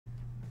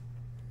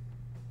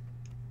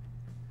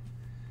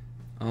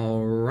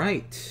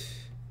Alright.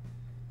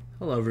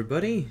 Hello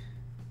everybody,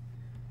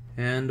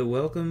 and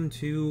welcome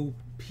to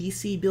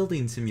PC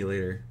Building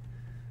Simulator.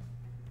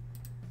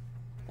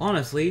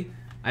 Honestly,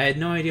 I had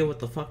no idea what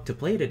the fuck to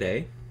play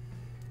today,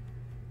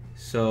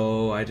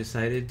 so I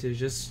decided to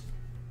just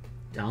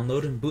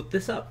download and boot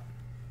this up.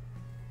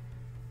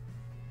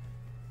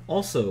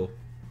 Also,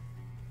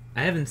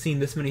 I haven't seen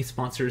this many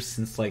sponsors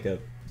since like a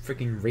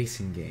freaking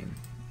racing game.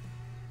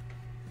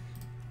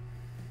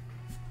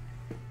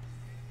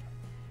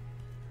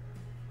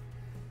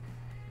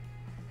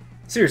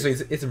 Seriously,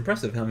 it's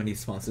impressive how many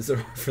sponsors there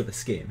are for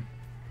this game.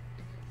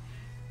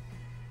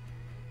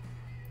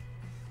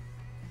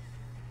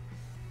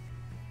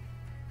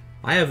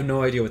 I have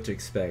no idea what to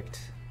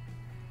expect.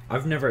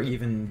 I've never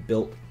even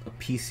built a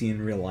PC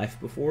in real life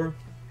before.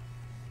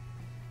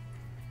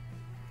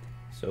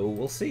 So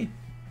we'll see.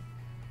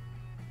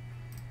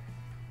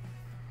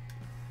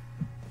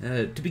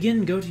 To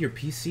begin, go to your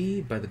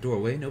PC by the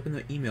doorway and open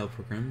the email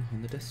program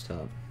on the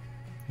desktop.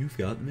 You've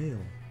got mail.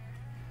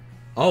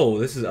 Oh,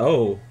 this is...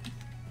 oh.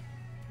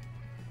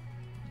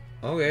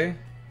 Okay.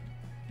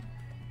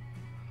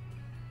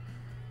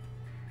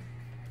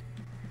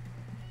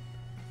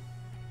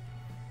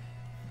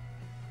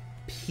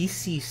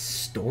 PC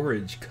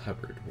storage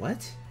cupboard.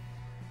 What?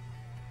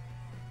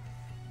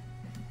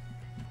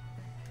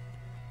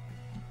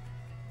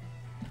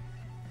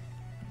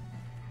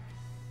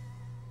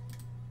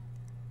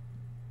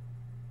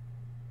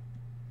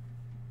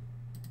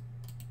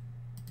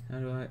 How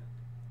do I...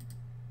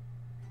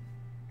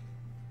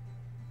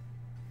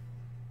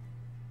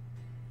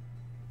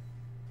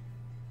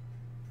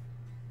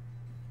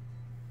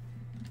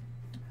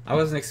 I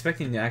wasn't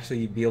expecting to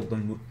actually be able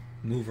to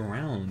move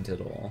around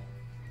at all.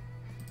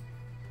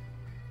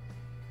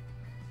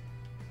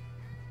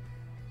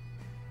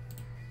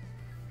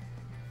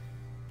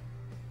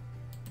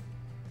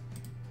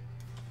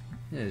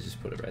 Yeah,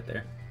 just put it right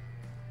there.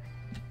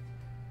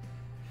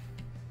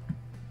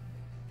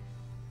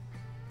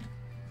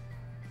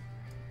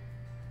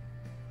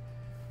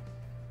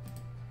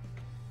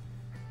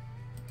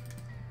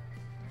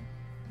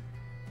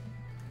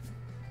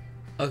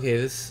 Okay,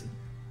 this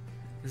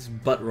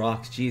butt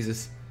rocks,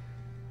 Jesus.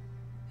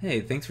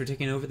 Hey, thanks for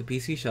taking over the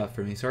PC shop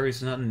for me. Sorry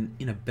it's not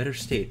in a better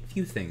state.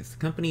 Few things. The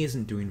company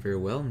isn't doing very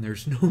well and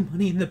there's no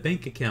money in the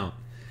bank account.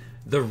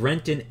 The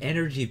rent and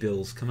energy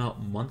bills come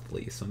out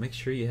monthly, so make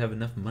sure you have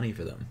enough money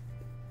for them.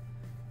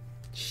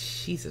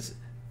 Jesus.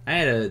 I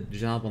had a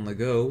job on the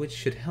go, which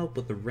should help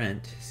with the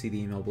rent. See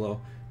the email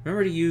below.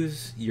 Remember to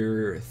use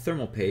your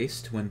thermal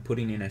paste when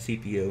putting in a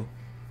CPU.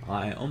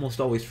 I almost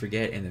always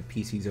forget and the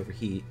PCs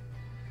overheat.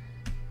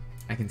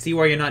 I can see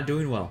why you're not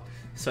doing well.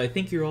 So I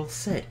think you're all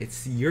set.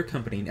 It's your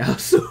company now,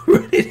 so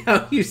run it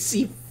how you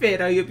see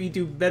fit. I hope you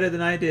do better than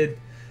I did.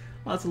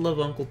 Lots of love,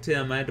 Uncle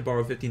Tim. I had to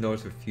borrow $15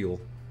 for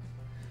fuel.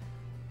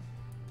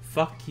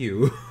 Fuck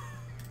you.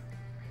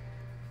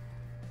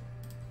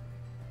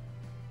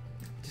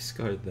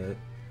 Discard that.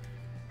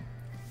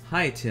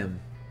 Hi,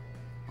 Tim.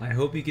 I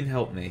hope you can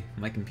help me.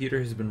 My computer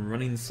has been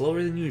running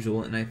slower than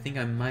usual, and I think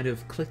I might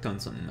have clicked on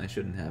something I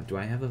shouldn't have. Do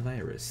I have a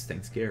virus?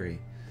 Thanks,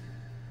 Gary.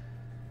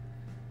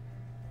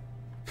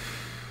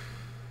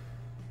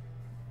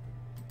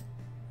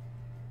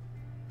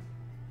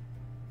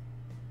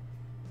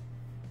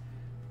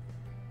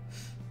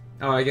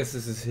 Oh, I guess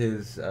this is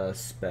his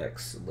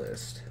specs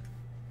list.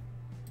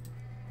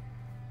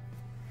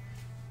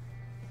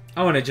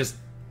 Oh, and it just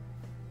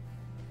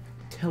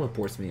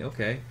teleports me.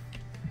 Okay.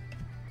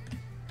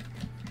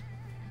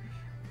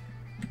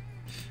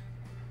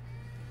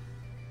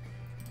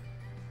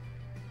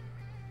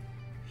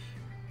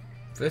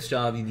 For this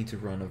job, you need to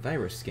run a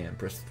virus scan.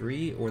 Press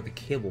 3 or the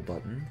cable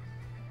button.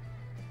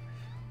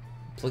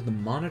 Plug the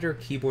monitor,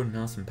 keyboard,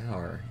 mouse, and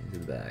power into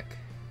the back.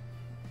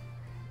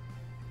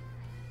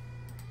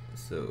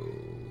 So,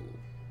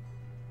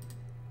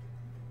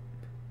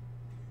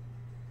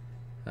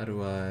 how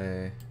do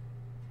I...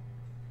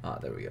 Ah,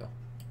 there we go.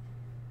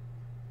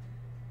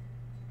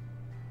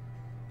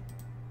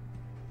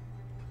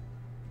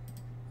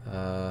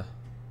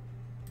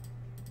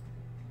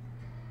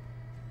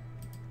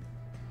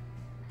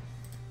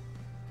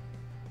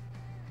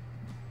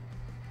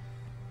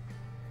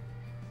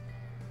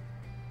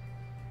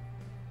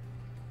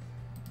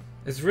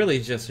 It's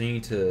really just you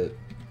need to...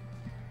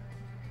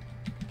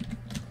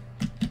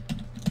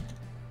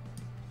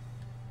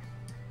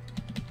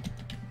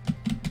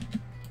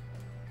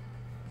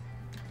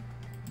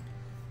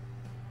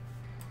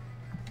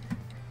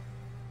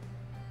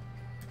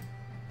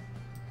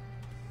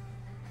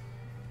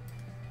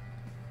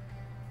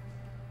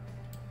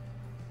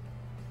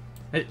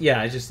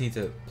 yeah, I just need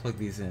to plug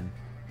these in.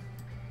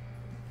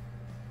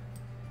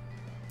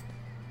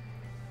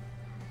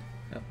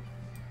 Yep.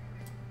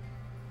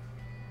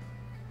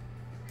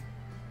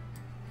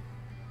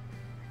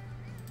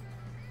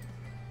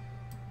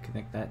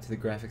 Connect that to the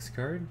graphics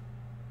card.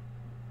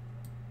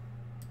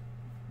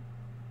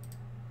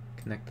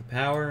 Connect the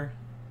power.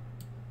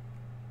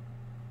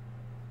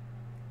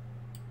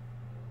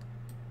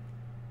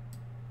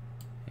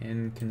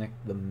 And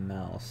connect the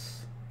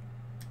mouse.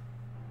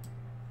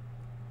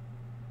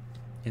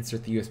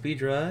 Insert the USB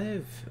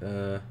drive.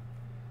 So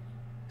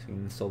we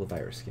can install the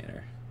virus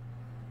scanner.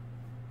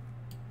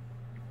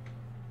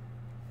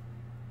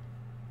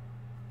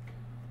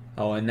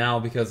 Oh, and now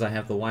because I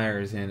have the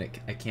wires in it,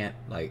 I can't,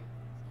 like,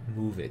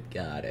 move it.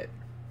 Got it.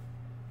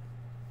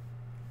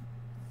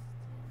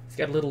 It's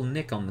got a little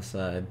nick on the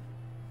side.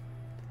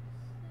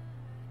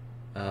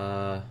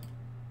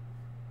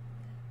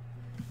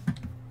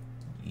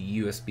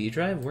 USB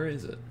drive? Where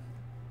is it?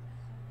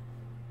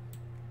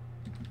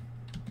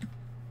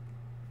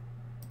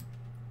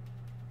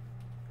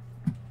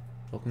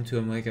 Welcome to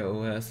Omega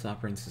OS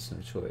operating system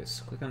of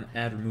choice. Click on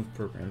Add Remove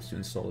Programs to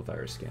install the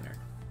virus scanner.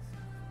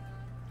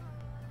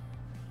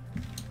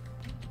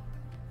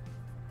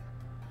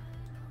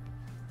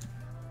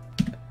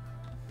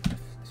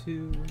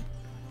 F2...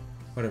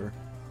 Whatever.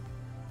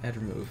 Add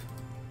Remove.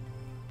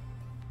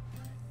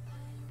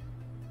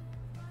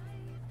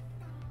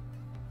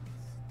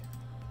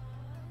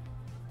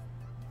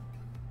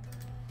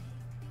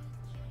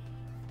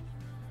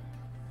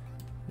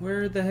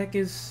 Where the heck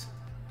is...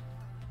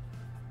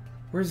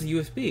 Where's the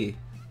USB?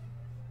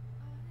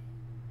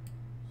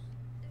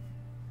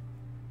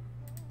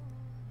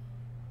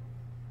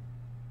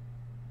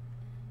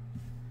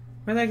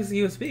 Where the heck is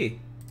the USB?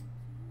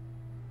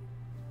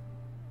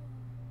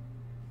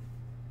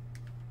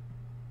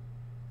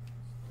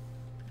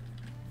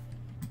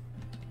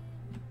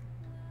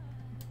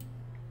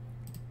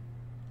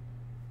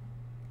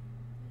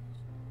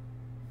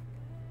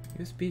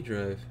 USB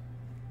drive.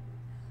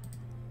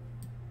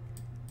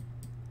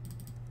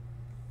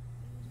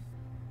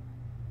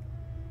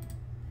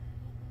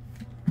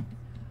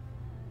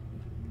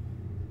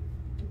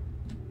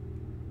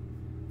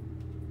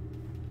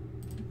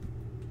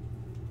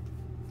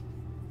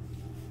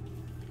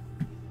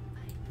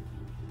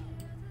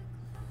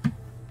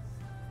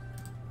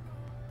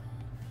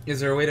 Is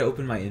there a way to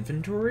open my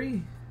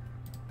inventory?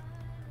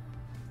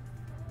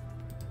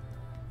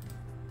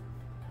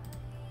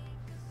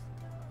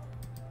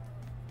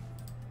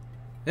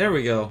 There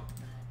we go.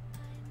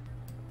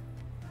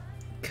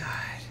 God.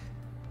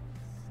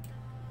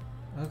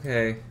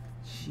 Okay.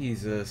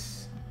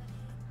 Jesus.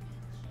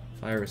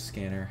 Virus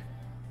scanner.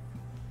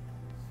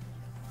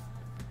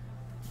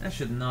 That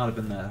should not have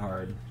been that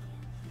hard.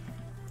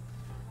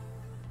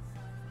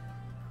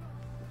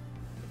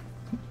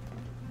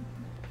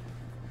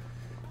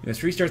 You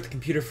must restart the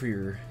computer for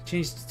your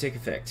changes to take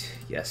effect.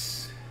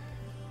 Yes.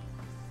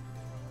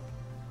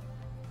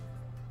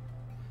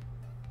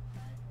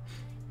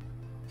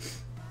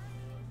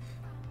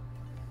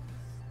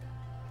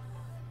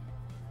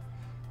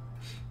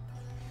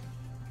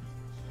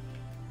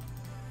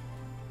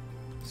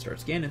 Start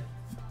scanning.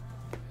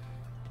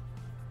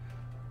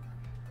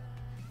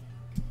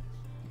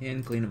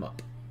 And clean them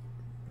up.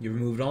 You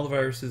removed all the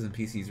viruses and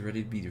PCs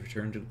ready to be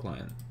returned to the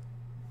client.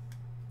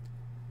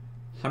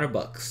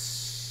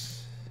 $100.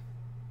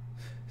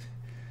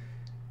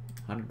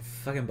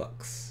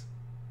 $100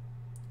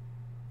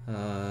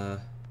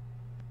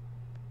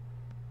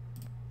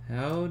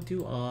 how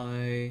do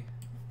I...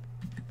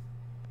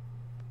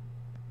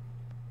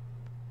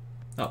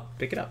 Oh,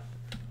 pick it up.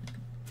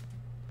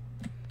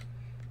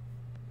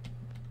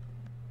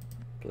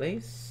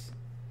 Place.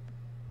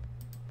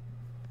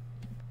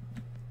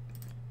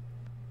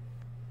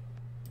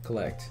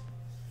 Collect.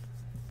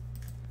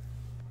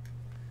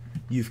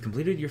 You've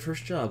completed your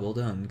first job, well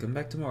done. Come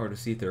back tomorrow to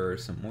see if there are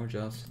some more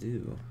jobs to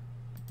do.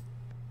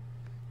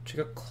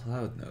 Check out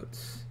Cloud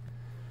Notes.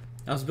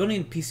 I was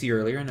building a PC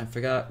earlier and I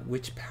forgot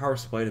which power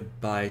supply to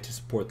buy to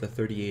support the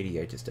 3080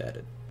 I just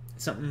added.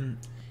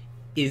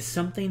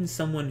 Something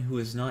someone who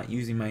is not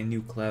using my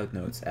new Cloud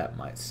Notes app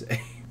might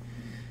say.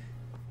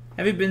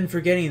 Have you been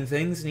forgetting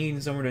things,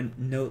 needing somewhere to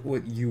note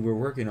what you were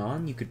working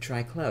on? You could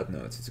try Cloud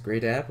Notes. It's a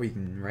great app where you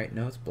can write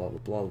notes, blah blah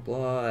blah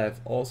blah.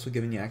 I've also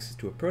given you access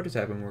to a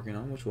prototype I'm working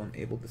on, which will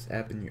enable this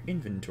app in your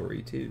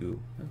inventory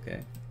too.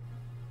 Okay.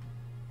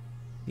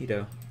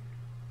 Neato.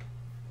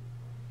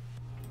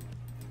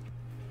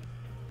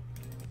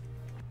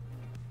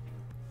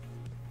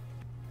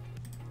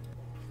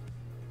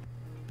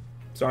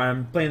 Sorry,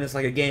 I'm playing this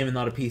like a game and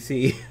not a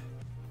PC.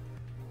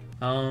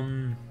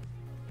 I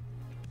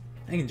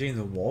can change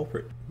the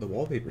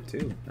wallpaper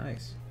too.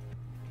 Nice.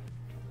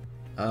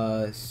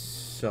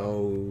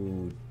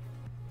 So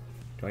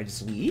do I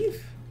just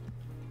leave?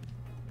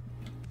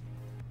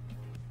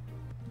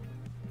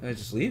 Do I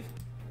just leave?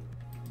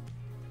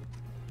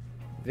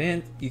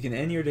 You can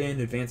end your day in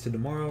advance to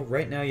tomorrow.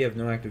 Right now you have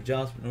no active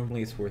jobs, but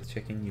normally it's worth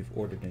checking you've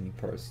ordered any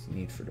parts you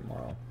need for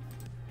tomorrow.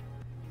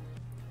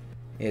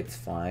 It's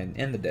fine.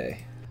 End the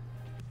day.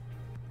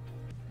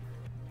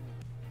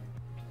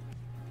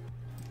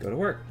 Go to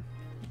work.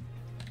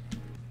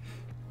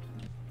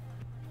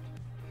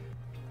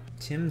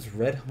 Tim's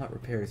Red Hot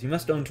Repairs. You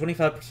must own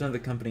 25% of the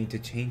company to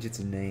change its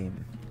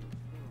name.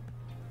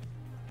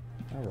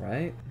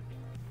 Alright.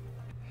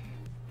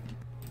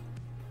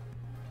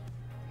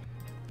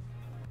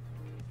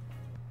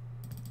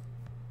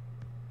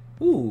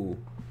 Ooh.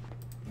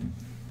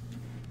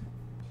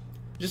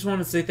 Just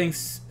wanted to say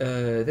thanks,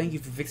 thank you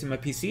for fixing my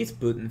PC. It's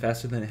booting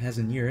faster than it has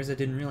in years. I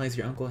didn't realize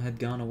your uncle had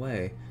gone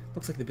away.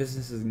 Looks like the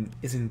business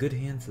is in good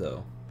hands,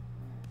 though.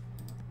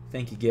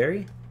 Thank you,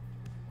 Gary.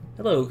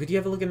 Hello, could you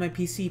have a look at my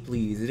PC,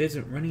 please? It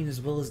isn't running as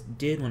well as it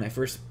did when I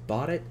first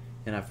bought it,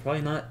 and I've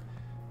probably not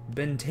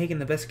been taking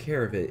the best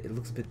care of it. It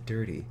looks a bit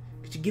dirty.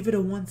 Could you give it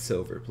a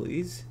once-over,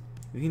 please?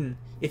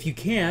 If you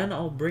can,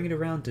 I'll bring it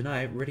around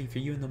tonight, ready for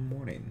you in the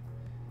morning.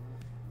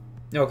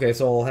 Okay,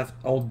 so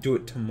I'll do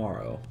it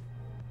tomorrow.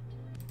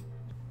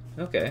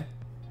 Okay.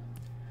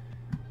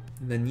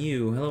 Then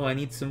you, hello, I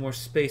need some more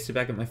space to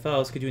back up my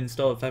files. Could you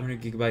install a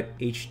 500 gigabyte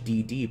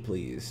HDD,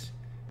 please?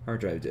 Hard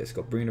drive disk.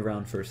 I'll bring it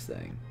around first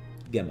thing.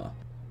 Gemma.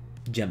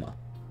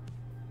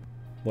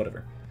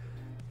 Whatever.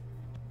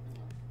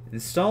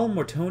 Install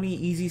Mortoni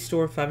Easy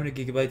Store 500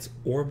 gigabytes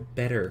or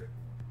better.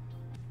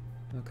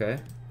 Okay.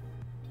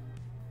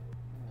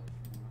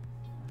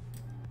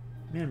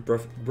 Man,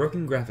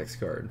 broken graphics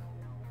card.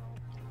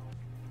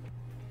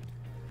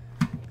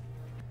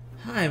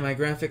 Hi, my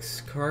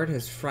graphics card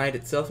has fried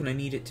itself and I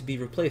need it to be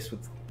replaced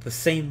with the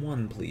same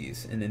one,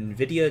 please. An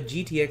NVIDIA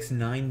GTX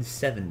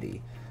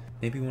 970.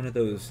 Maybe one of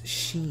those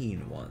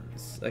Sheen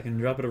ones. I can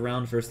drop it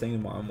around first thing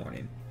tomorrow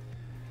morning.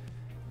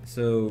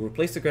 So,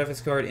 replace the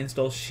graphics card,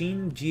 install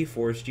Sheen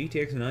GeForce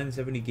GTX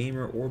 970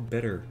 Gamer or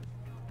better.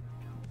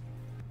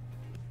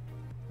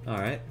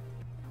 Alright.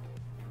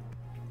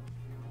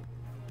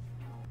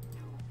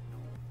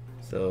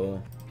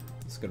 So,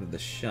 let's go to the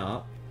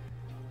shop.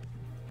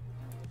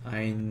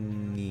 I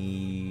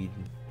need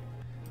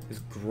this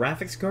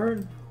graphics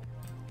card?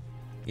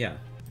 Yeah.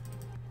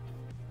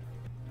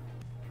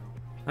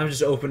 I'm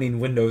just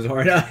opening Windows,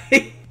 aren't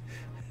I?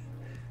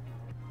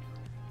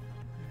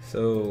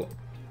 So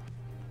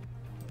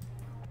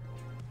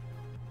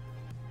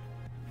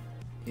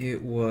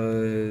it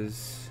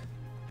was.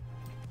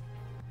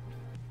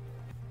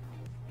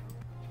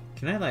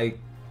 Can I like?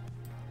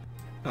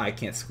 Oh, I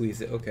can't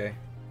squeeze it. Okay.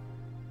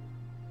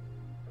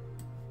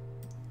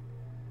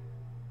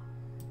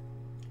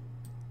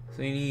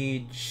 So you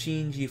need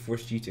Sheen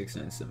GeForce GTX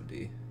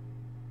 970.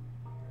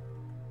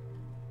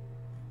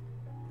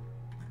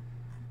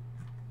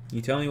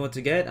 You tell me what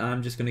to get,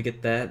 I'm just gonna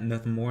get that,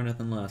 nothing more,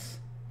 nothing less.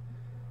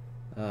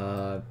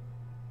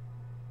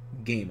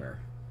 Gamer.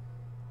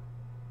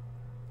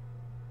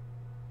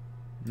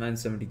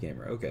 970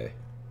 Gamer, okay.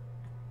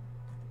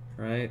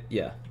 Right,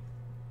 yeah.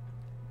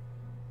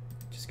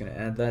 Just gonna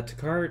add that to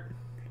cart.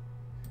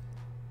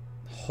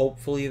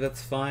 Hopefully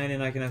that's fine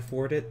and I can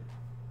afford it.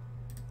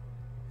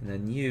 And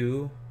then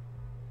you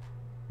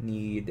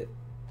need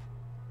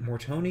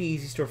Mortoni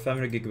Easy Store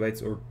 500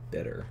 gigabytes or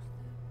better.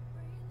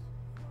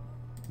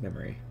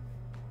 Memory.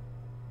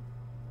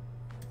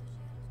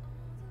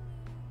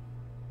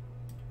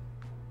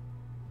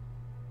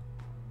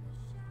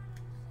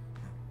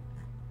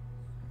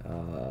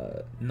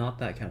 Not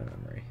that kind of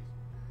memory.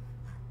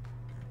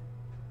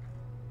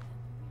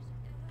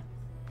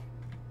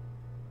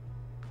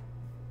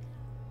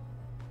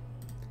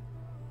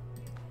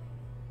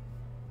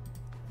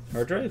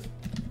 Hard drive?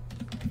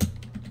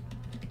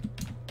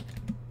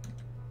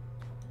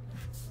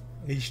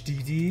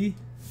 HDD?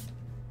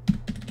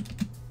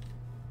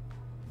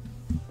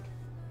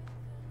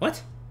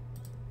 What?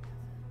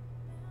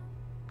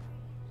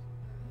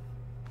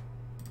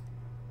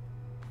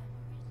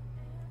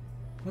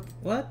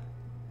 What?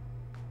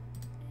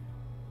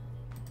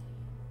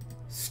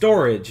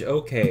 Storage,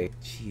 okay.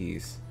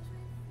 Jeez.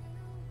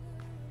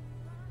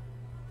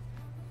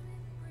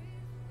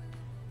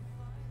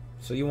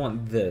 So you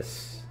want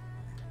this.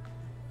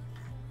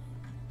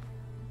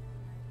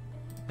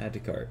 Add to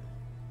cart.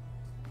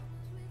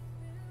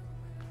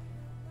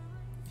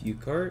 View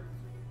cart.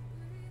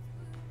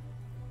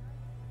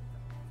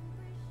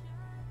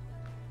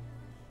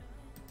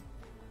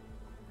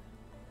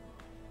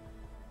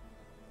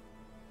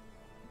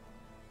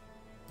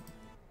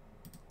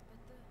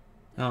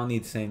 I don't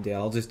need same day.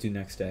 I'll just do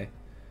next day.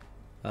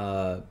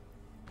 Buy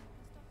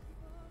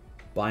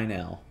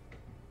now.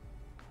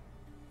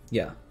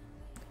 Yeah.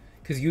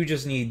 Because you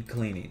just need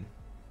cleaning.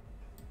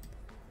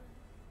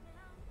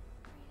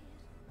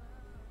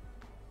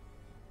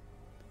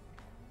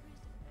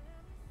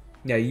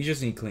 Yeah, you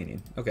just need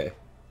cleaning. Okay.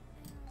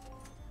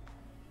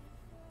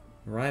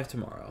 Arrive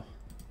tomorrow.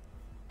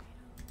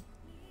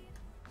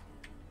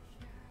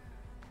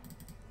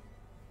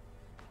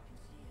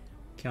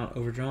 Account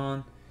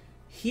overdrawn.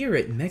 Here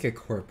at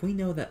Megacorp, we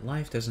know that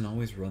life doesn't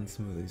always run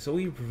smoothly, so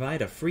we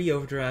provide a free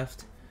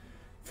overdraft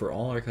for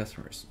all our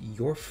customers.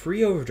 Your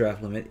free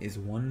overdraft limit is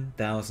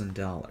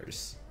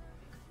 $1,000.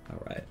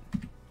 Alright.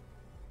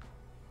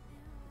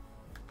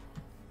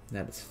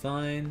 That is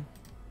fine.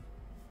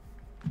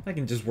 I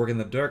can just work in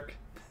the dark.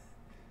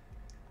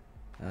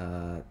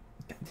 So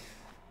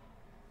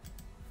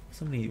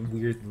many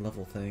weird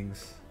level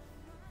things.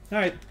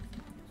 Alright.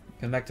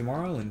 Come back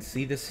tomorrow and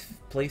see this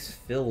place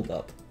filled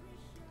up.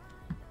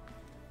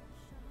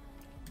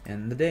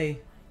 End the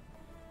day.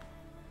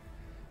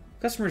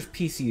 Customer's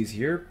PC is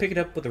here. Pick it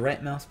up with the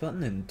right mouse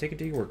button and take it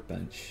to your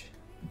workbench.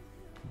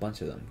 A bunch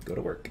of them. Go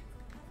to work.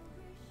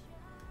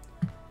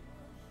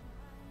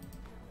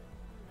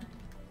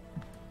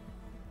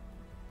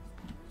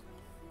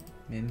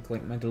 And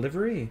collect my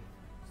delivery.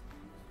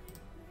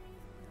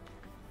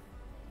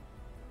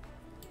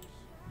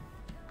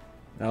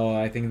 Oh,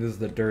 I think this is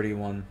the dirty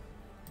one.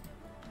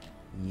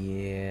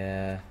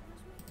 Yeah.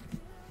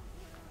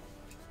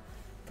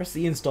 Press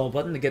the install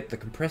button to get the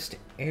compressed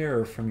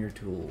air from your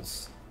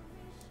tools.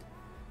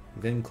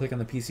 You then click on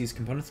the PC's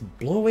components and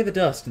blow away the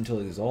dust until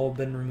it has all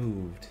been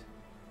removed.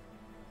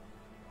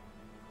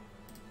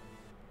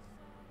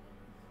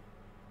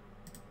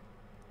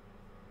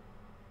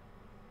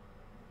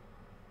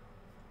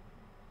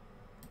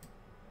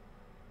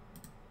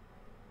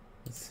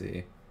 Let's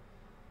see.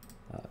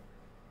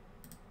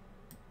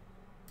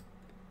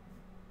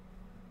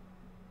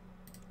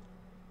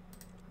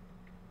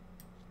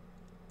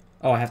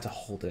 Oh, I have to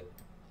hold it.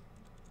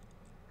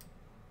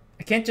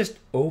 I can't just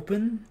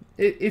open?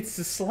 It's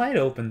a slide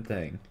open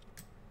thing.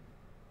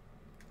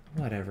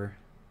 Whatever.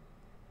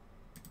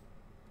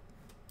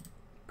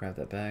 Grab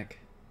that back.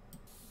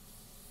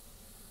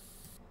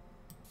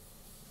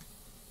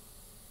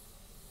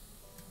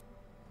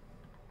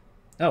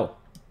 Oh.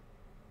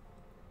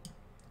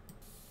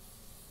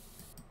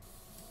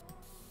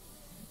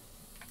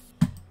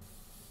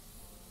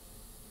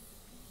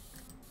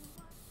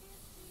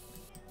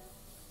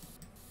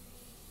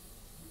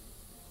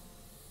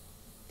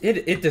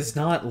 It does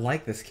not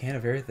like this can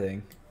of air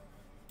thing.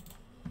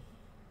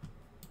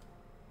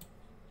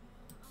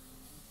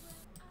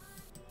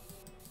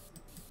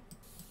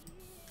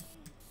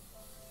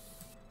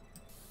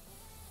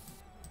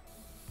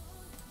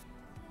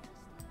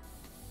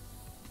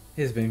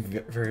 It has been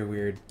very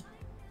weird.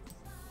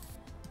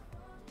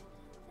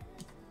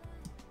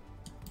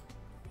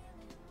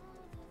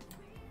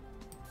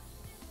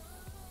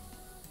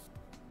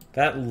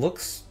 That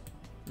looks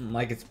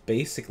like it's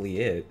basically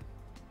it.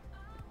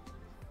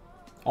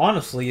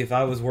 Honestly, if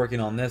I was working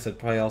on this, I'd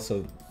probably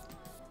also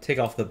take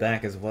off the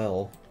back as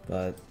well,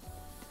 but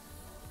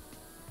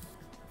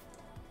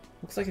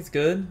looks like it's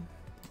good.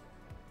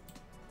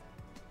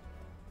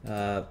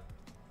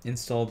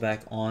 Install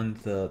back on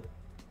the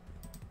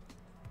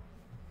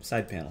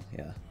side panel,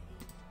 yeah.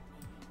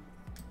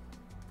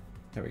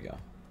 There we go.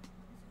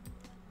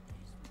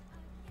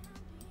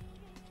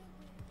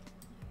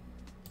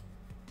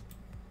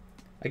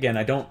 Again,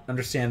 I don't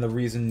understand the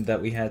reason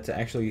that we had to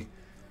actually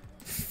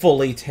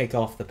fully take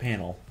off the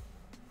panel.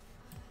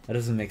 That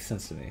doesn't make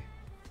sense to me.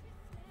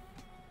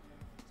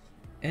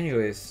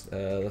 Anyways,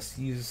 let's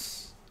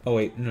use... Oh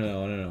wait,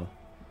 no.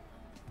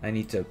 I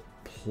need to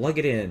plug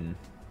it in.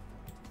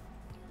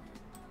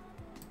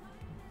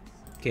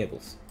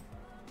 Cables.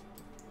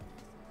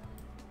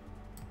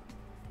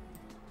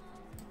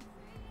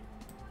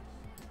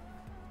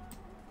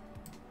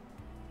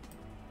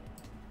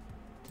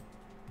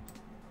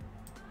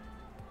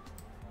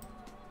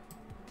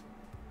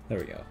 There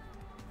we go.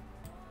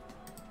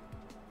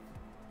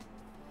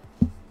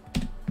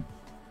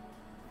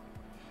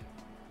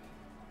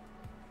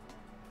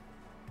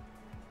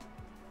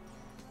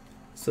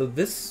 So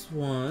this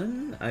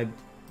one, I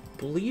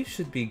believe,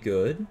 should be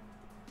good.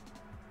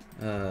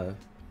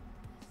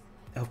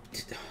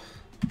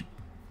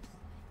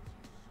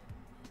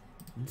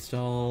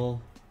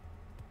 Install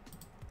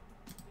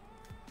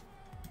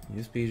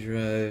USB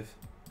drive.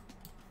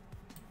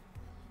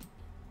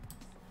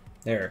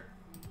 There.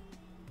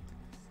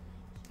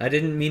 I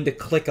didn't mean to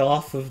click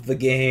off of the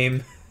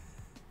game.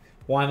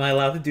 Why am I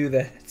allowed to do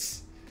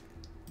that?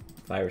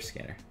 Virus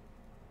scanner.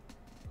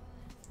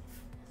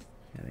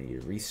 I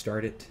need to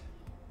restart it.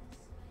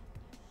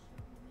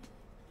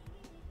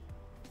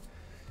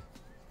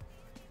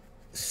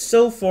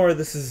 So far,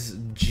 this is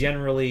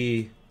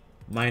generally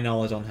my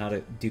knowledge on how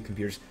to do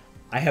computers.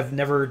 I have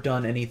never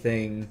done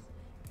anything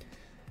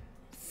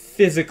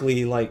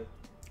physically like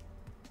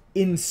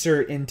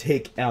insert and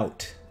take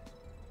out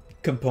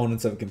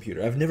components of a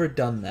computer. I've never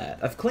done that.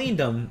 I've cleaned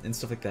them and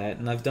stuff like that,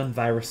 and I've done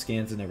virus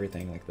scans and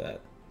everything like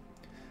that.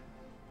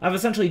 I've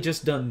essentially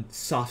just done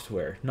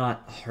software,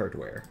 not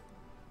hardware.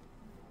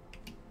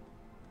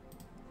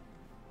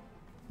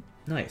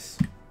 Nice.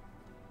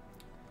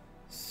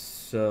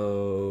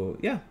 So,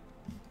 yeah.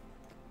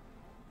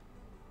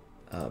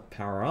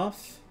 Power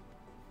off.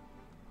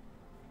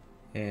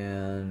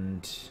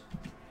 And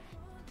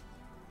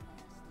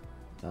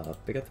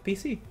pick up the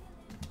PC.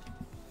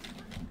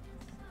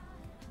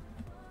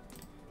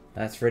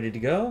 That's ready to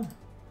go.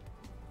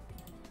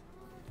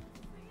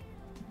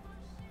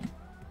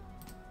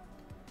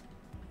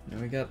 Now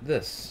we got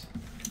this.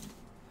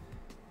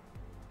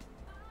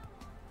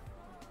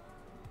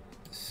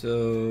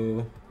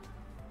 So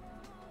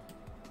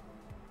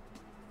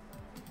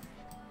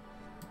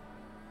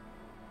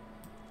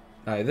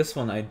this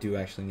one I do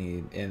actually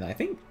need, and I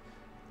think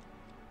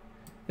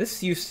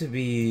this used to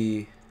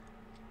be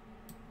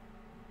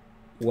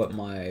what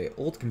my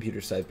old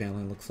computer side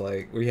panel looks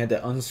like, where you had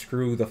to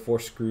unscrew the 4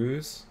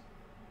 screws.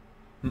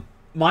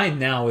 Mine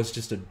now is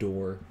just a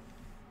door.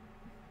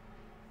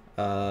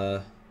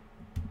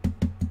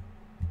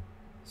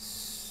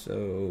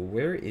 So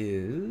where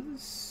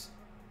is...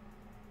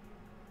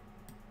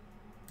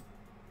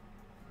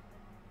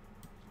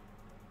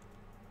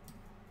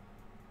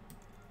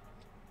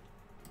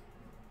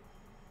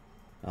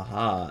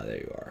 Aha, there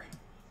you are.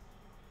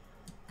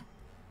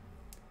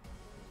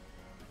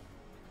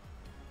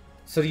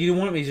 So do you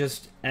want me to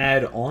just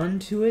add on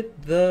to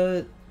it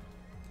the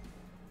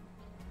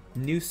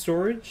new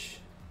storage?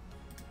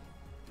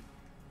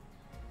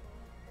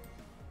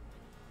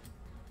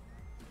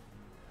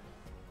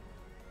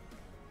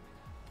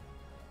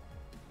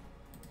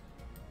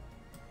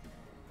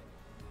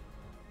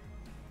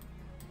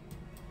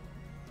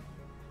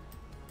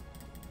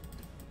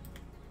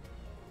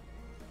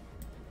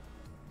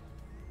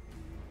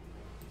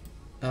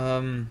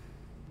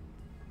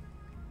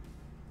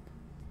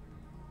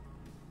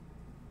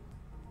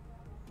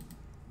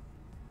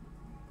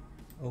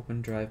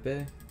 Open drive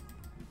bay.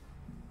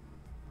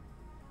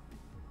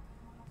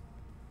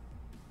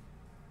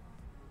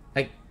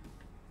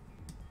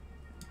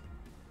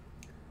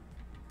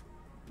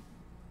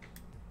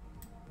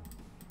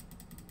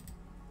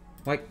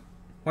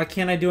 Why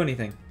can't I do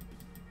anything?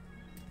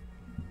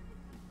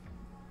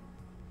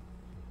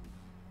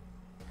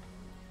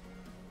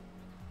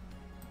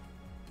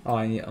 Oh,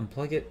 I need to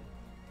unplug it.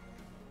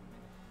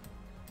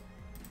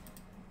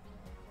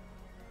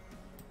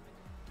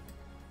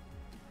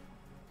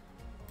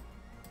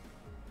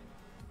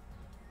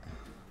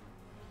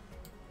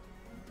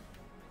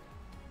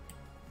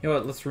 You know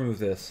what? Let's remove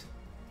this.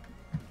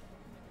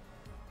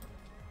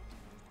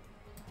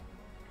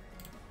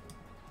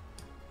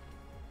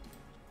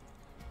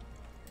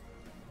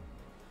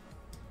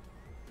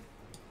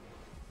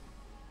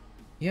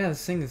 Yeah,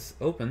 this thing is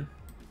open.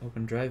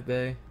 Open drive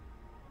bay.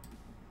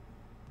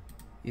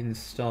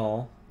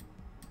 Install.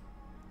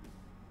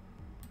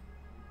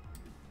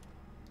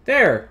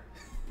 There!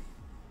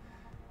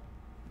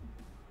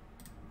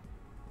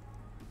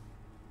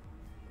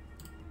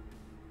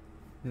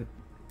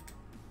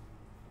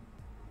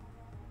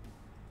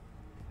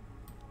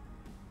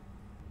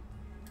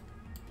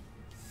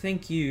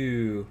 Thank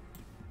you.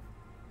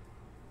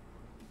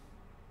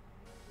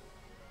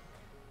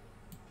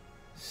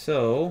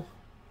 So,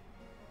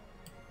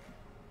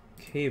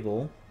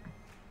 cable.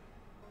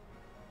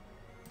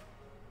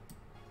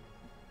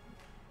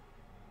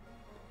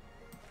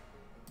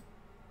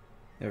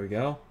 There we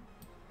go.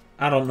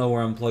 I don't know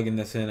where I'm plugging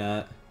this in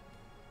at.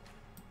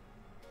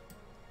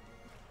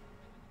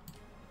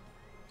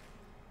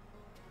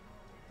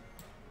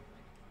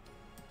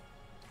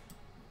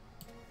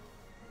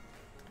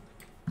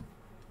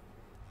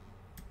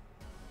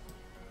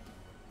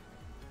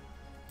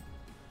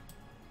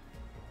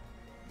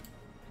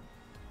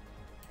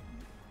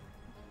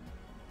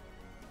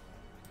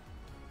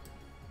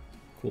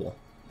 Cool.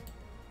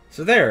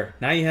 So there,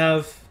 now you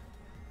have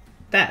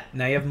that.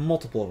 Now you have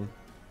multiple of them.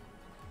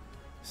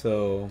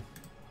 So,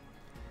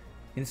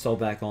 install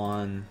back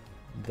on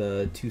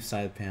the two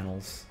side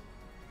panels.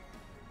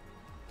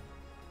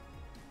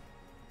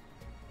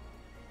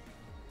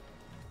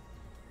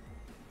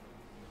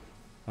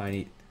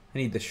 I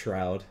need the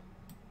shroud.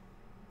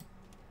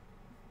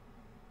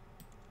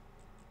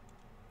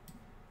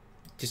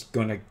 Just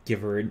gonna give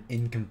her an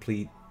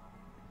incomplete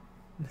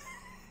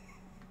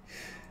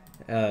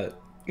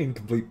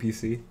incomplete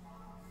PC.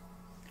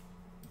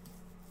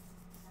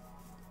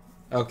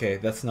 Okay,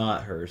 that's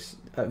not hers.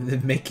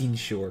 I'm making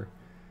sure.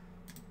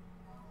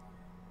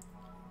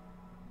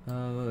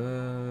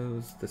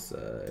 What's this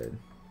side?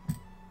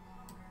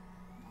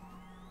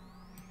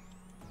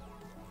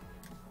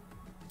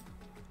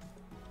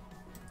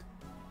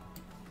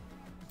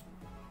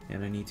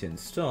 And I need to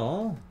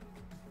install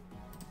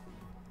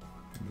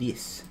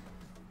this.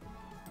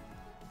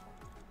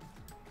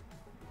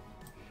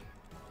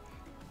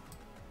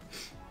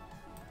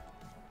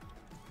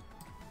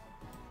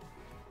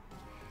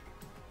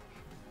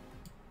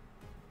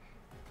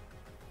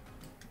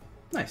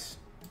 Nice.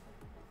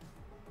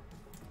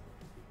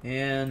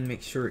 And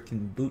make sure it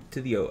can boot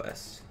to the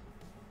OS.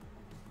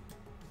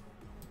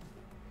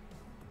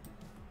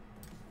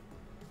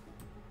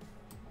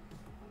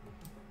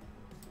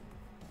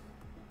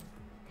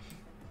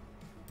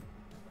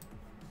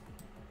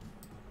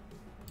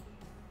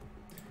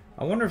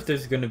 I wonder if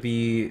there's going to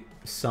be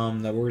some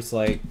that where it's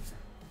like,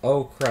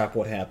 oh crap,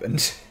 what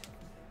happened?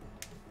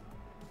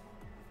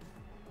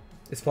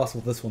 It's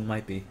possible this one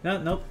might be. No,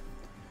 nope.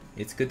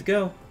 It's good to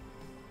go.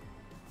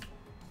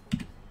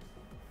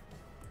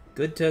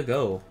 Good to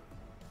go.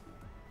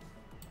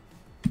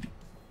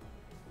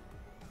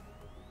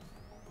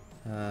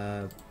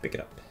 Pick it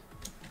up.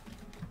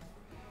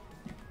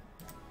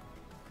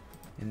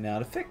 And now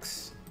to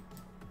fix.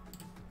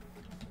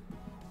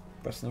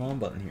 Press the wrong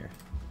button here.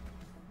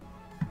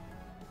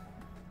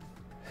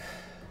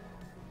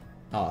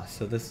 Ah,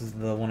 so this is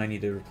the one I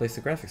need to replace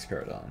the graphics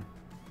card on.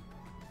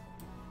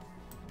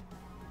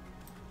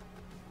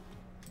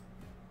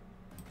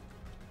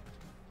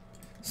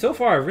 So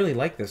far, I really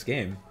like this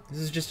game. This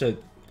is just a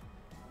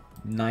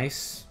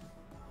nice,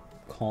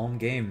 calm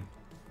game.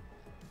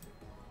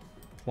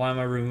 Why am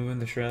I removing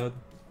the shroud?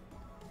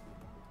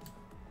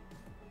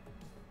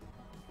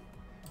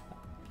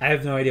 I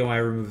have no idea why I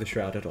removed the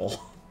shroud at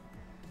all.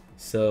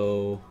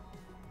 So,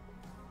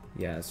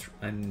 yeah,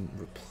 I'm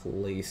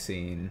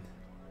replacing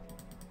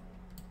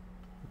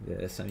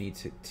this. I need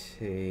to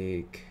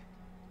take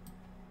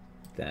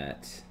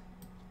that.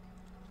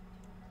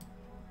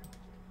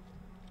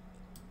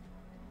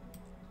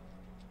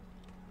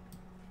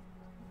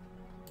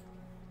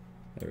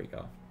 There we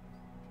go.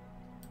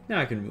 Now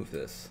I can move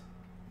this.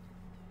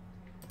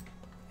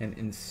 And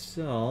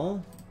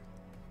install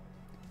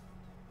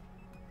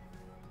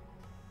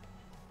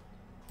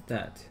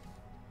that.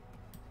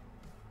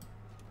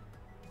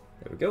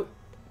 There we go.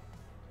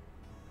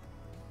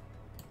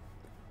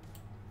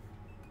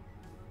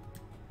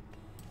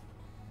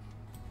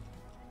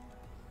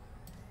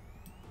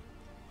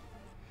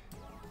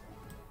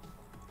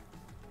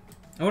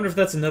 I wonder if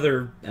that's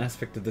another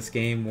aspect of this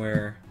game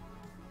where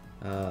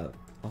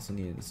also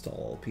need to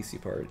install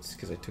PC parts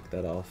because I took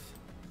that off.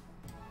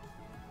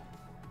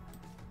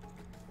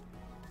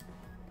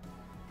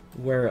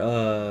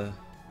 Where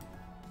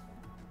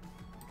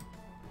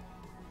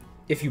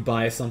if you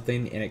buy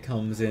something and it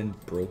comes in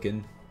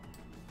broken,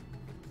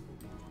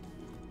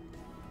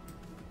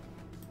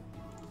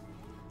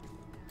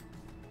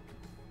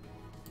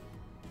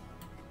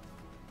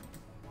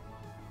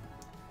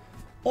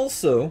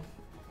 also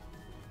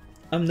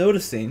I'm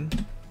noticing,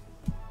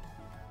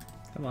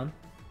 come on.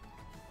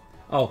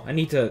 Oh, I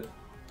need to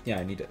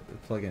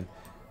plug in.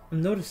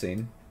 I'm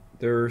noticing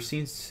there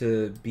seems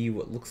to be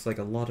what looks like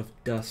a lot of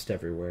dust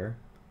everywhere.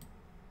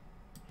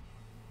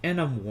 And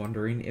I'm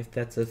wondering if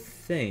that's a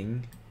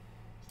thing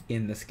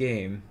in this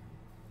game.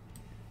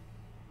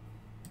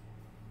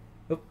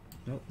 Oh,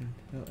 no,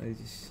 I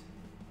just...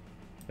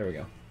 There we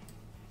go.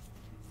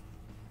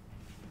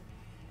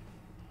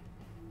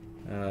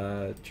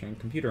 Turn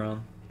computer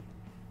on.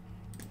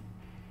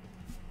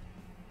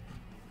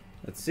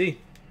 Let's see.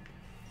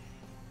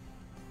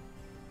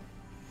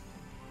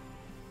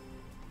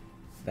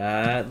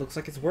 That looks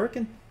like it's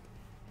working.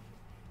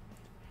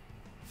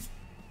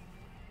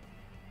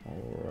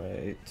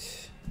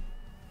 Alright.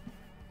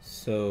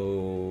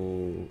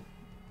 So...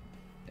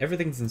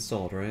 everything's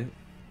installed, right?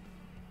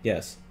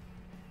 Yes.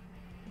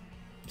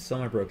 Sell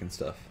my broken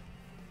stuff.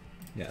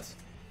 Yes.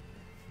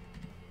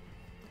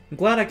 I'm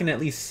glad I can at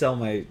least sell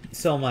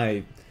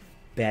my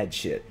bad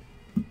shit.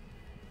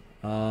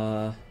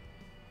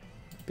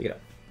 Pick it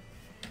up.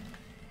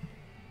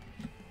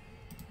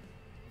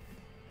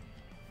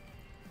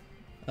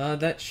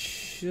 That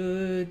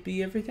should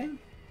be everything.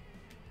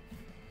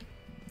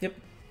 Yep.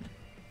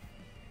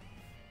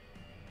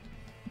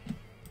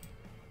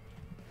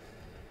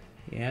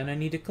 And I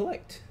need to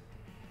collect.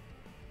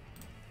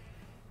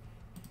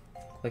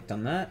 Collect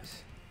on that.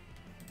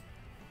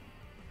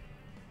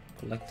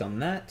 Collect on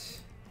that.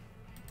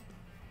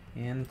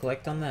 And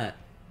collect on that.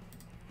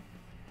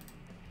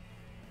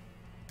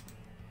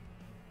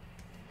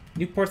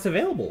 New parts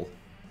available.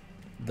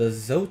 The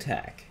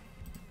Zotac.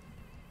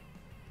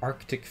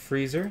 Arctic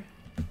Freezer.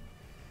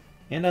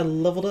 And I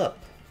leveled up.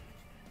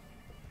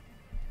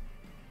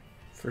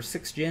 For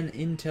 6th Gen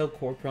Intel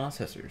Core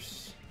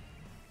processors.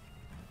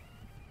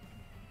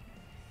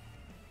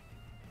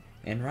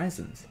 And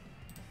Ryzen's.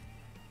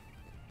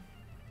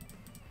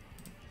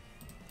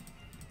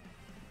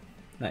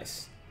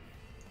 Nice.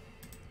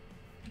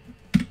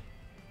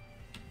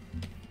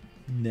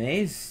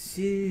 Nice.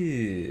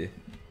 There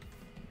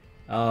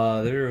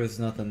was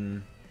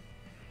nothing...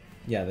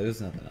 yeah, there was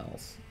nothing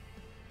else.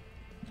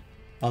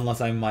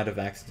 Unless I might have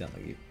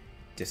accidentally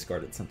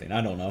discarded something.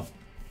 I don't know.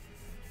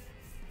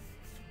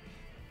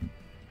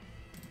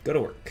 Go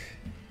to work.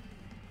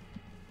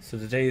 So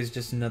today is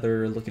just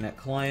another looking at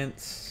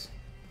clients.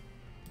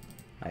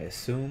 I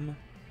assume.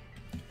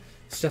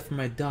 Stuff for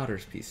my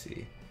daughter's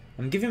PC.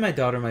 I'm giving my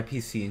daughter my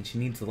PC and she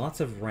needs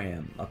lots of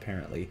RAM,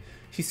 apparently.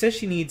 She says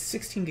she needs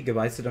 16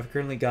 gigabytes and I've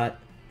currently got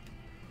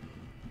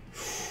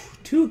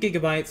 2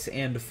 gigabytes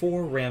and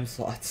 4 RAM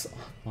slots on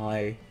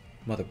my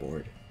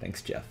motherboard.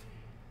 Thanks, Jeff.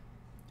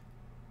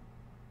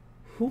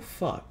 Who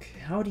fuck?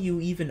 How do you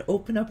even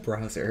open a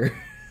browser?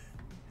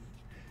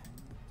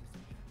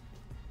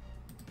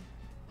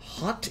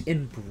 Hot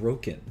and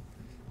broken.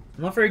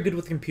 I'm not very good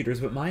with computers,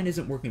 but mine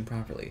isn't working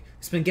properly.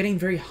 It's been getting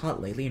very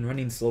hot lately and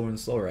running slower and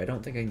slower. I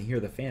don't think I can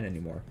hear the fan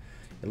anymore.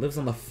 It lives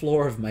on the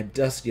floor of my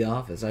dusty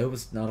office. I hope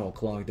it's not all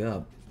clogged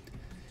up.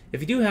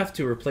 If you do have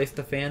to replace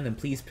the fan, then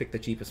please pick the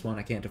cheapest one.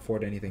 I can't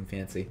afford anything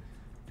fancy.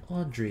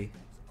 Audrey.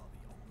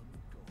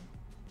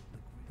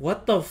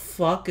 What the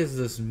fuck is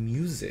this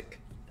music?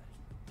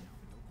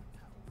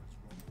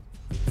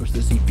 First the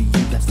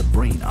CPU, that's the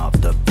brain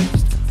of the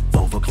beast.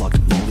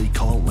 Overclocked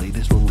multi-core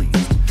latest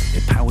release.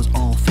 It powers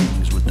all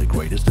things with the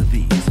greatest of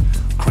ease.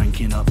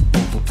 Cranking up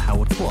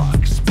overpowered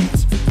clock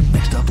speeds.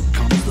 Next up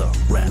comes the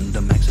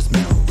random access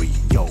memory.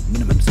 Yo,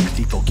 minimum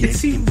 64 gigs.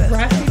 Is he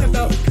rapping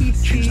about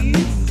PCs? Choose a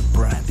name, the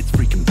brand, it's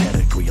freaking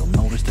pedigree. You'll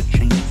notice the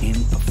change in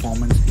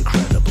performance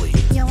incredibly.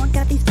 Yo, I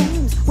got these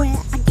games, where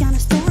I gonna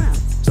store them?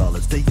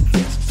 Solid state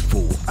disks,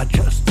 fool, I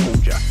just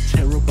told ya.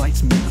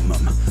 Terabytes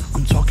minimum,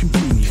 I'm talking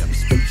premium.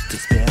 Space to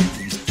spare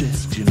these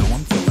disks, you know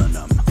I'm filling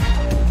them.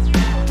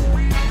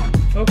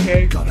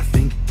 Okay. Gotta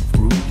think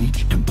through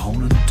each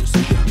component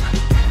decision.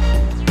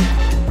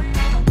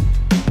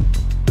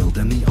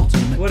 Building the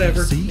ultimate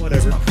Whatever, PC is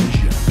whatever. my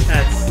vision.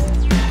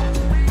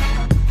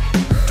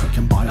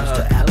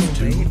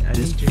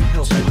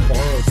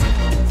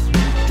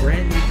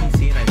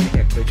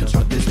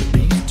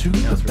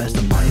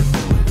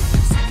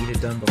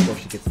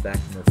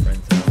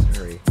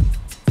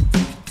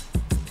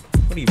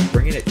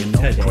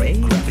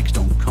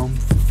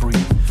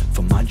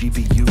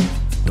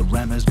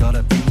 has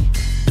gotta be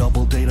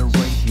double data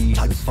rate,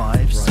 type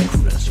 5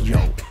 synchronous. Yo,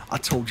 I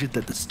told you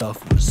that the stuff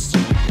was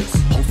serious.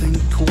 Whole thing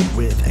cool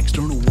with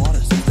external water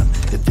system.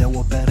 If there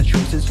were better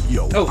choices,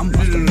 yo, Oh, I'm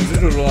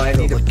I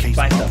need to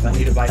buy stuff. I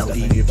need to buy stuff. I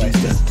need to buy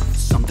stuff.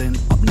 Something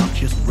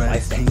obnoxious, Buy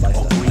red, stuff, pink, buy or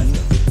stuff, buy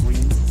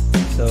green.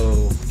 stuff.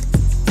 So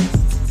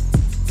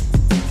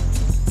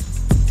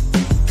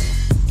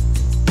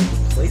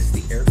replace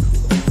the air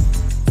cooler.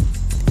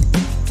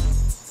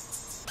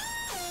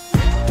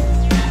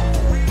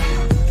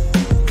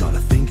 Gotta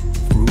think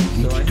through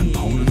each I need-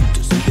 component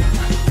decision.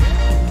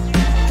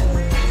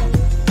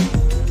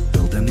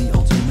 Building the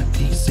ultimate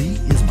PC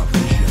is my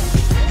vision.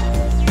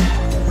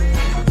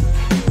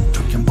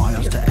 Tweaking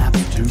BIOS to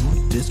apps to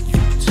disk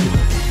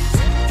utilities.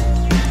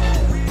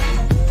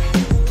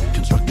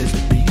 Construct this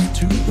beast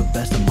to the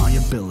best of my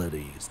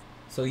abilities.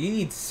 So you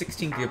need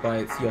 16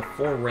 gigabytes. You have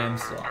 4 RAM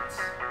slots.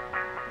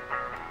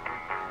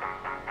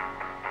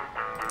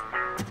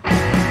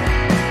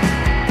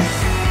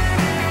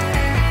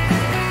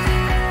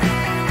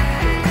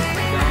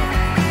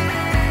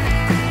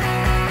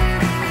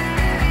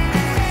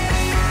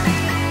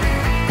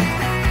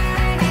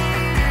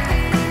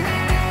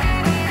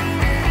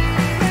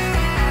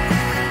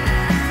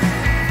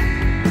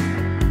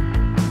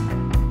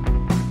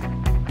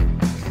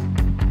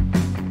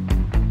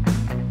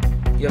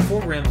 You have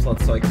 4 RAM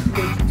slots, so I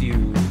could do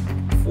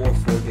 4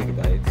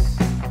 gigabytes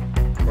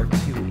or 2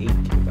 8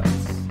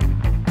 gigabytes.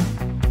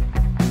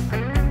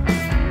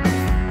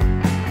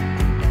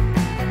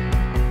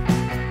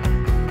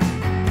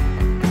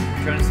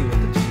 I'm trying to see what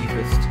the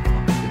cheapest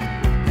option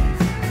would be.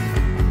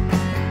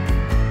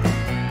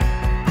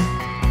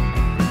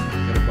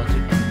 Got a bunch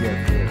of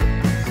DDR4.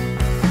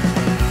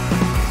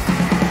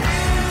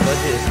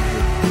 Budget isn't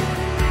good.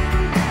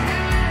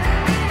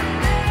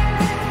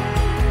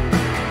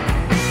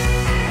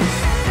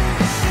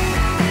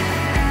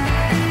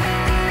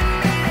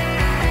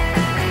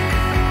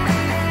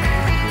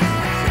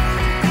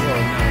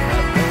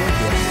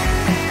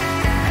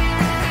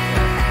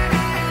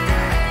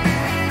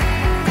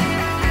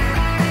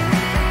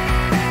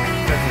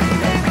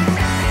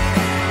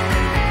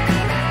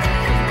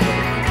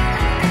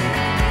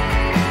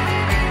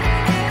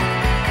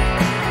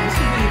 This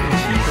would be even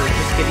cheaper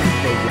just getting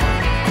the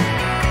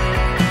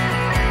one.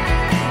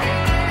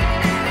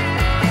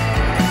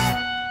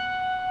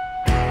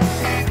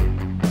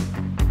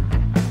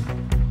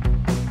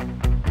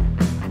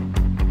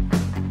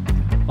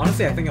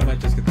 Honestly, I think I might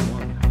just get the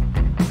one.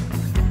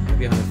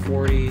 Maybe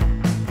 140,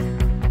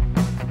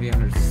 maybe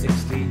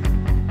 160.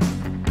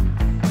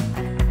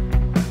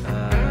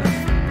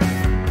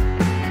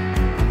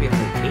 Maybe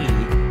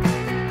 180.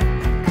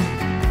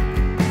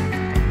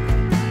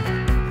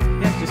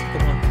 Yeah, just the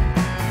one.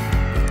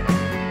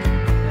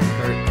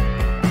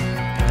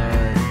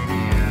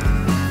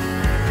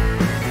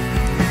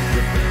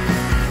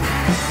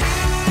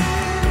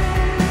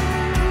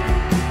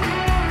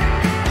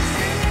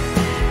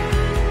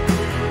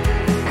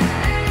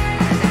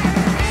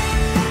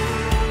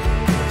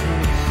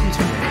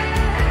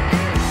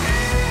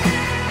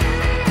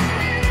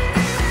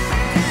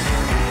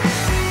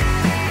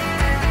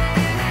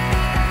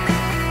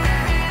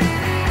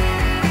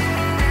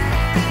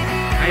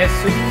 I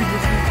assume you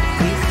just need to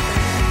case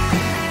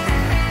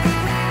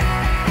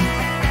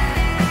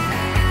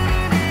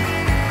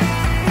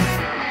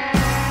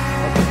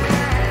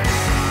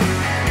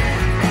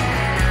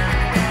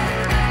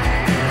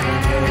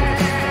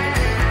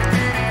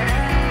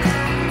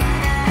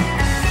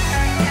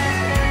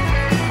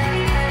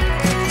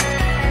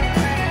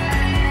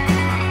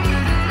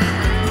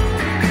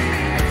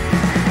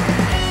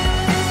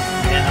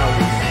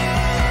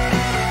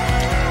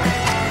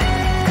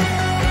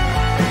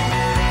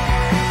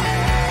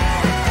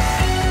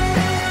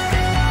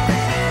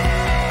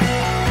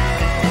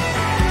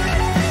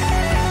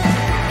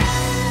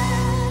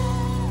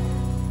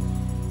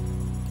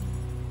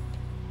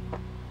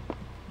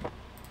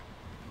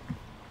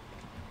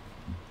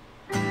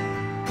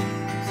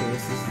So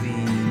this is the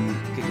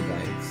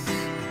gigabytes.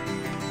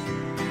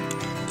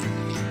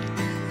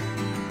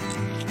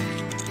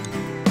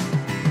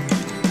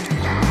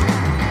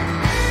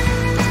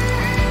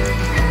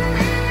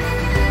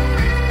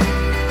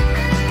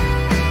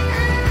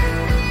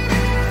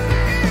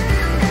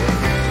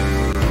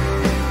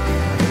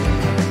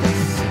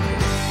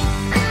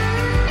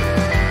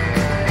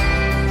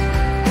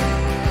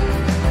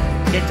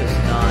 It does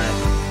not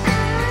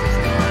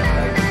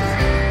like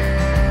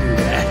do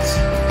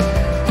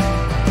that.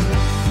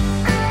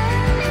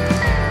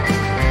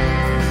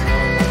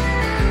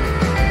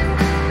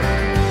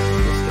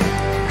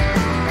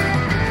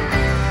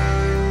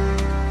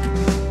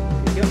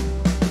 Yep.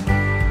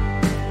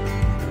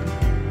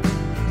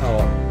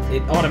 Oh,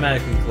 it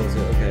automatically closes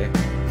it, okay.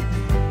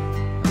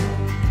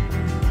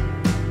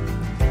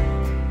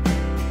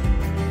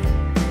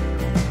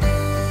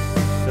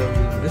 So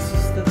this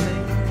is the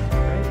thing,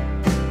 right?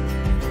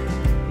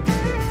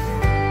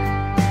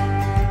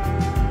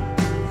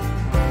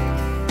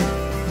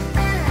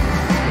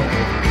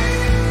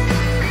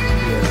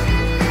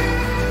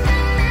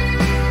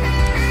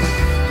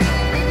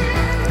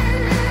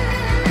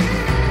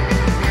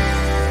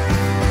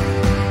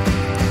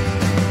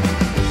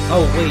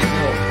 wait,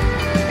 no.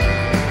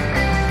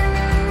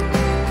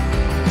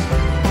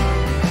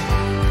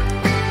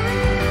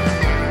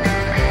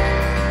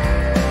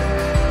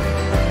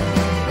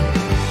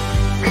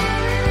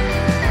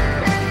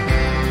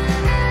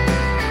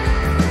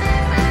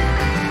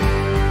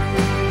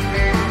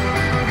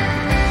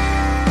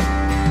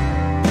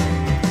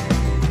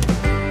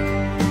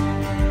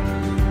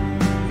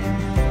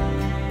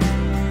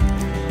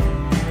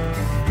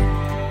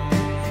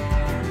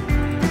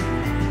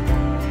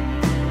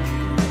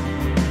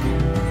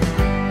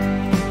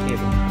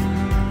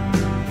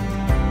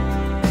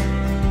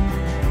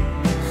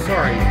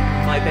 Sorry,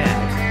 my bad.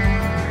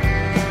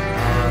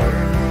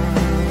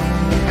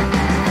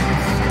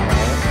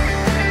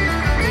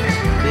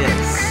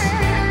 This.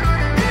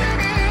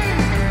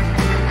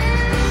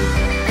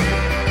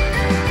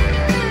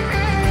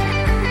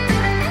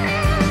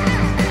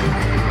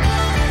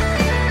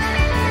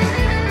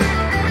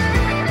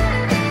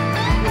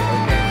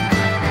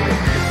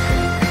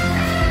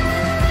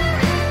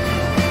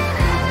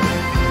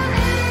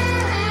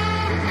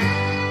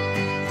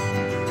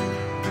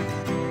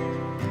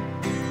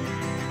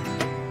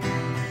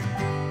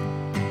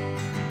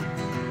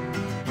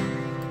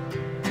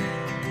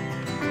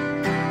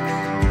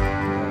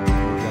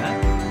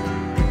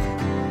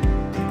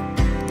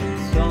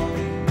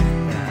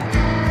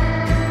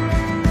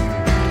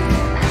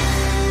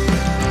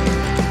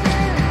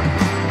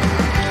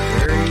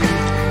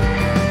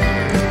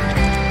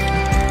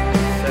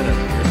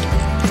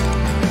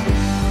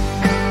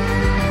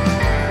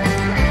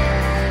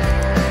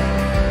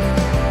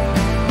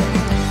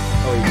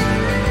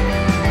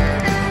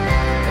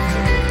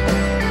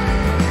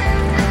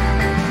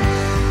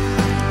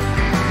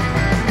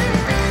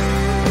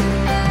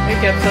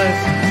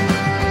 Capsize.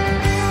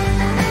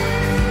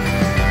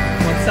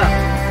 What's up?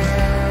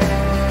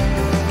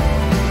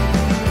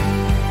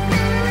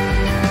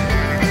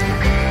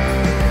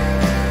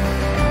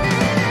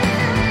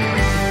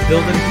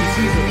 Building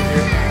PCs over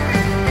here.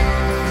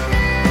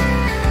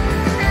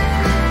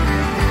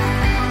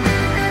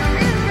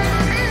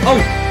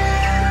 Oh!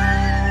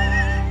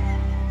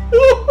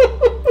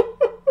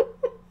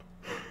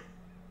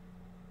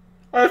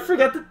 I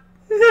forgot to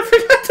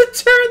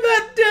turn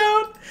that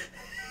down.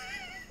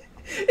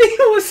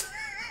 It was...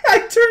 I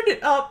turned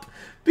it up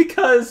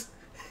because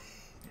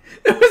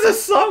it was a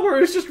song where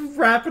it was just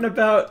rapping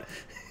about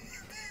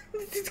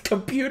these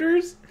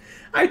computers.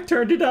 I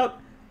turned it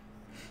up.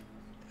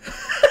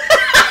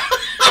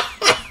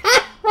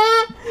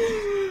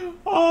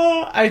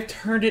 I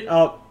turned it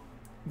up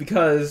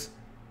because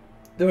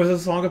there was a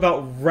song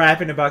about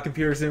rapping about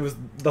computers and it was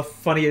the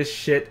funniest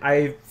shit.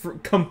 I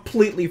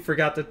completely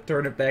forgot to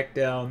turn it back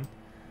down.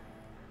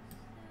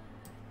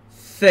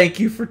 Thank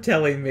you for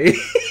telling me.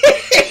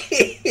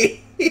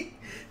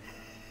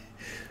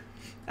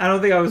 I don't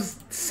think I was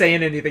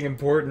saying anything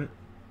important.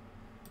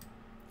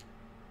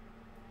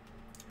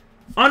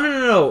 Oh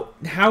no.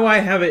 How I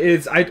have it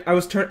is I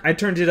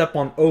turned it up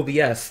on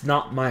OBS,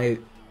 not my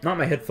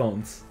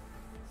headphones.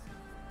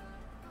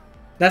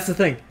 That's the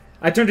thing.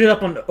 I turned it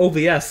up on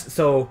OBS,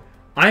 so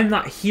I'm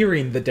not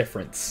hearing the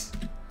difference.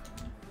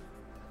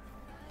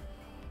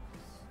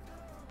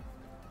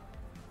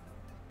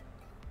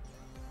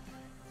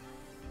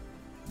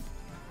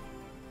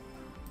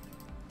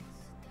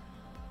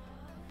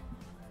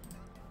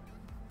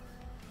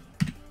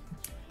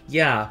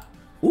 Yeah.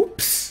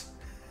 Oops.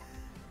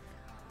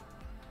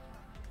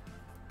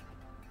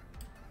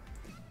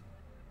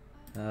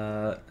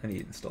 I need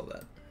to install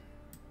that.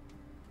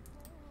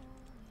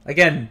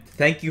 Again,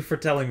 thank you for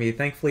telling me.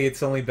 Thankfully,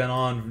 it's only been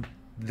on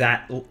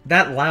that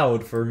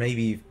loud for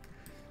maybe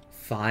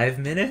 5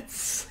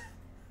 minutes.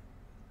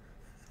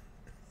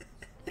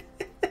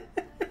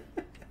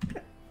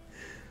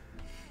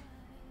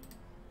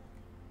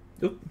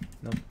 Oop,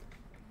 nope.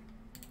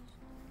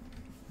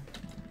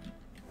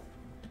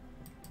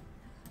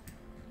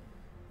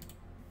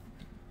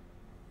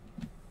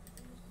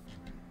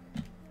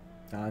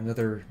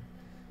 Another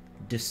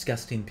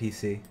disgusting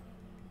PC.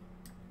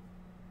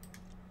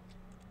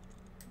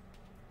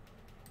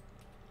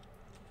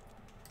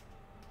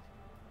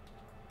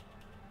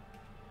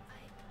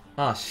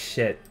 Ah,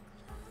 shit.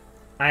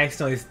 I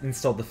accidentally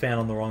installed the fan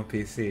on the wrong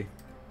PC.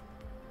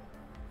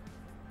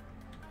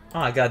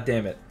 Ah, god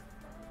damn it.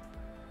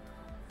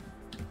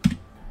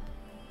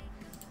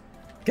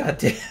 God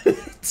damn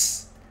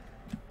it.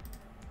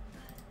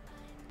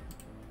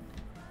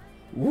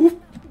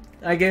 Whoop.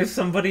 I gave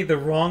somebody the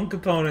wrong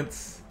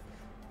components.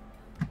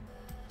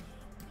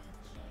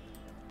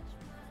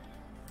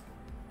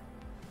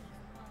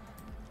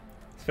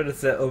 It's better to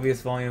set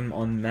OBS volume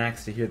on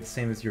max to hear the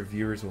same as your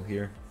viewers will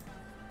hear.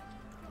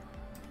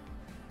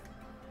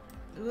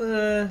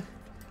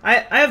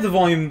 I have the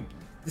volume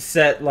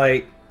set,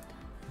 like,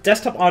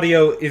 desktop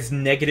audio is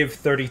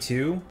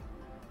 -32,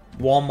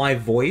 while my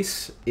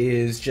voice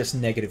is just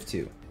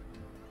 -2.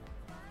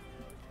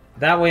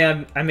 That way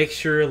I make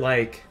sure,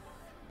 like,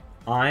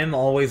 I'm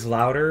always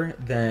louder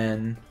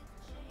than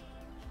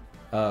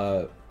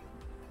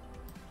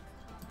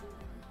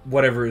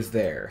whatever is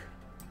there.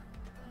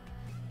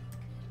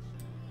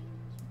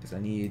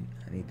 because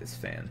I need this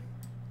fan.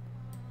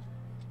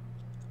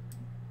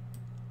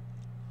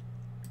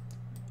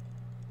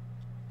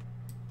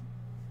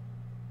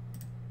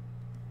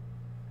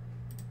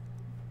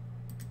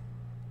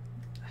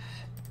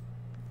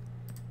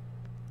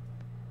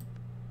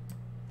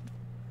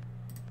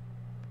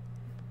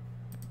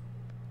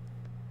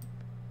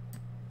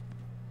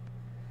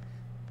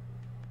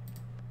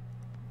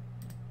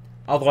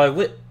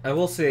 Although I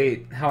will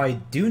say how I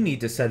do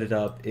need to set it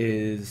up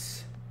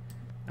is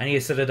I need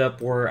to set it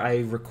up where I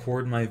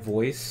record my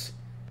voice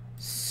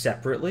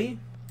separately,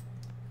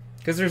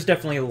 because there's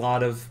definitely a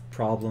lot of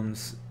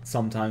problems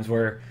sometimes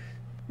where,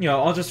 you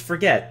know, I'll just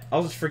forget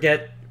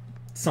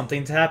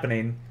something's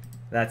happening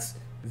that's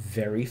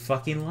very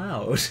fucking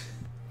loud.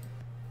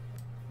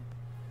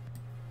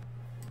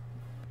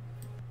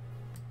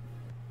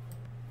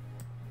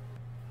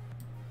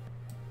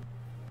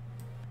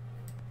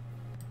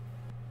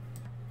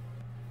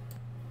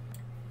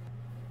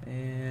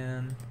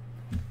 And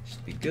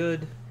should be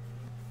good.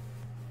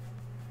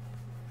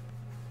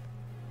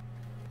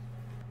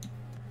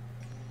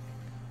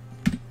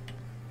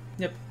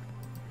 Yep.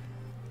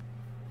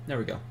 There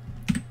we go.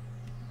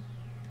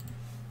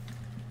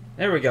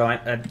 There we go.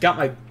 I got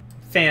my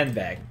fan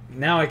back.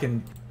 Now I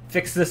can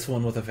fix this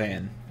one with a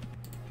fan.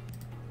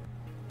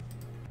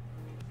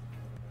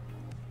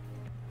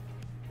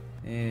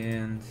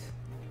 And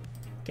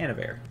can of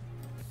air.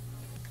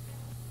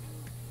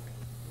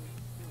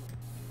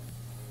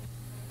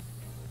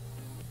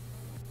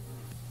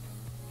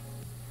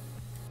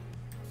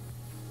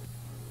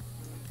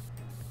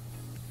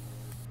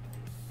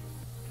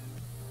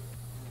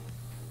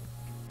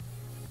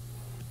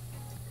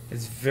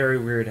 It's very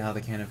weird how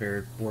the can of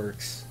air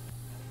works.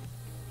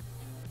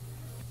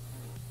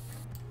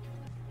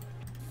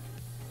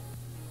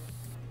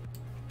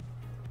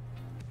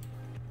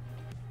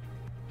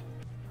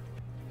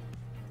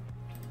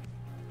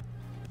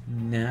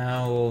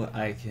 Now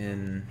I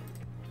can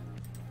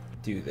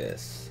do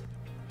this.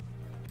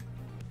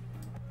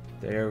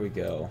 There we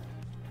go.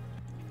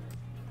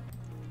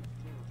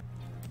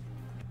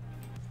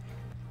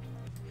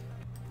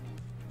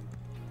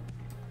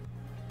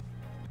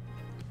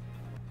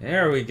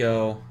 There we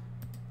go.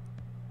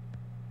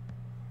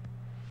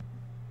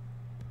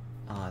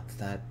 Ah, it's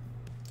that.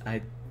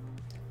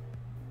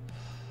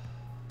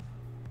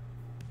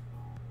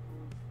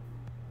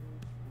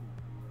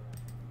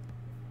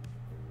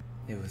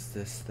 It was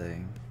this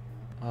thing.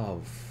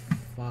 Oh,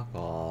 fuck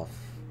off.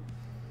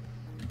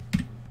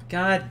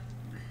 God.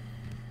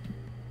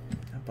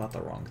 I bought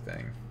the wrong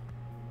thing.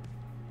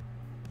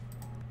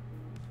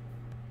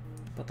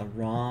 Bought the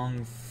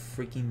wrong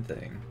freaking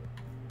thing.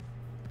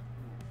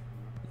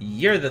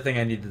 You're the thing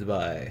I needed to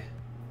buy.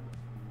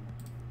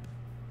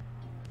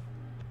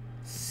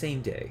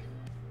 Same day.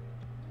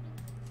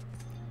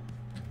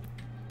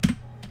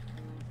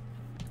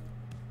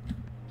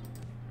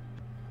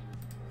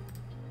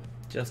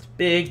 Just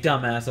big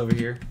dumbass over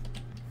here.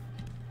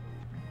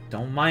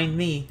 Don't mind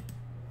me.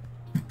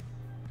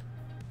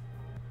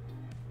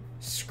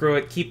 Screw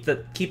it. Keep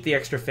the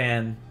extra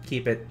fan.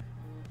 Keep it.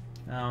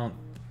 I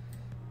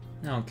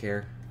don't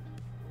care.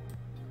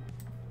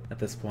 At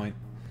this point.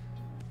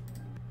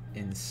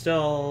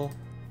 Install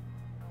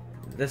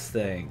this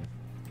thing.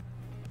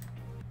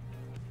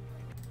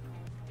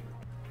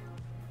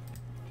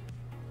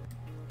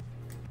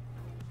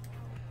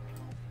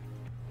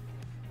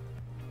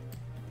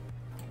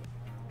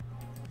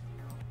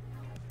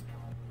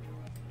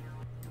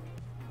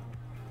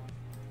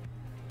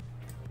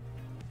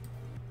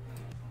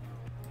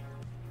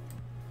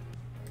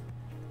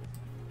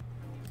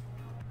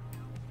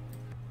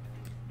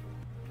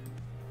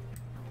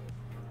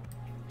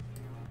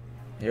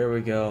 Here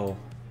we go.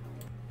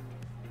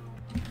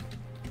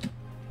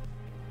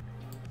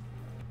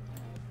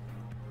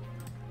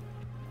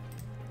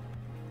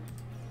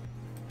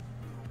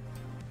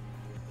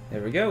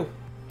 There we go.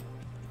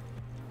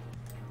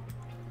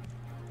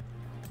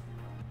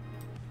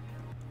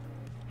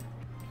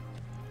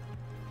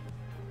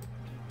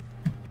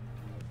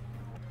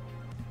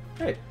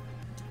 Right.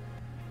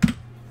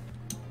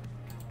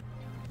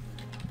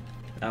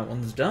 That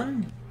one's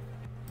done.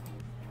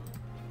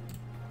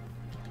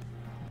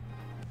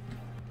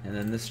 And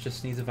then this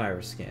just needs a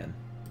virus scan.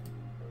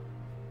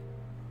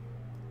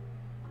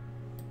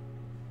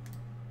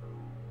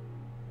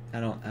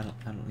 I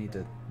don't need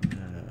to.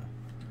 No.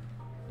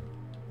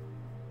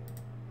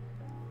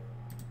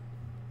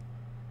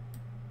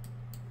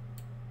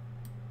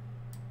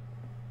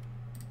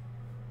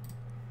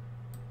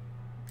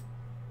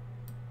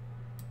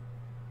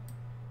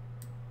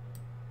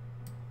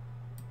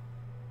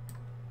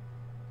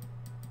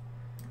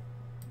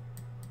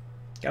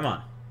 Come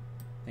on.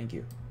 Thank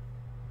you.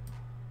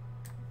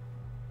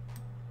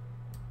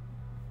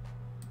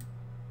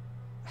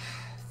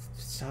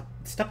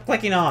 Stop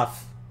clicking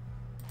off.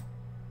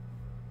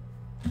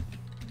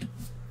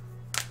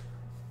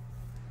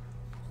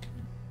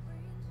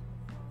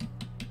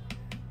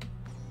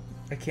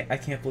 I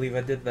can't believe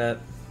I did that.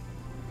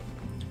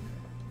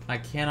 I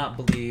cannot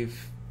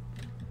believe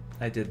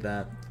I did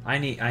that. I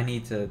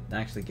need to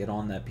actually get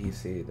on that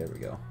PC. There we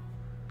go.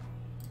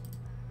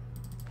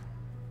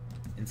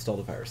 Install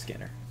the virus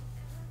scanner.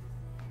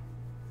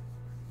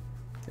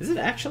 Is it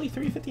actually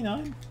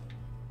 359?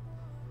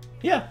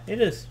 Yeah,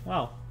 it is.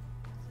 Wow.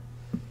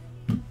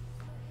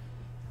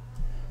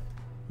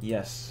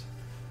 Yes.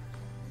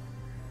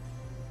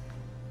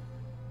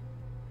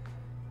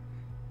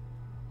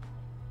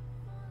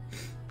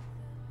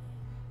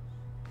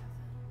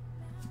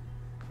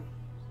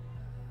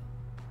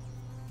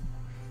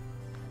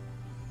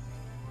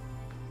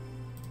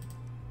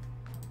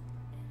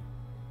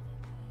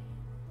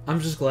 I'm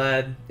just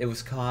glad it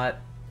was caught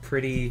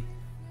pretty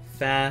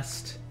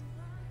fast.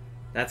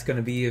 That's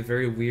gonna be a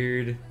very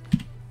weird...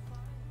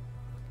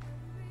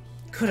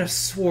 I could have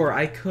swore.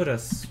 I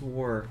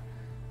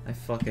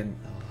fucking...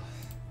 Oh.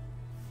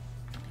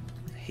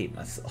 I hate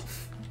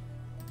myself.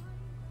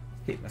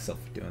 Hate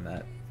myself for doing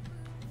that.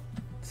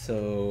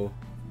 So...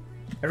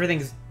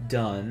 everything's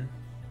done.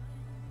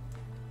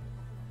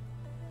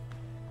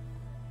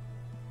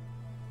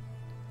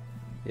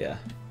 Yeah.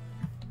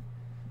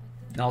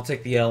 Now I'll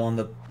take the L on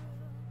the...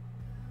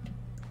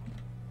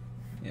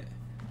 Yeah.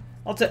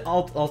 I'll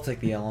take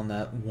the L on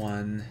that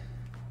one.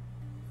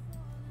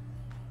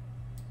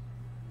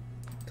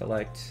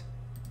 Collect.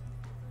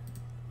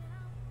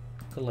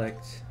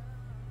 Collect.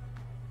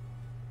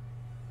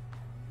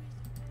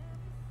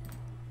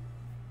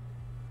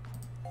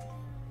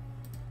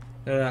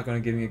 They're not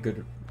going to give me a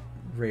good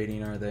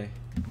rating, are they?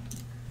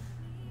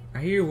 I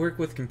hear you work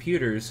with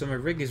computers, so my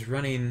rig is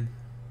running...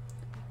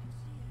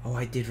 Oh,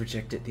 I did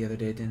reject it the other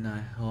day, didn't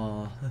I?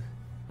 Oh,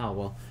 oh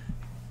well.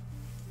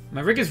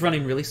 My rig is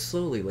running really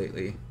slowly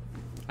lately.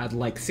 I'd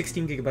like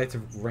 16 gigabytes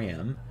of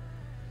RAM.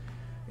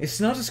 It's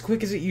not as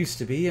quick as it used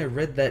to be. I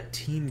read that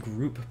team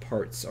group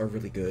parts are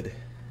really good.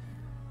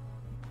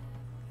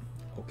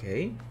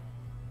 Okay.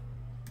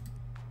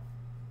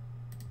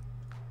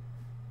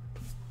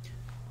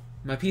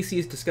 My PC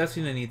is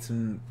disgusting. I need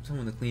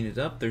someone to clean it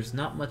up. There's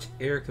not much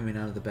air coming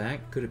out of the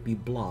back. Could it be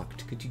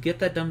blocked? Could you get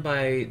that done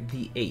by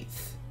the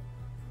 8th?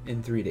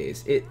 In 3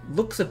 days. It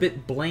looks a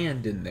bit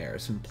bland in there.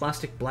 Some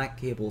plastic black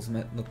cables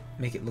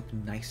make it look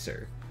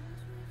nicer.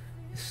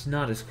 It's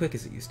not as quick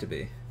as it used to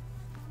be.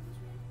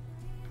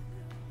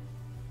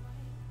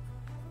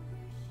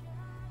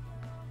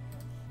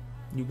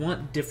 You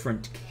want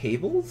different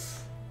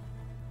cables?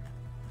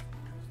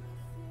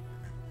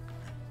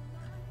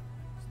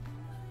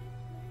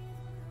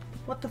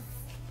 What the f...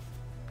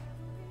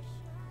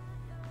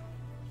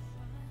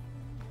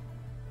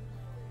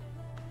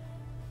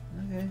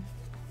 Okay.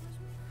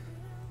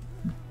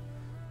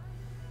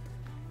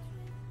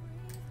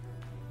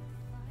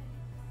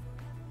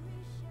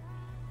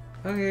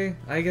 Okay,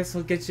 I guess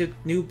I'll get you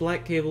new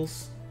black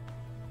cables.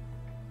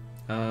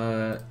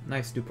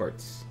 Nice new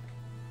parts.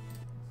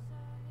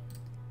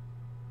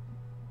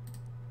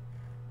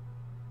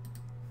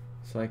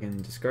 So I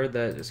can discard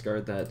that,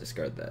 discard that,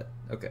 discard that.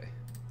 Okay.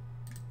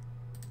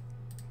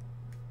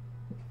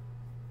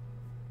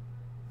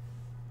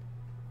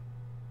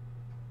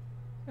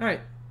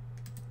 Alright.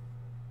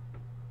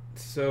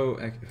 So,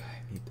 I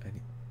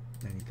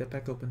need that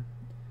back open.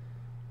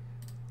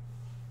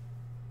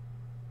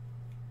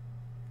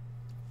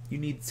 You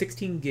need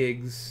 16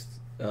 gigs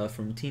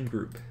from Team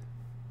Group.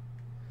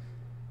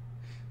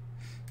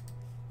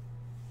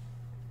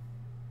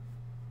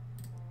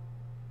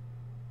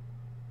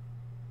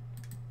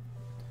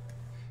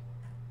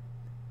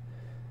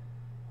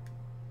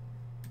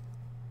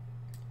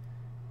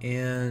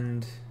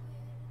 And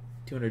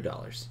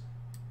 $200.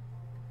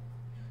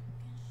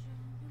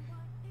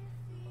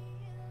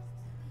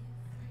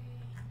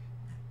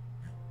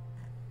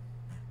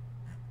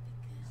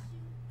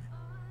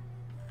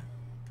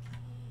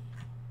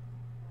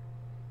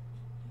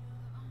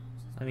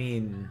 I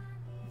mean,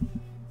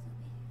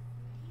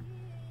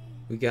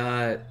 we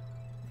got...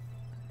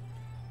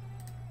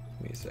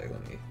 Give me a sec,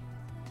 let me...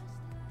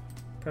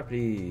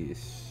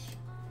 Properties.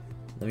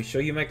 Let me show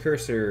you my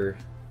cursor.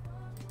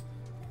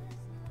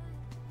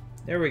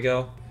 There we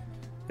go.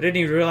 I didn't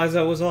even realize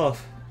that was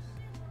off.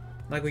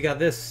 Like, we got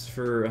this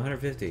for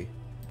 150.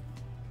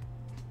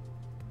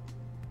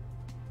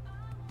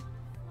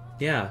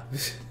 Yeah.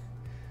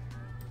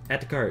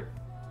 Add to cart.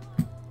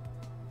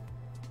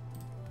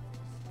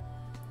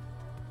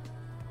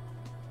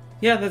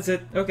 Yeah, that's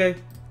it. Okay.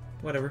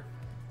 Whatever.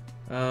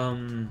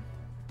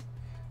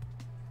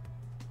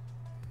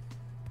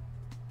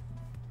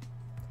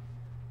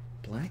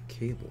 Black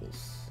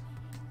cables.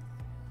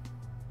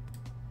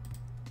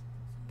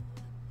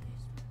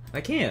 I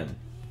can.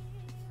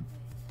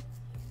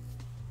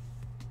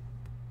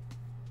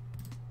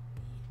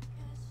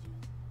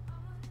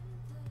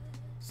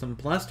 Some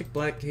plastic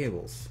black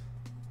cables.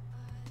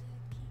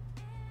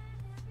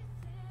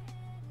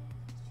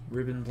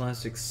 Ribbon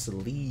plastic,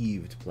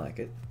 sleeved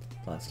plastic,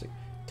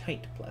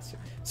 tight plastic.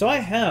 So I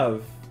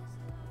have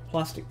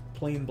plastic,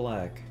 plain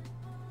black.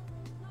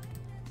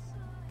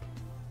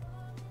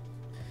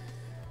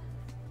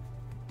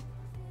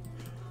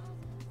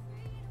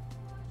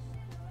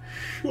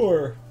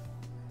 Sure.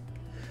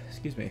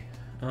 Excuse me.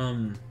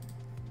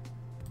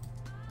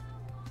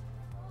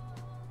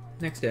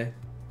 Next day.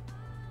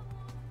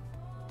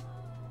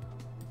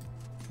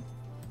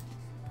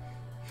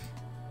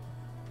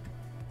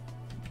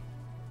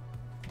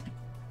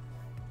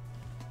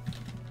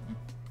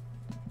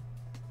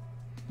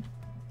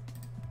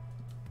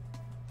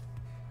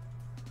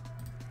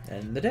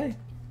 End the day.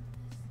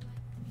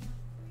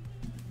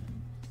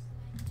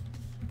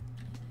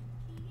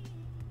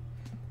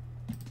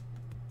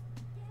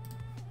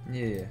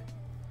 Yeah.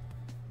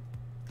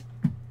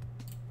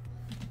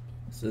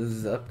 So this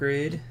is the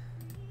upgrade.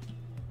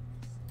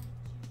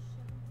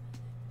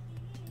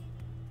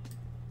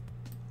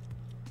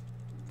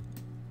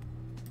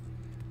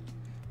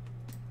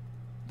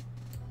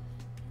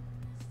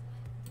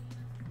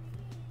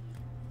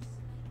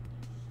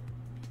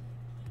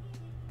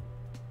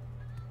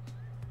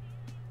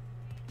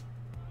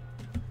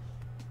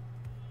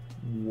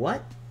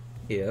 What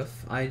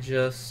if I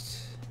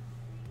just...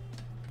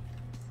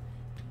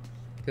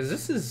 Because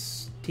this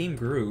is Team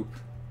Group.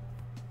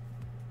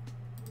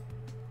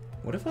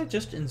 What if I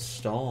just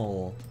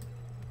install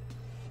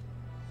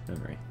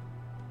memory?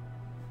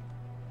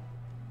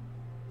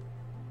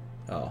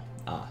 Oh,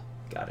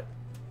 got it.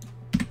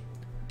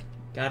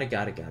 Got it.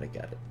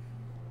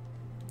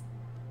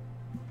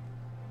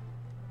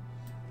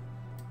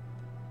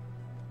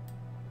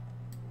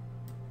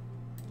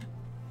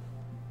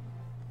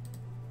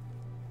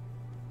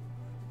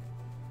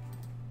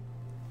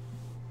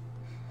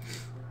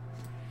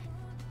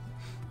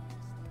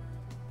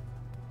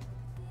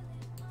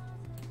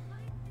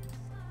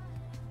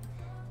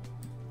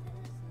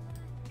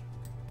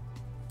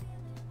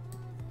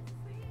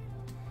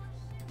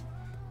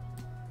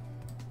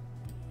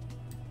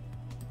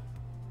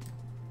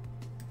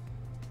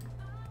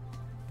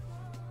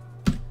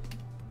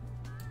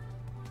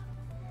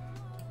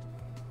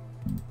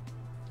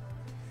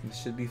 This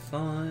should be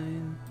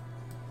fine.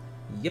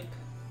 Yep.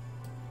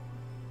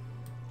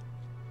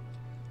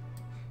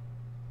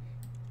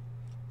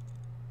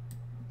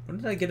 Where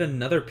did I get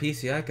another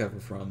PCI cover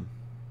from?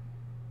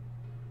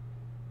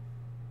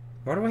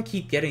 Why do I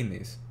keep getting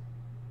these?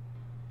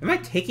 Am I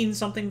taking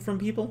something from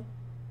people?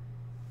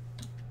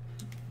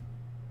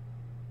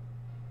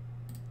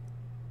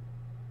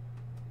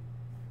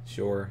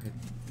 Sure.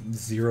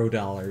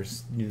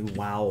 $0.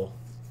 Wow.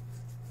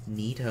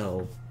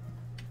 Neato.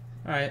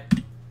 Alright.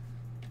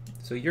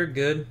 So you're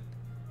good.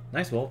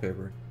 Nice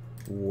wallpaper.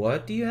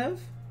 What do you have?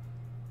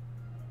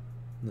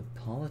 The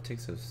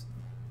politics of...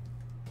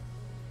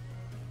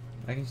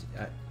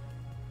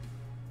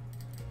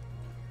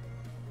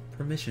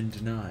 Permission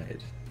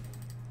denied.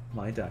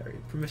 My diary.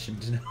 Permission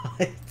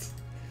denied.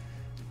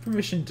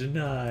 Permission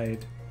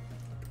denied.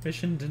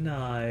 Permission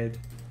denied.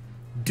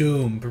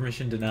 Doom.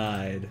 Permission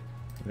denied.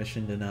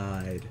 Permission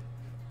denied.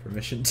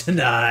 Permission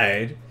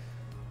denied.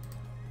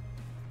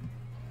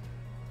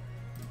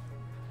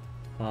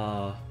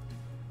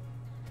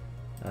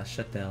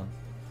 Shut down.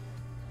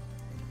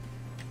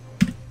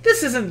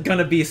 This isn't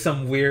gonna be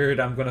some weird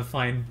I'm gonna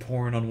find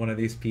porn on one of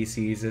these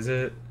PCs, is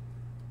it?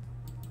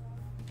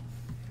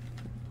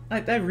 I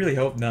really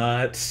hope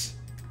not.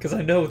 Because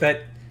I know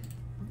that,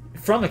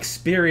 from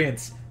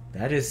experience,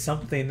 that is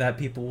something that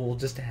people will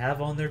just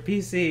have on their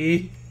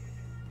PC.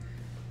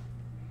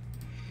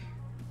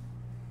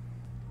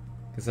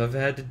 Because I've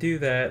had to do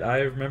that. I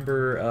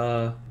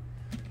remember,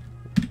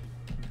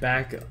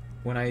 back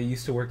when I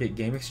used to work at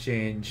Game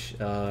Exchange,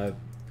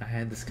 I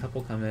had this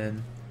couple come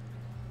in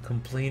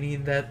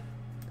complaining that...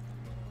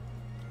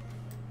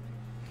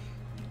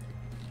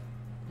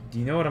 Do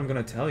you know what I'm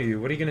gonna tell you?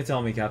 What are you gonna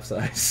tell me,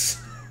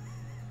 Capsize?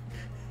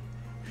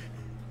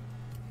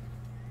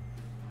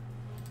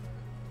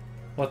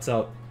 What's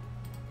up?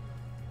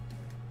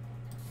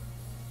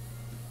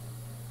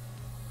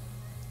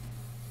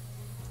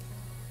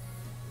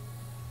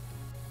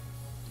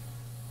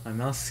 My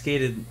mouse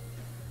skated...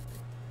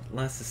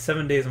 lasted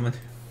 7 days.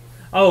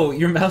 Oh,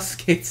 your mouse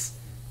skates...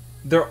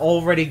 They're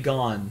already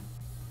gone.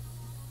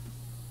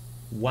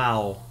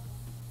 Wow.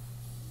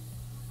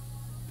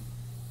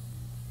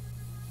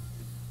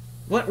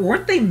 What?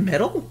 Weren't they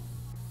metal?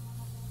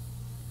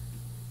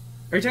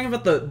 Are you talking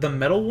about the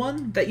metal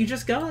one that you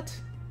just got?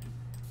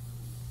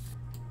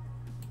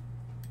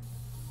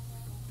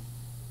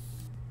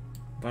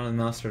 Bottom of the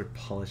mouse started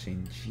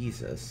polishing.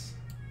 Jesus.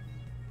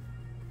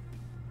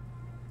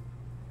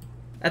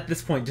 At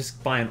this point,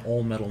 just buy an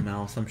all-metal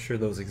mouse. I'm sure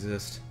those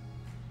exist.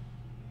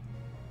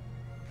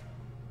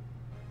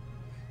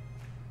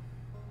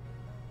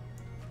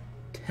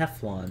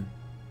 Teflon.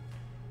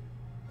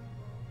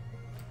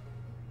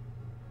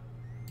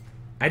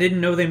 I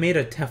didn't know they made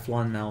a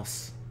Teflon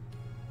mouse.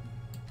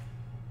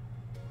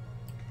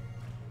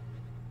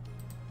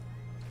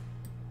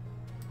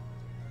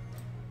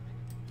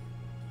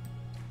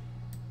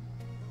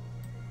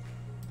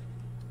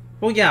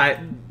 Well,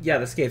 yeah,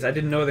 the skates. I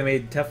didn't know they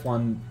made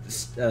Teflon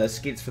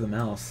skates for the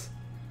mouse.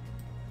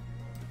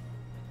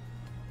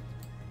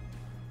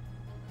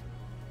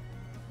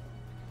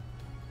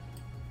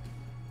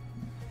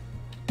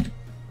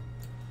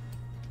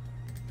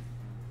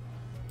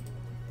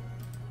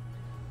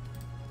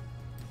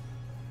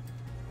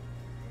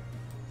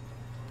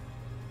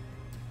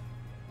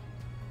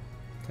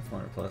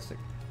 Teflon or plastic?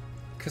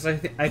 Because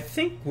I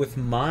think with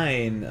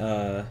mine,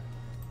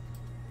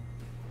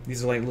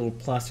 these are like little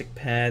plastic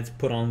pads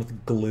put on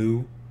with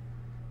glue.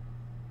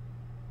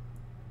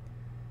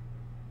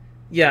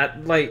 Yeah,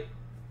 like,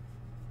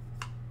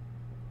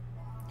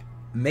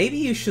 maybe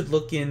you should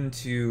look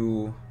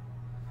into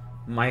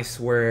mice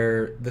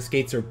where the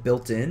skates are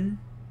built in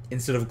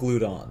instead of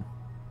glued on.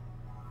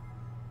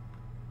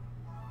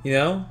 You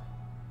know?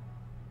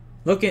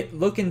 Look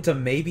into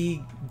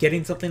maybe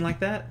getting something like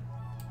that.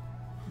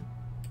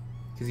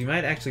 Because you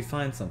might actually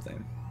find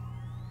something.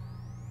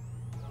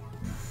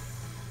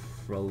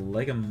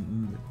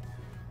 Prolegomena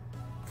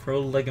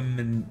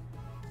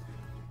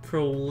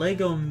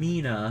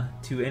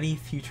to any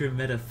future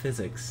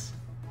metaphysics.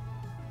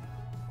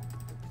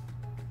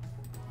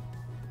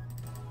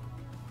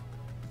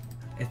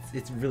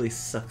 It really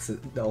sucks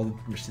that all the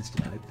permissions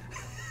denied.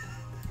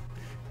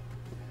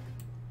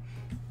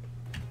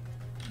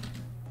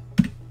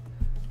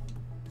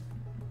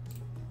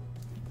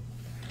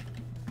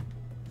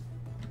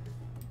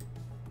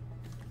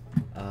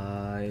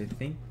 I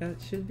think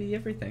that should be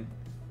everything.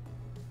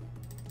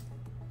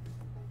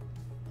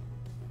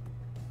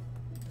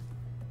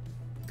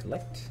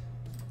 Collect.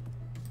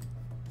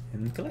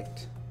 And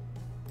collect.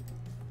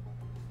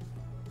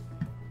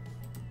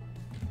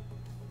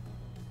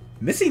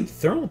 Missing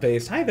thermal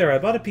paste. Hi there, I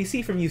bought a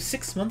PC from you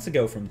 6 months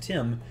ago from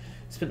Tim.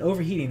 It's been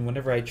overheating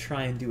whenever I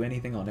try and do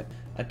anything on it.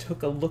 I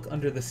took a look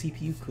under the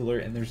CPU cooler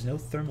and there's no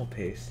thermal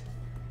paste.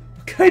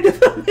 What kind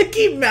of a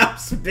Mickey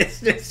Mouse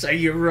business are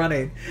you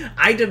running?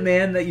 I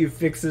demand that you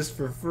fix this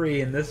for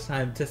free and this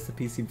time test the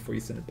PC before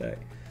you send it back.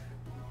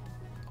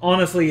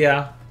 Honestly,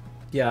 yeah.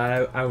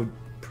 Yeah, I would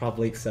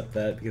probably accept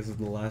that because of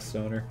the last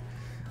owner.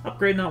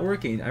 Upgrade not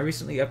working. I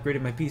recently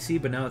upgraded my PC,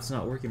 but now it's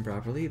not working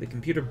properly. The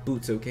computer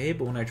boots okay,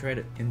 but when I try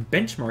to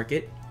benchmark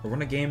it or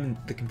run a game,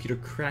 the computer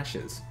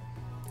crashes.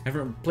 I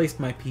haven't replaced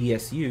my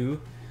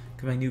PSU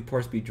because my new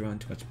parts be drawing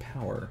too much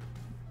power.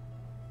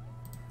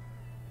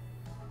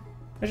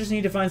 I just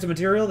need to find some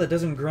material that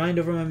doesn't grind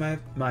over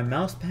my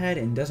mouse pad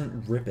and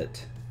doesn't rip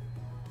it.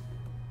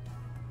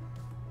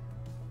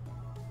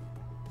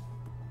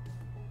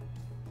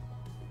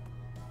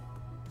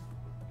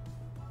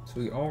 So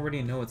we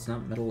already know it's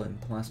not metal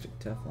and plastic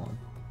Teflon.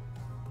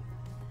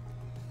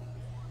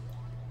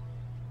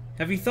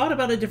 Have you thought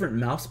about a different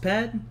mouse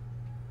pad?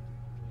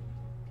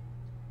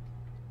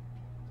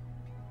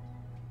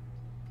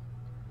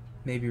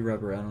 Maybe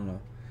rubber, I don't know.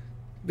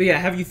 But yeah,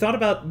 have you thought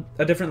about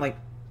a different, like,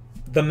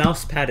 the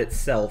mouse pad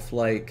itself?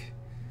 Like,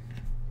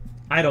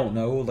 I don't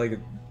know,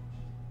 like,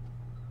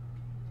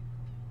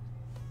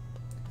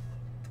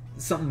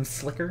 something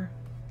slicker?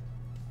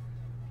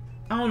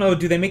 I don't know,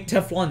 do they make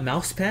Teflon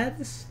mouse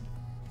pads?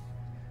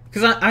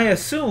 Because I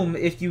assume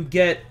if you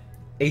get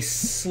a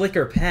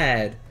slicker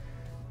pad,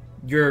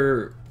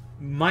 your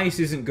mice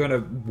isn't going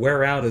to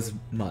wear out as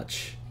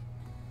much.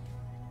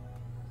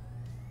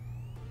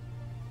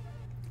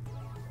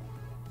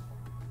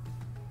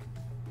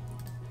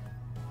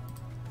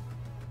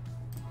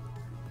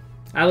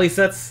 At least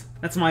that's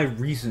my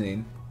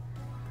reasoning.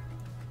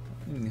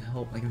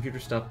 Help, my computer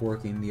stopped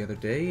working the other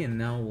day and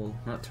now will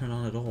not turn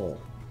on at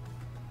all.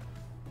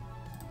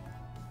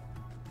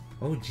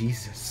 Oh,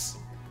 Jesus.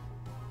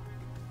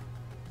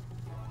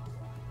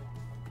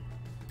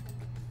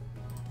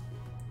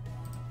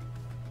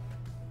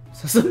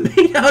 So it's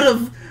made out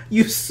of...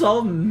 You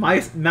saw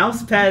my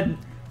mouse pad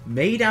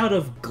made out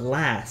of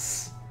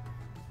glass.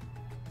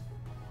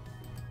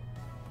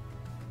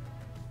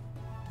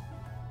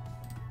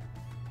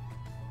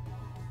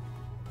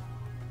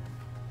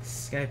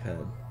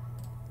 Skypad.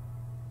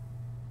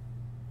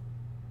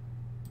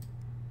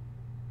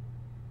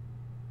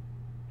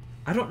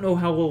 I don't know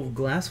how well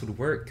glass would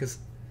work, because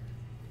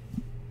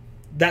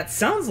that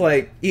sounds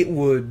like it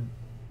would...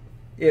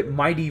 It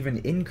might even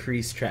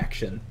increase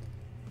traction.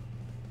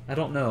 I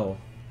don't know.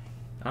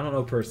 I don't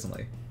know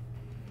personally.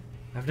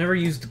 I've never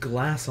used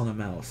glass on a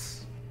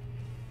mouse.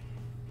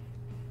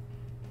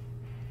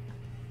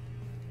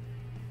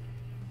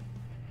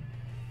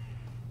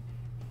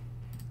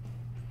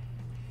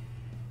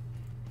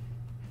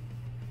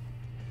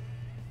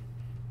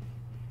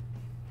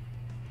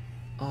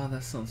 Oh,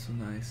 that sounds so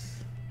nice.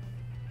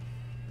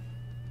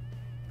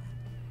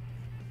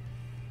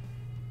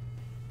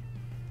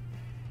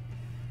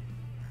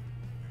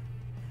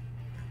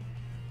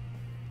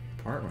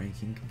 Part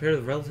ranking. Compare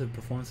the relative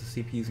performance of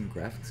CPUs and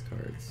graphics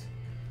cards.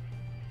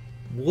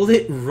 Will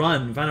it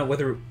run? Find out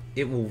whether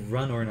it will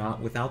run or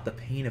not without the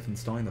pain of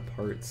installing the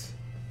parts.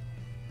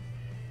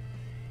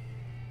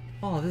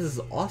 Oh, this is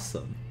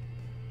awesome.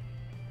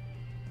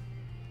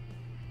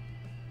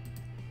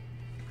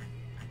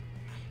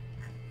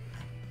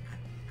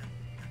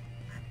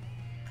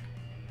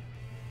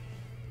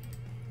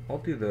 I'll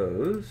do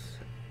those.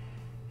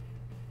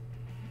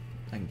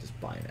 I can just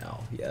buy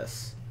now.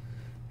 Yes.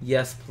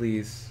 Yes,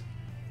 please.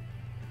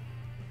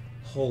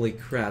 Holy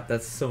crap,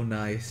 that's so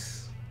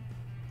nice.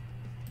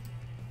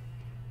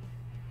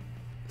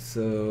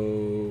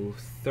 So,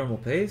 thermal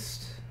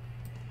paste.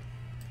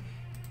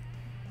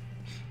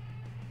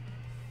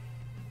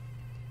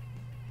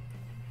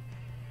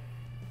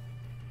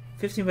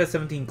 15 by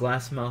 17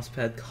 glass mouse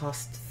pad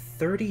costs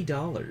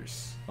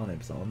 $30 on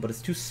Amazon, but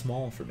it's too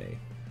small for me.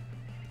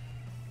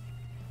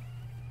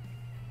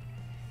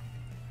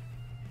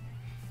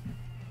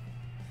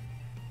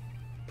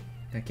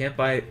 I can't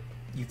buy...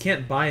 You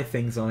can't buy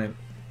things on it.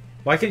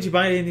 Why can't you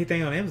buy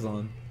anything on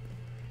Amazon?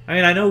 I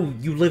mean, I know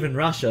you live in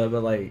Russia,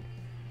 but like...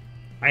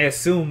 I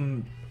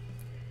assume...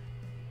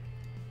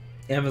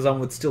 Amazon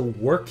would still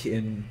work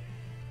in...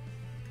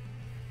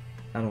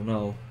 I don't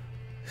know.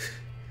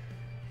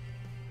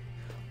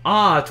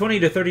 Ah,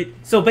 20 to 30...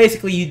 So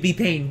basically you'd be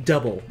paying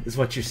double, is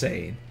what you're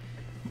saying.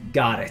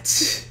 Got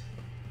it.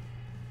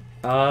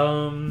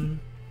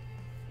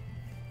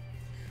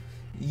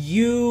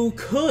 You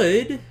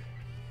could,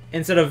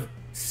 instead of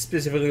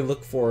specifically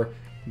look for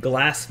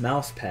glass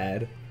mouse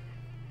pad,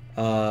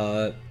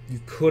 you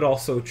could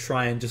also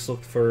try and just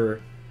look for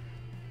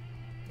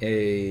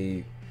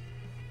a...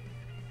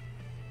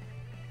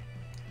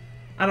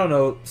 I don't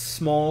know,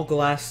 small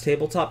glass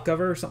tabletop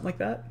cover or something like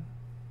that.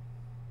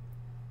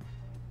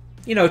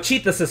 You know,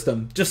 cheat the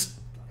system. Just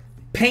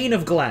pane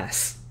of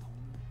glass.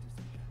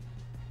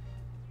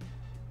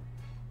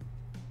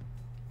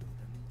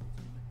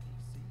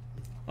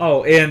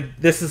 Oh, and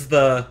this is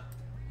the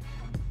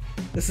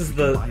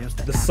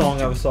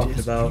song I was talking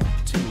about.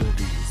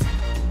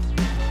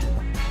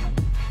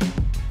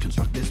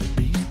 Construct this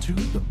beast to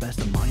the best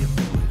of my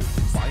ability.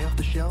 Buy off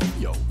the shelf,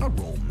 yo, I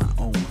roll my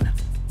own.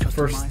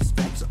 Customize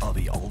specs are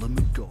the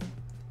ultimate goal.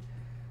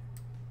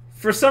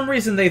 For some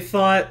reason, they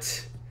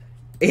thought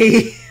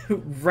a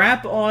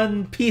wrap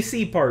on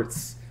PC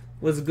parts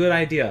was a good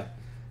idea.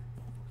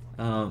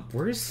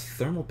 Where's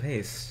thermal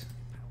paste?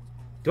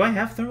 Do I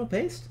have thermal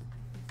paste?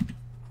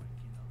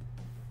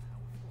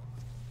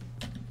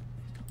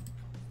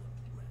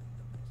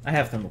 I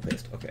have thermal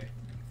paste. Okay,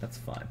 that's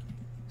fine.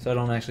 So I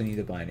don't actually need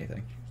to buy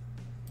anything.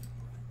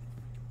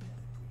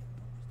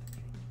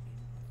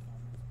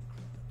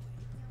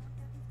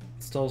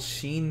 Install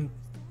Sheen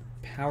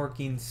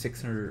PowerKey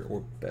 600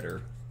 or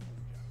better.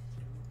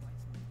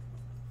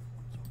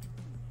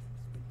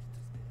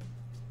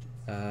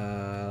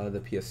 The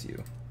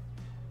PSU.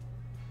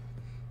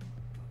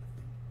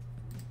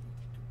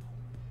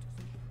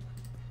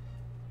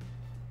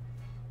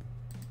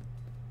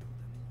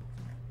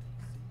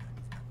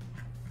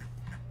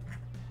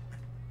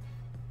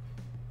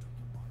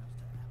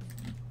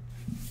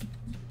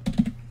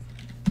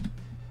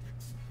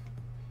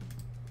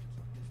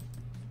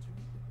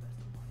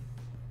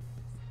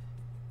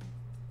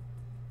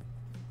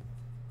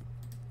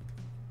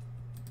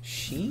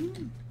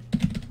 Sheen?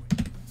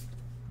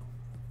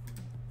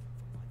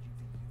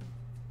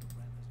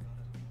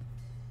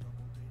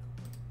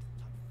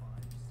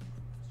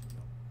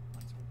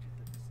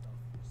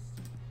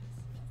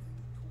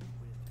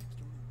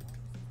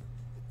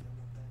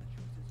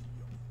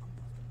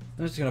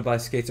 I'm just gonna buy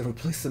skates and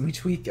replace them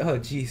each week. Oh,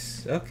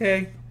 jeez.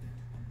 Okay.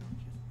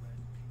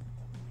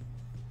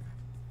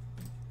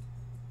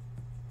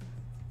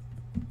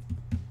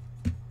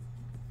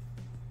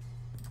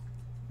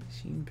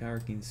 Sheen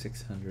PowerKey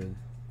 600.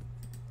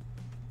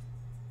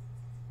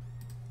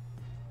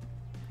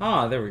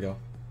 Ah, there we go.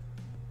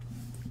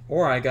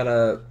 Or I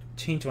gotta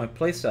change my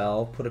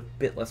playstyle, put a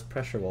bit less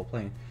pressure while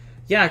playing.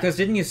 Yeah, because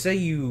didn't you say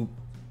you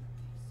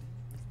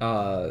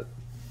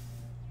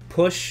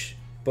push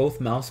both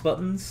mouse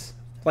buttons?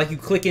 Like you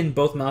click in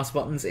both mouse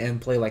buttons and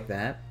play like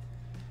that?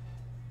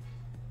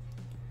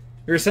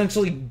 You're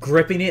essentially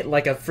gripping it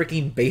like a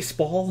freaking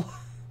baseball.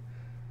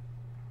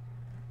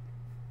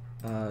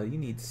 You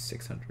need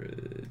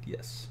 600,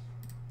 yes.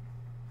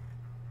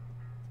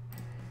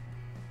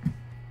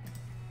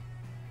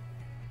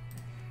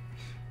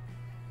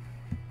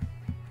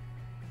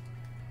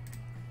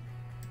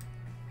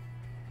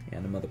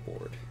 And a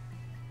motherboard.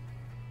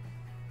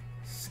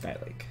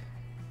 Skylake.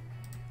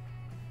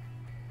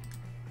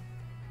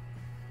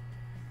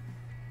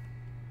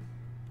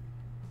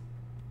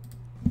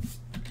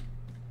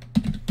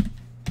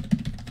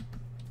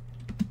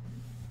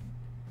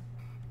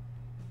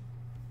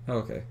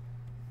 Okay.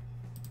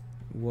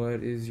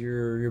 What is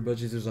your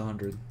budget is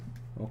 100.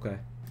 Okay.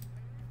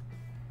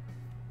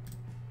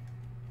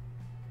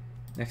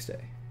 Next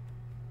day.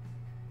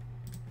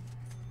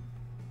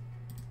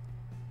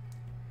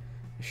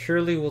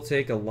 Surely will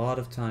take a lot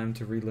of time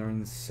to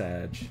relearn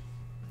Sag.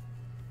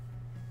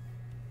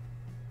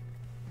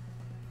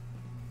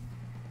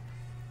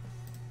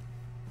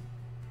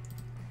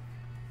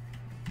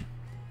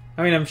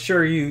 I mean, I'm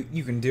sure you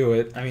can do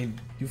it. I mean,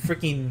 you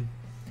freaking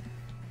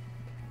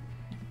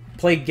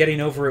played Getting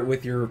Over It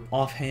with your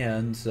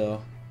offhand,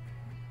 so...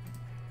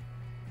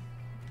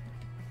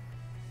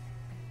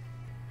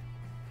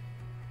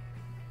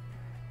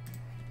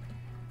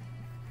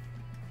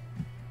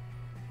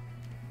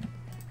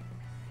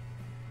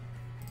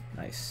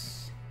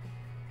 Nice.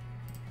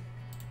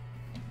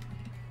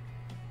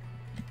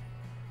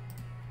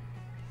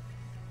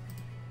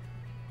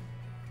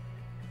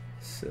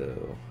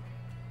 So...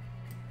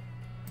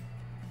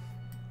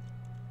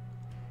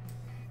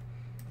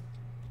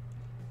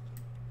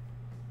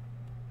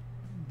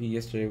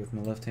 Yesterday with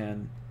my left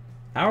hand.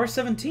 Hour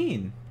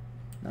 17.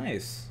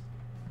 Nice.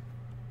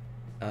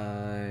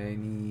 I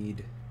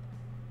need...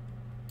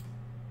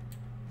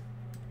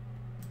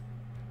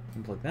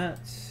 unplug that.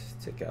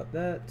 Take out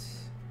that.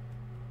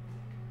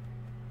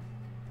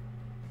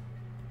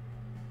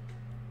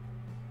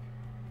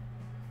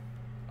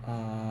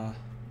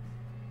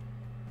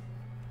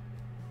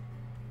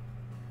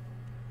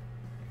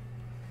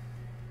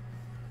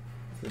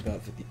 For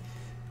about 50.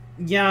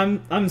 Yeah,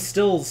 I'm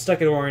still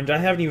stuck at orange. I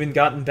haven't even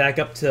gotten back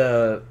up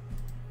to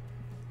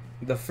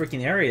the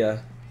freaking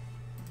area.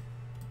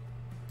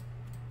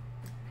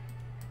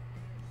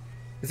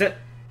 Is that...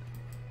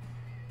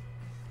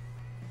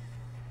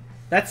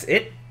 that's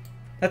it?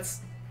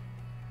 That's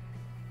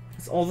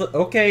all the...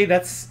 okay,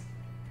 that's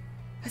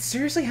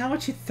seriously how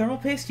much thermal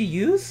paste you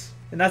use?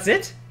 And that's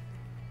it?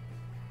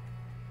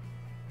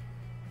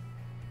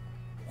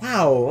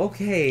 Wow,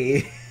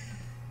 okay.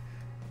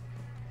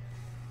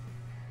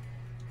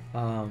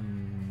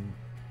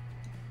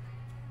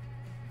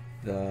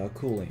 The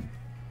cooling.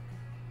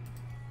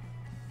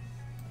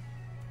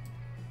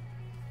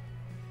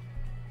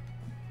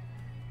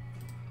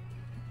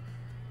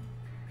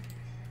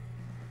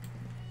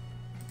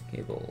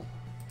 Cable.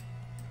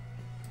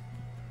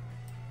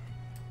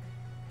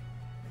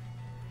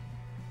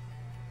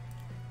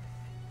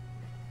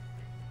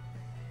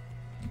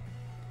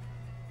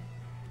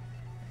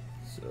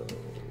 So,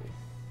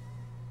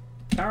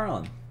 power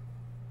on.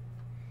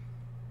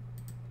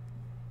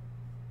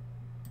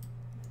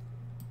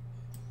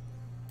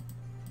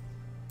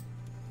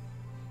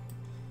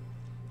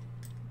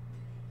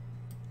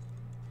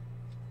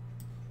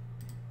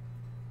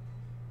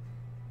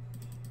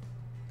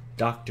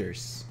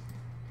 Doctors.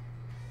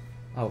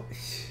 Oh.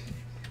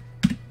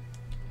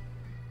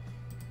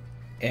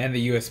 And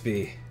the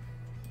USB.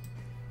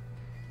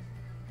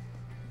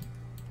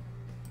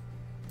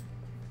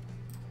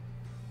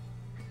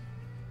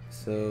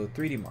 So,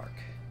 3D Mark.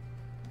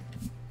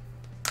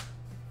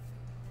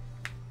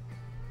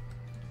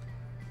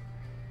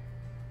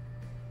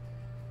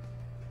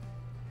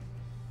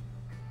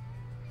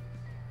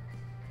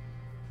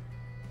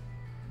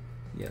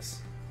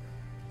 Yes.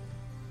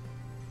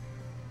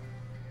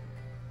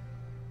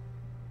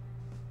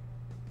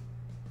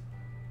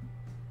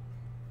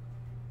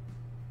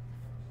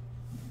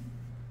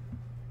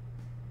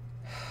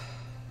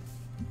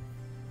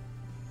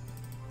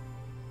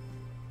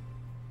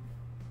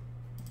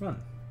 Run.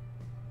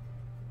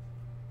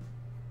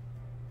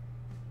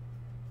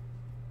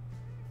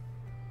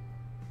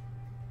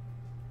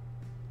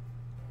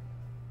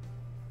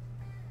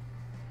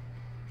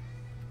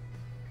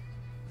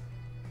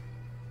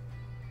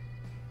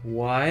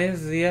 Why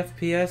is the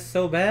FPS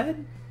so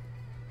bad?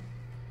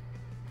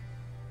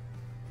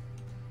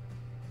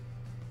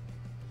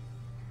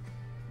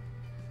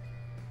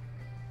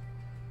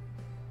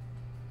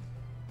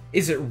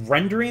 Is it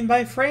rendering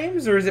by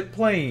frames or is it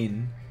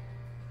playing?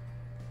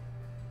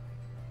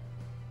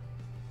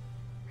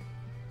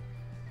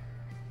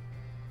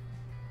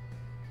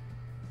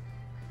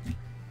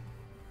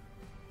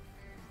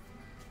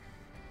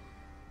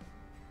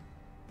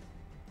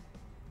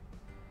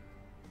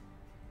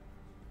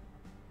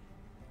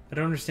 I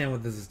don't understand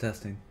what this is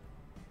testing.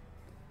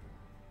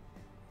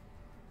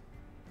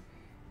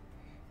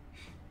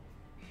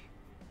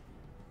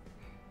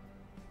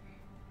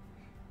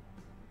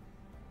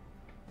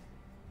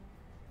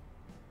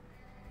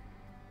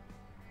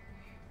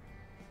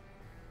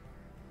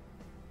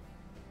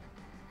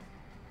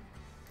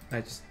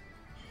 I just...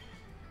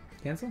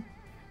 cancel?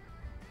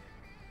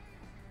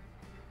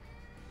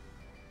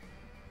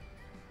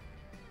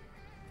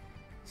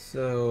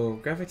 So,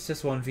 graphics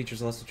test 1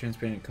 features lots of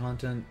transparent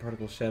content,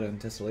 particle shadow and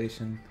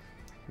tessellation,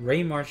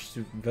 ray march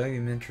to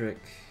volumetric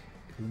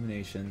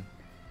illumination.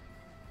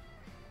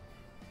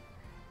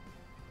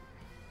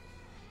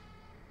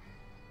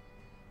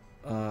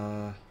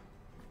 I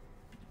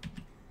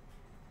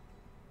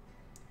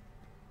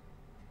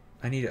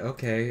need...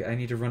 okay, I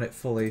need to run it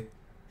fully.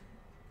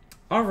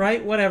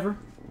 Alright, whatever.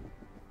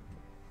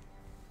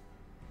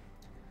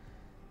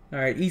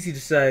 Alright, easy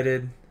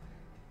decided.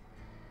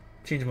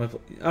 Change my...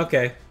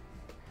 okay.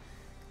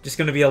 Just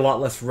gonna be a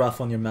lot less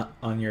rough on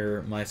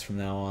your mice from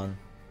now on.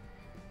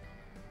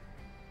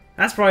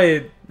 That's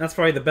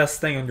probably the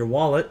best thing on your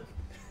wallet.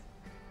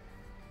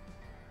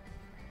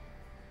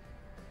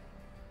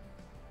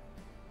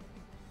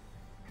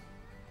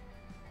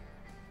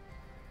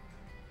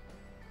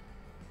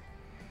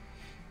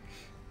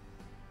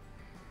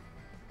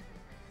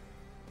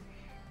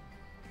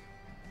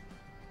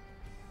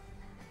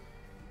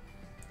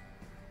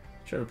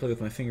 Try to play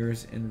with my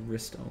fingers and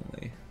wrist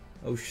only.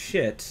 Oh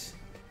shit.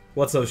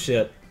 What's oh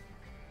shit?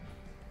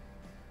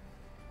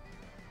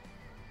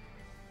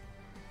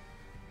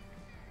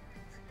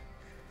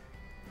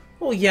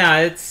 Well, yeah,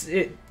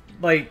 it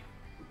like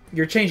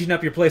you're changing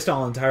up your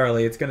playstyle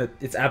entirely.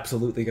 It's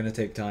absolutely gonna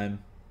take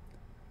time.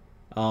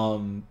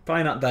 Probably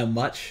not that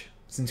much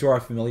since you are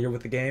familiar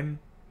with the game.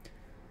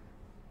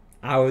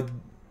 I would,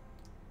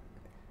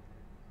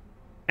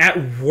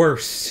 at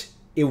worst,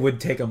 it would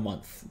take a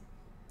month.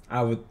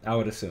 I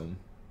would assume.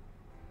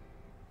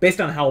 based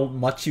on how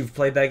much you've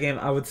played that game,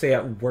 I would say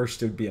at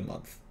worst it would be a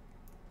month.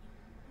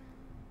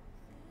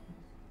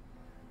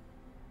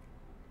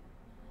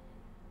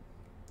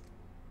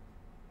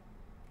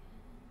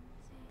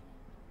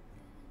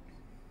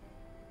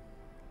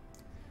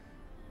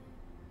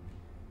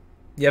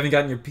 You haven't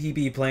gotten your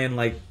PB playing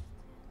like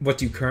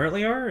what you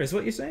currently are, is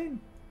what you're saying?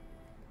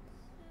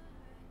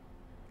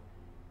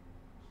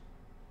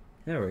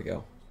 There we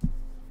go.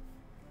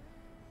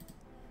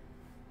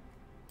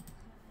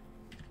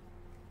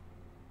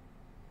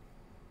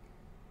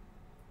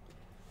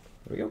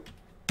 There we go.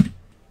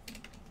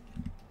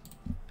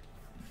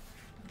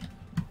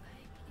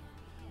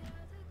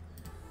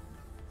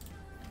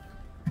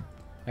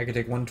 I could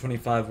take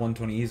 125,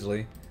 120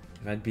 easily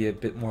if I'd be a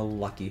bit more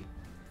lucky.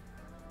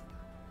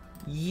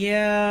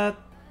 Yeah,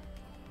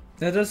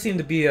 that does seem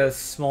to be a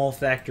small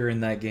factor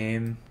in that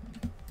game.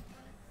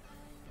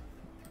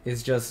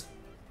 It's just,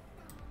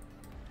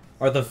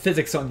 are the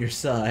physics on your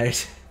side?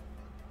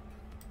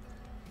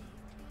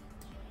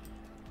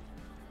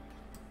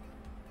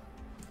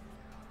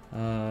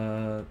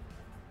 I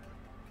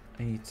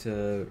need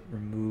to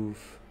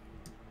remove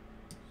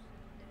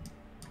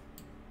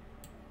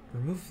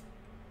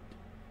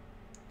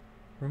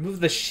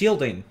the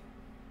shielding.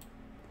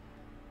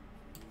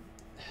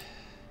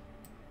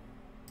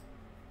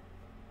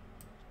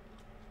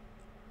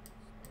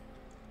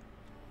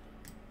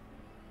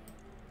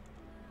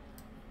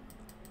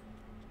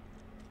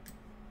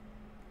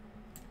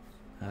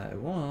 I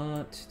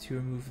want to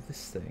remove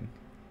this thing.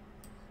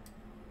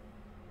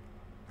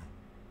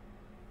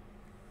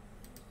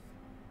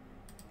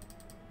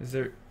 Is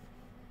there...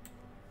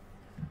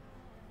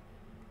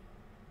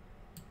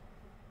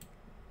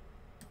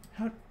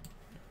 How...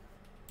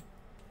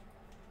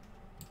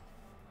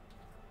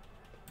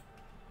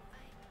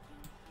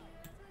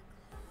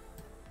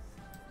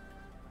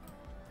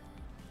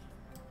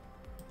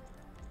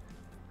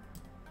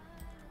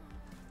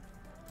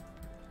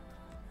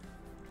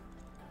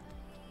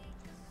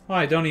 Oh,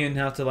 I don't even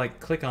have to, like,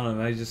 click on them.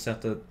 I just have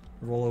to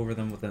roll over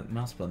them with that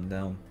mouse button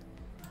down.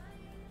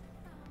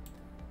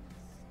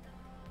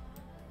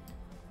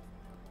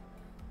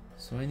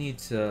 So I need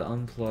to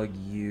unplug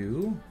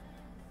you.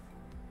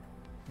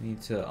 I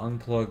need to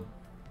unplug...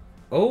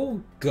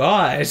 Oh,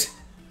 God!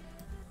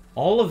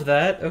 All of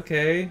that?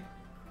 Okay.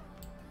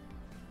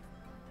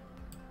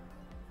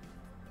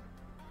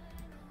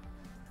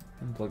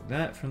 Unplug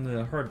that from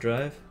the hard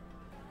drive.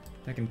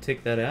 I can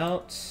take that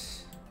out.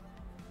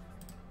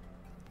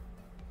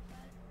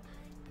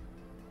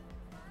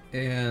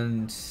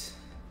 And...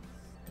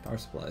 power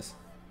supplies.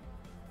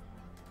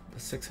 The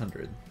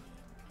 600.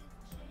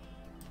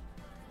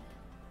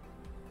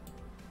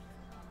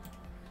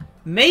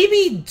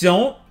 Maybe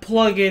don't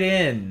plug it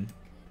in.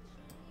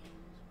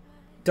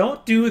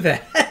 Don't do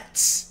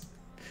that.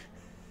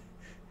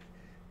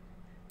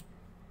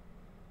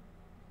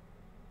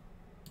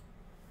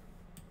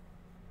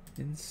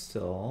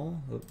 Install.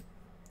 Oh,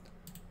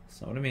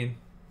 that's not what I mean.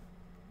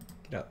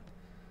 Get out.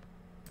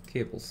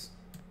 Cables.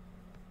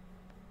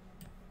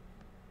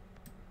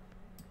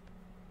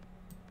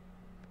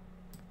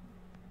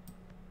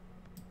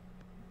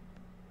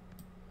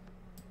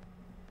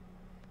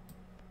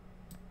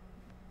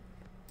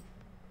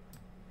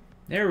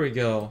 There we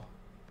go.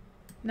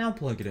 Now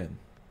plug it in.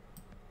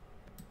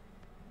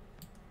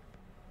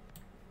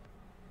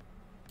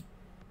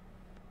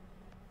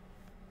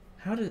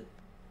 How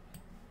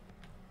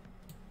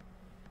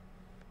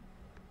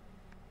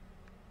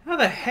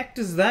the heck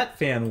does that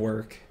fan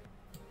work?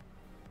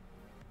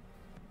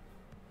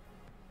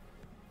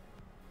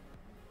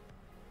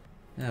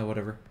 Yeah,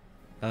 whatever.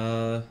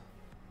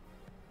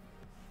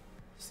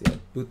 See,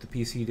 boot the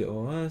PC to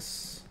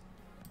OS.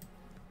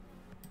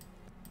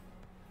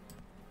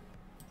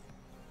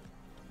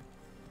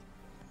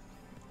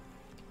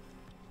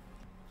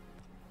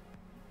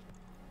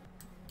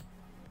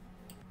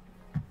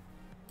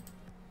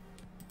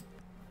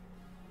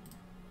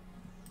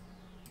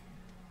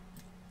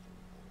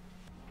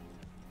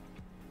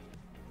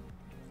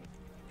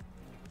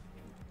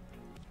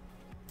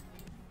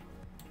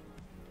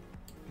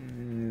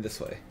 This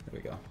way. There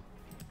we go.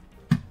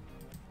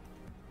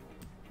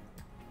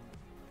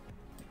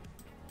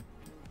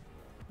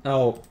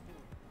 Oh.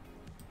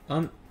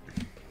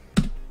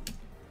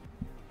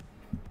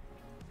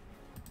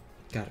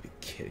 Gotta be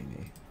kidding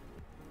me.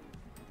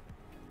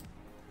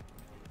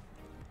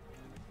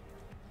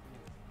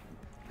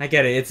 I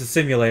get it. It's a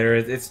simulator.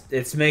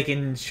 It's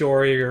making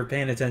sure you're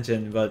paying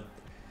attention, but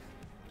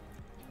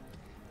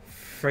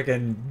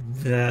freaking.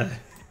 There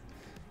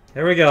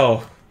we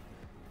go.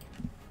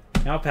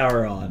 Now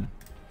power on.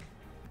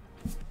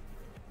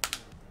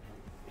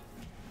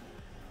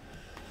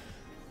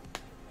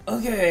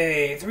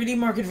 Okay, 3D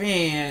Mark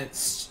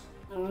Advanced.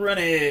 Run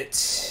it.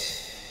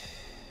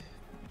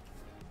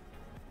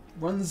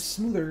 Runs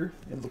smoother,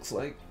 it looks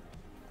like.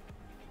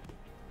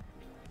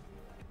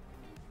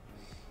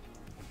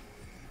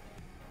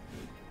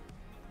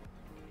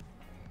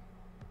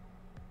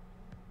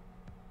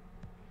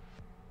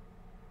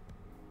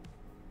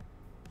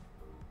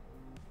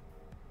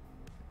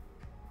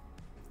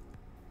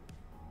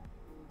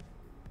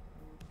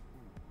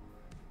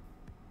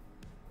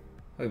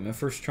 Okay, my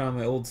first try on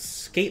my old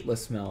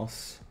skateless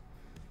mouse.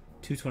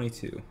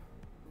 222.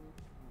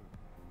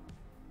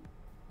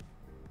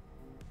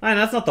 I mean,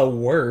 that's not the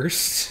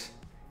worst.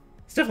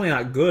 It's definitely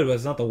not good, but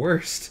it's not the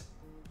worst.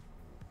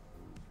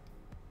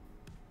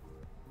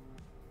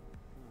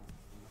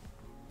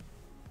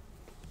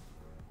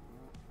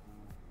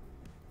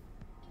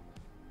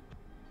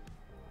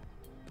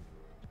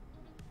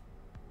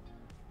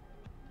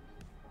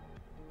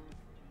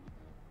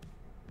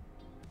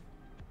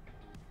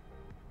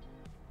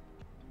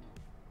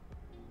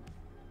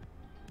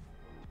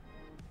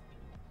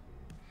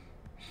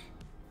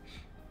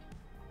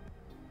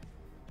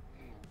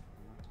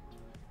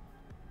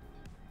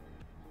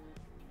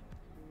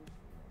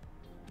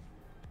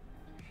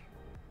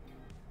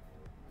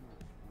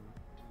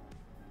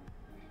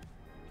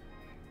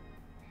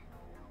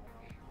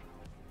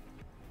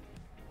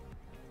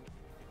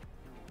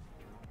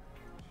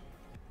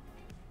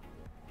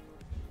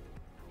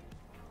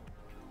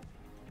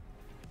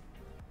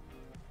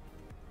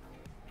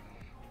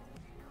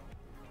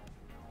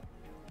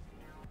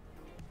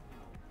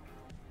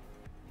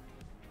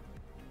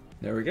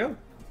 There we go.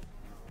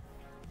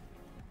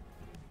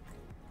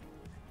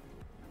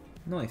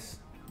 Nice.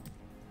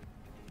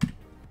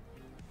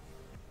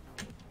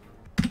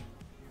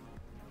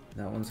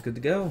 That one's good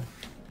to go.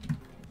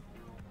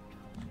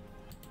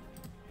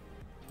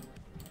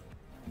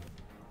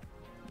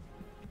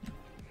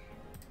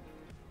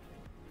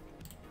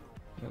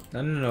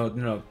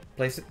 No.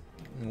 Place it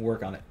and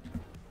work on it.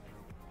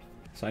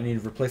 So I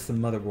need to replace the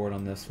motherboard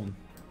on this one.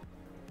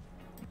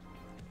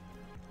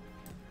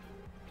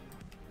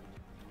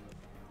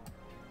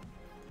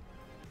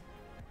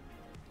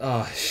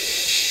 Oh,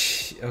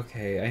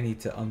 okay, I need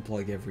to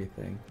unplug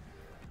everything.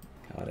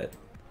 Got it.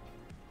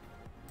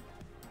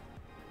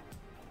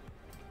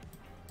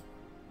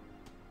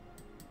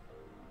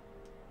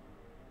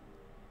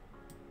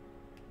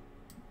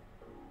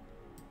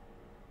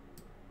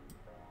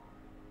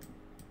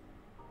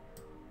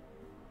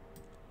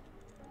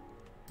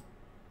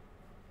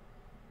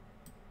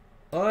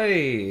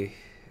 Oi!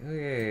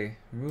 Okay,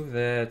 remove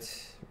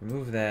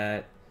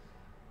that,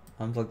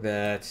 unplug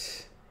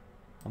that,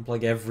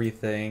 unplug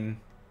everything.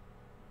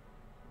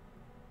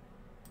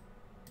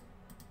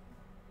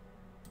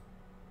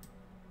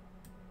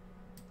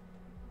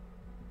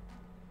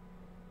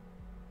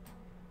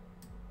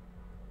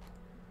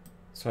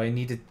 So I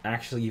need to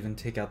actually even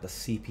take out the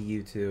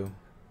CPU too.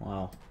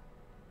 Wow.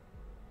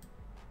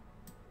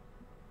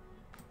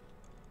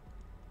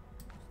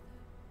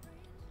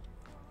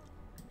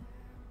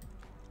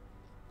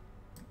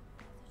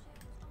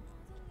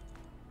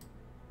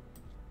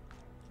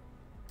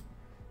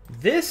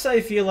 This, I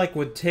feel like,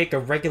 would take a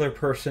regular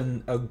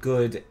person a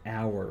good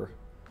hour.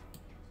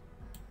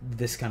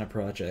 This kind of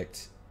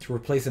project. To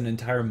replace an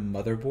entire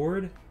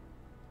motherboard?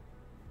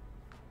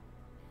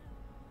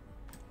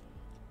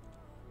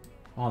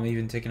 Oh, I'm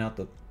even taking out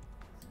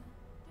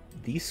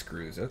these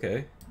screws.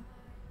 Okay.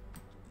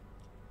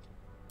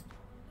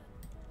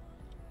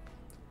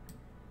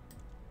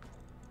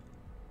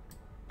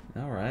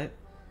 Alright.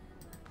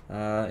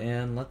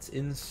 And let's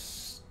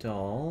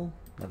install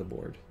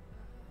motherboard.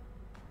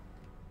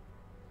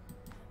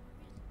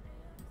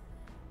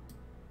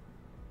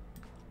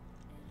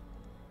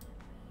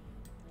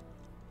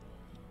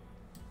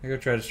 I go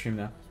try to stream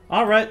now.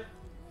 Alright.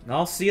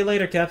 I'll see you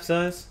later,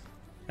 Capsize.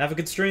 Have a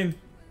good stream.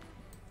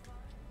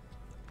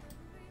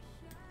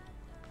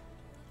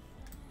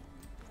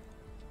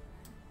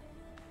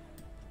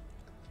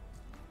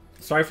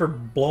 Sorry for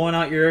blowing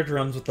out your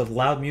eardrums with the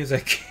loud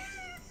music.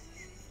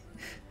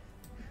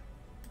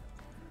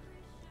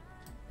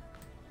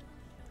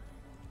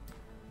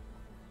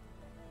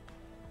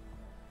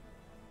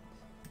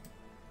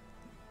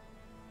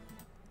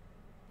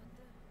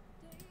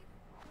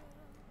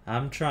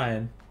 I'm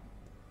trying.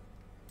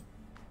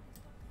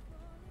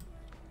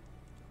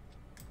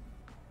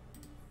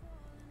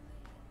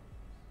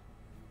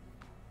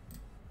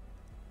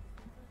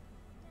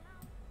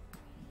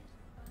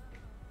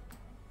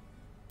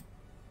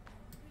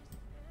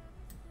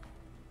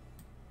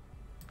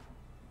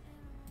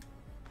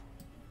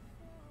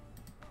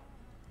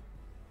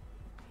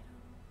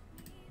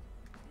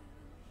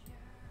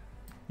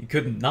 You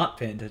couldn't not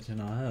pay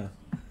attention on her.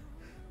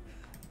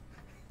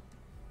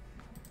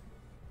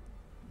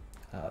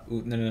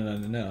 Ooh,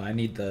 no. I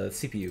need the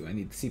CPU. I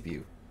need the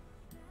CPU.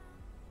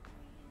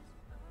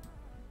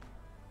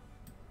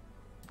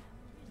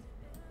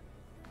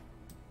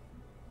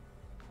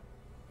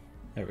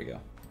 There we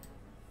go.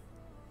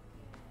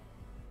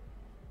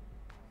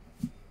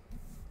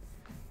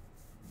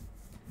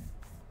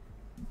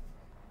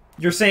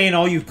 You're saying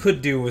all you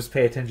could do was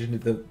pay attention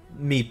to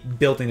me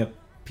building a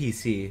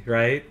PC,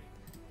 right?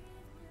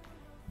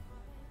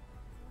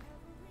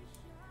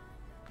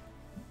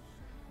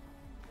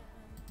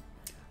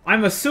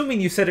 I'm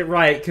assuming you said it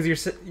right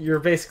because you're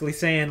basically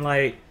saying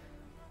like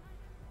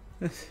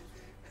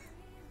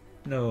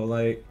no,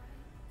 like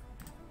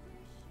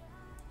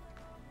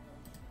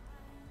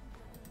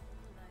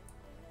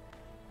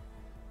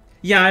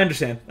Yeah, I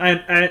understand. I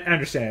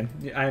understand.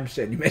 I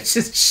understand. You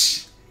mentioned.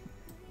 Shh.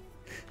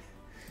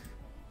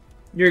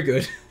 You're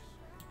good.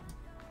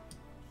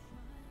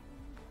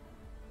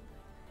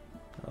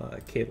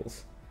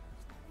 Cables.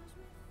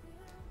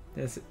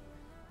 That's it.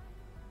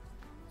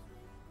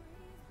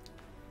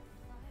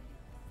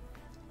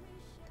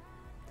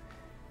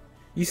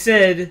 You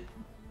said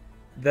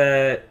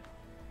that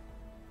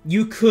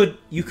you could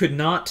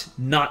not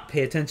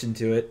pay attention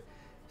to it,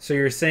 so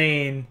you're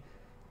saying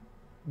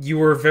you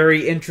were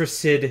very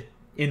interested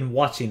in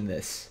watching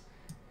this.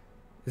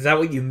 Is that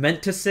what you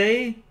meant to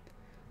say?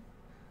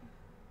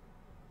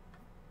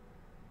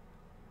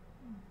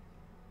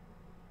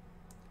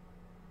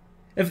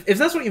 If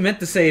that's what you meant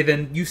to say,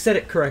 then you said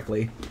it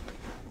correctly.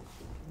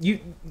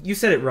 You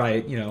said it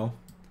right, you know.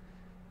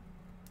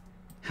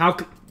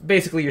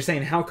 Basically you're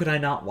saying, how could I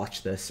not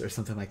watch this, or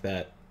something like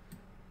that.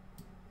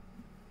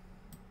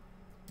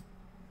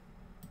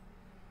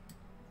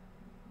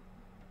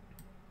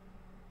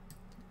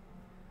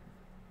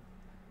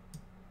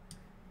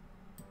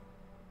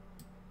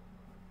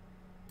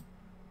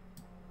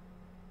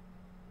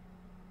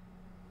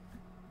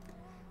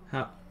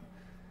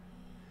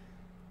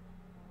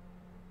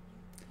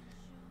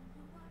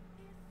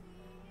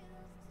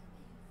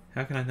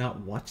 How can I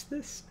not watch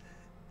this?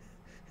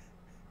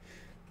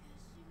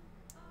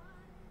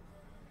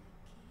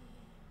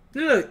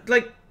 No,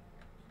 like...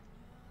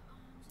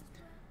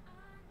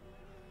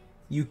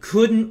 You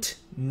couldn't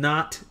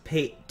not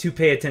pay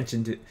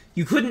attention to...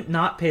 You couldn't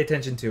not pay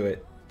attention to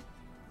it.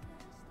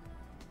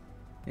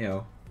 You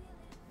know.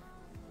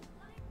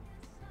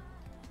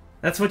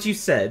 That's what you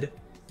said.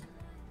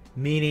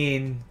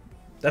 Meaning,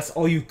 that's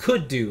all you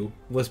could do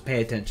was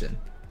pay attention.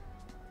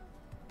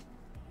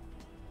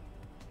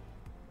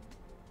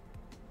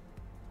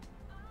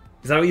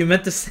 Is that what you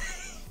meant to say?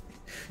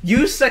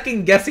 You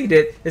second-guessing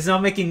it is now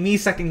making me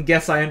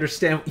second-guess I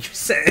understand what you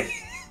say.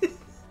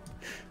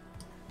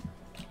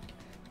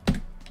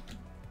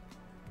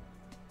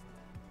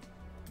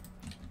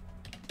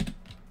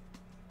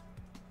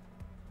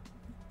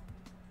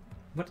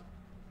 What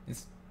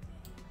is...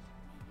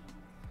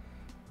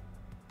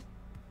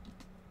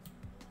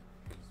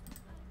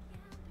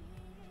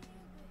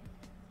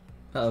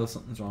 Uh-oh,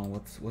 something's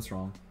wrong. What's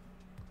wrong?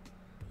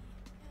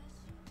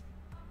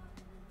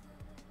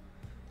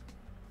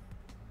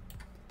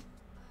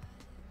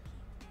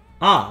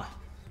 Ah!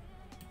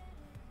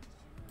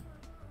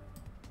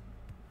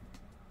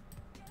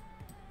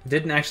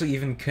 Didn't actually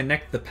even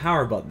connect the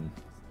power button.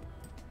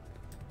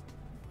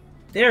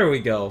 There we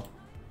go.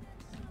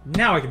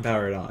 Now I can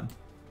power it on.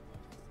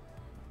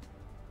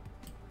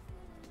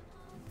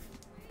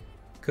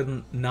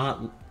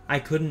 I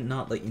couldn't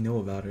not let you know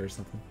about it or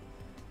something.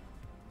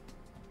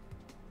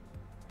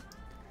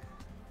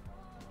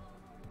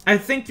 I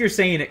think you're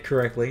saying it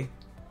correctly.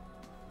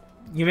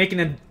 You're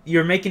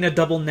making a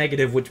double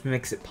negative, which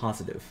makes it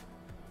positive,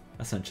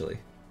 essentially.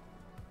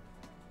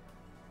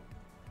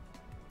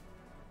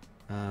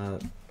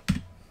 That's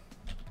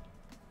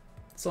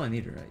all I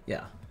needed, right?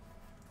 Yeah.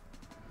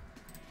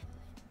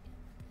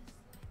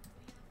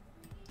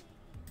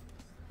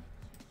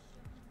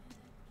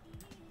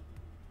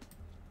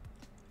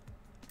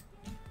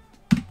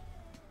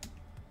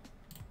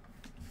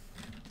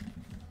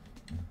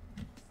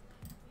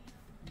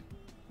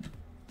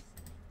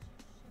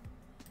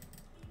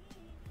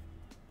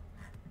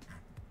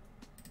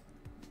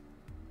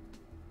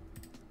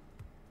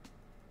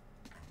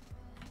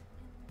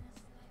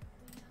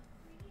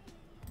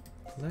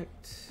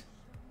 Collect.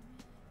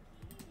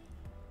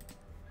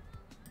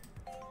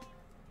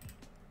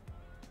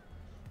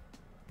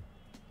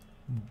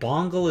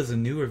 Bongle is a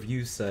new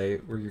review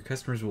site where your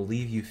customers will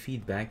leave you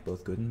feedback,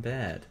 both good and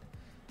bad.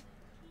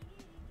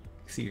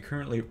 See, you're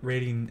currently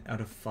rating out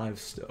of 5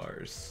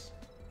 stars.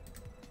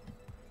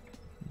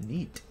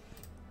 Neat.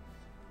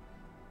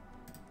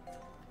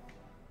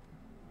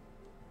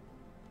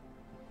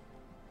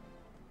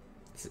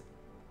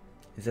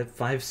 Is that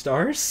 5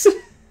 stars?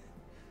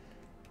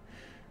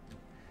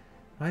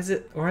 Why is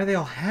it? Why are they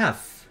all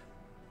half?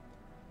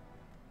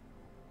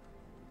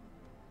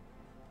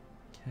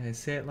 Can I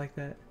say it like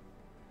that?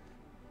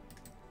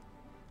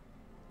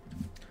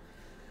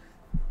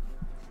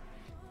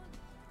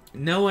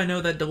 No, I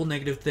know that double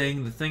negative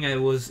thing. The thing I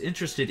was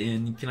interested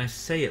in. Can I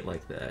say it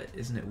like that?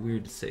 Isn't it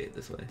weird to say it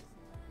this way?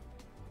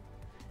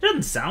 It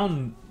doesn't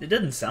sound. It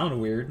doesn't sound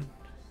weird.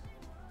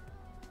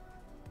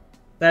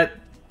 That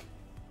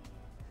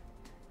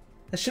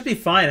should be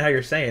fine how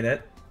you're saying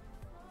it.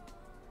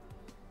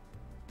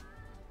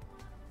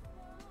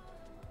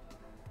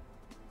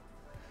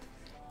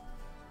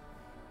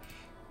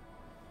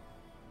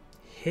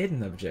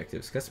 Hidden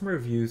objectives. Customer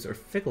reviews are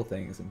fickle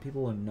things, and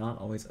people are not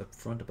always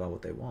upfront about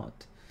what they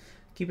want.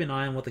 Keep an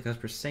eye on what the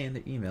customers say in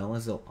their email,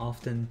 as they'll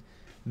often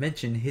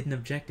mention hidden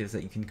objectives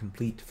that you can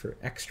complete for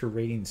extra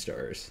rating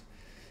stars.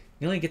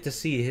 You only get to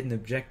see hidden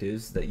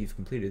objectives that you've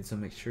completed, so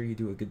make sure you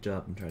do a good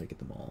job and try to get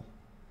them all.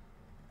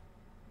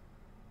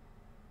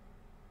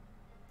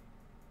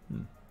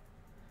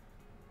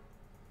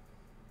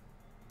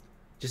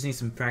 Just need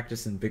some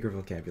practice and bigger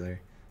vocabulary.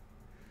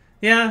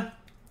 Yeah.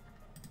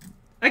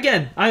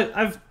 Again,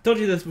 I've told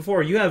you this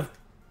before. You have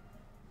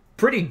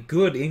pretty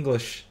good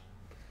English.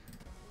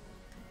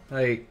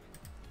 Like,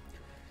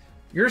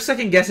 you're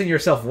second guessing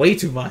yourself way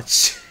too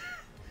much.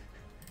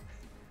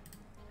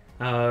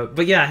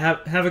 But yeah,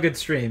 have a good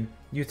stream.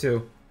 You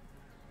too.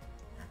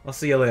 I'll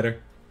see you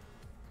later.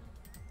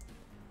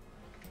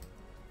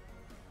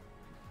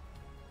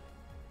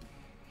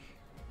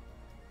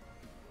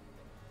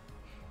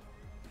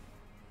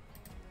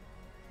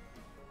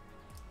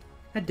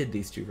 I did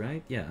these two,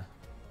 right? Yeah.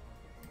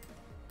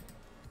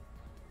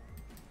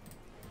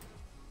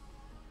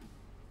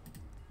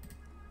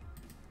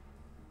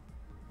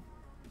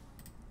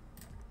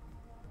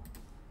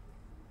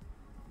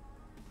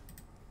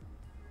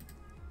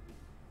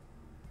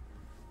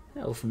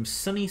 Oh, from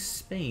sunny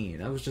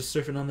Spain. I was just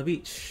surfing on the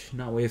beach.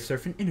 Not wave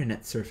surfing,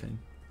 internet surfing.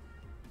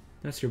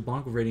 That's your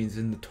bonk ratings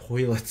in the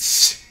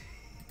toilets.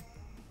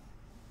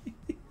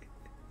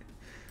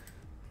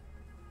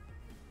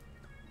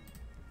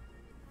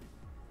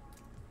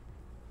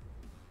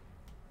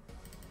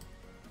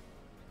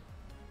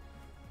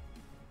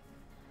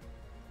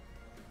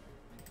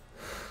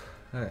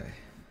 Hey.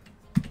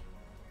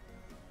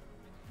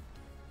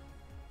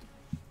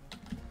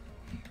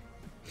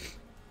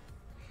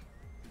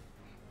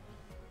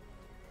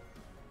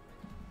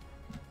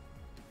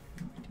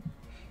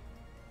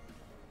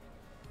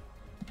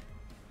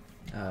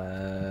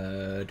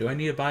 Do I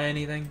need to buy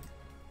anything?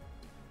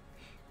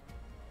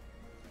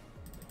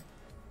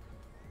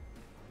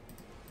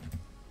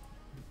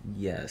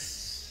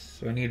 Yes.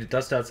 So I need to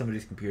dust out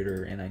somebody's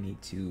computer, and I need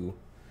to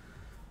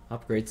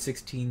upgrade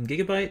 16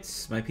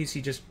 gigabytes. My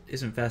PC just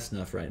isn't fast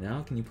enough right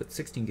now. Can you put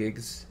 16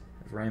 gigs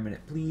of RAM in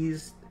it,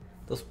 please?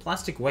 Those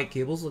plastic white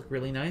cables look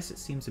really nice. It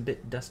seems a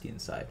bit dusty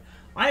inside.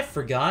 I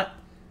forgot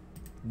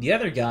the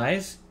other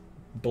guy's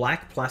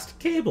black plastic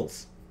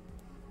cables.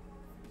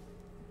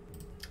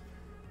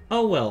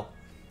 Oh well,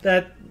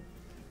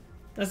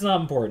 that's not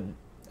important.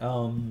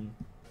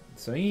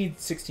 So I need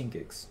 16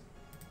 gigs.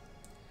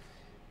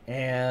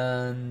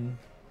 And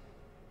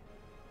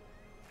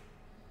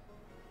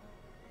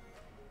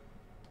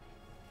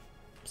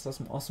saw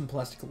some awesome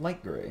plastic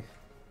light gray.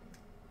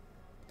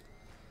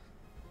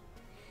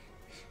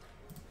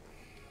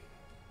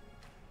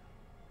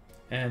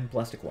 And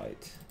plastic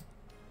white.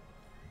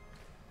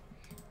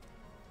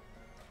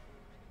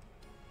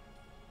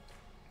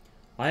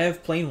 I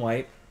have plain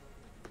white,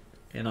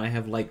 and I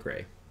have light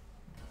gray.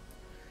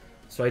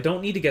 So I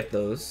don't need to get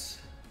those.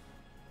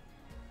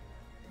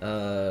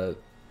 You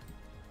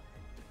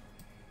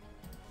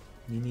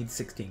need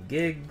 16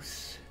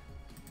 gigs.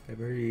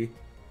 February.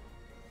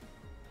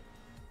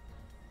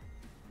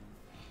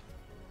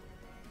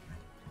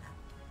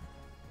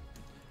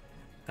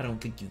 I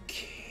don't think you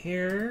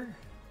care.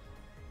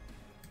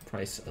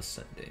 Price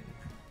ascending.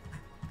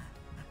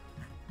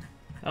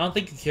 I don't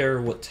think you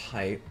care what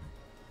type.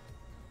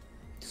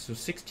 So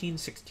 16,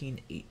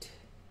 16, 8.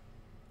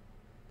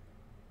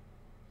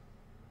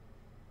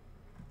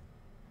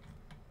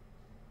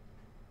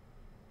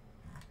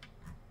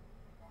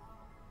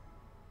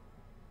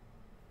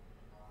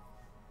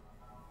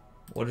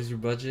 What is your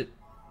budget?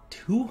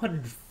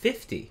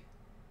 250.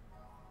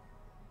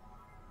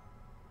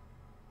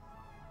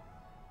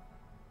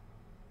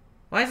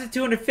 Why is it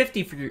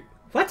 250 for your...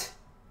 What?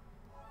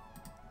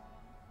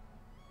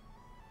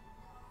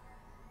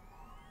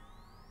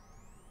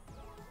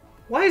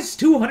 Why is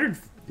 200...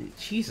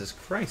 Jesus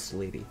Christ,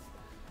 lady.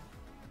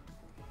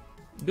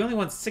 You only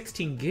want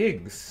 16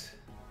 gigs.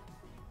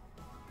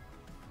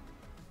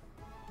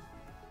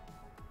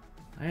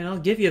 I mean, I'll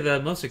give you the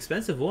most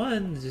expensive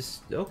one.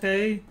 Just,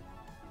 okay.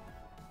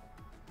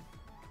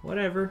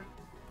 Whatever.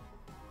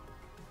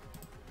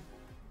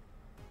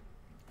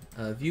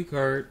 View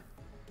cart.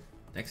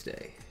 Next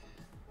day.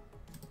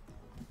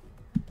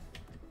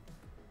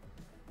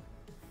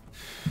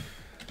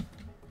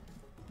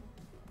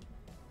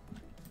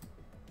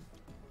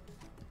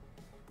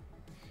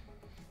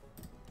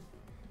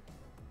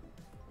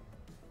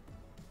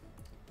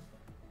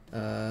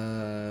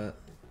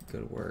 Go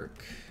to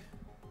work.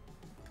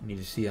 I need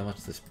to see how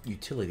much this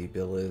utility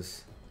bill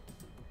is.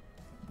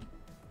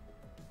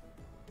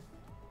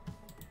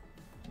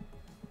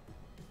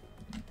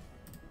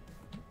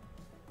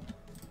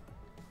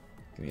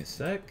 Give me a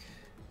sec.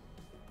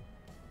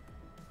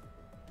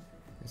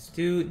 Let's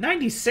do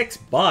 96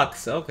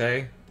 bucks.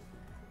 Okay.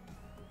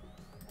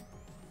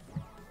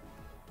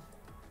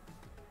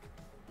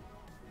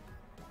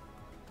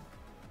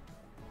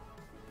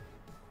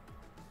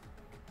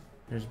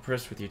 I'm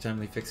impressed with your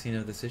timely fixing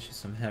of this issue,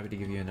 so I'm happy to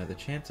give you another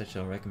chance. I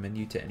shall recommend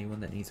you to anyone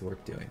that needs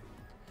work doing.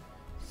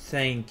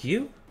 Thank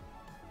you.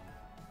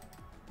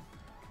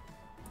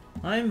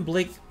 I'm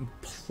Blake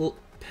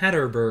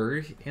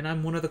Patterberg, and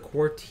I'm one of the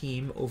core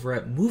team over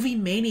at Movie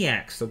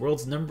Maniacs, the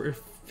world's number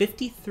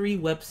 53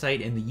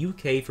 website in the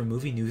UK for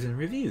movie news and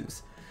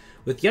reviews.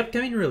 With the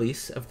upcoming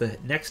release of the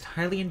next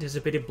highly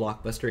anticipated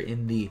blockbuster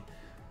in the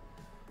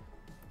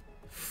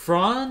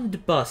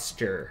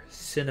Frondbuster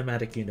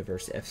Cinematic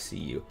Universe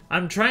FCU,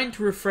 I'm trying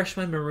to refresh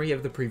my memory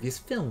of the previous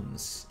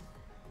films.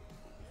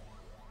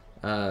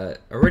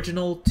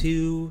 Original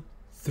 2,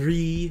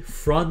 3,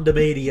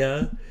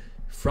 Frondomania,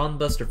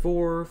 Frondbuster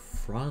 4,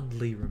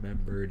 Fondly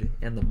Remembered,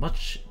 and the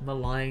much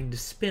maligned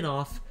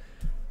spin-off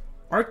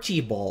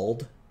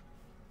Archibald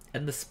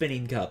and the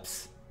Spinning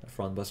Cups, a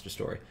Frondbuster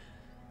story.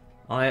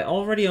 I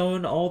already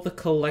own all the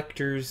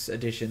collector's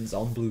editions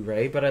on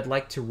Blu-ray, but I'd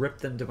like to rip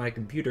them to my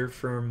computer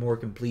for more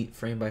complete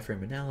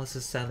frame-by-frame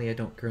analysis. Sadly, I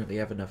don't currently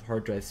have enough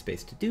hard drive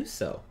space to do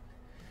so.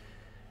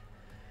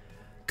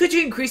 Could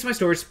you increase my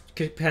storage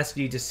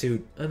capacity to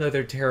suit?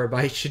 Another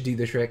terabyte should do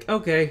the trick.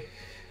 Okay.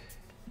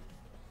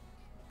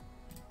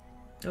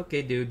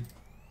 Okay, dude.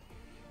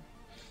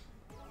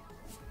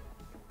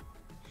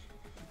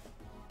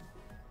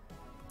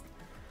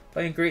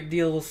 Playing a great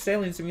deal of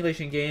sailing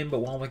simulation game, but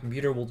while my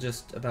computer will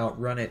just about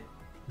run it.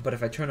 But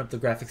if I turn up the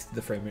graphics to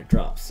the frame rate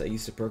drops. I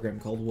used a program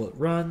called Will It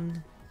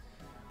Run.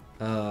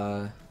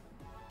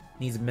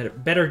 Needs a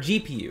better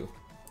GPU.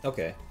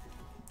 Okay.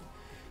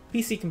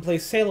 PC can play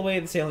Sail Away,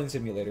 the sailing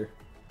simulator.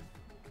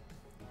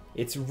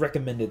 It's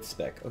recommended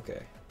spec.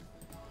 Okay.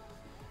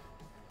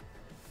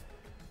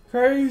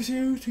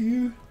 Crazy to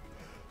you.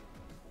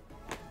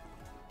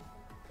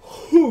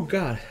 Oh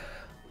god.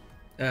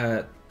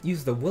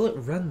 Use the Will It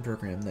Run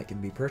program that can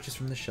be purchased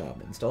from the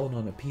shop. Install it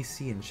on a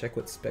PC and check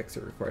what specs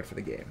are required for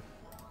the game.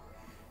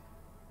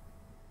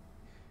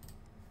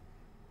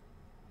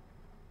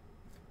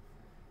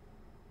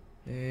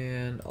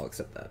 And I'll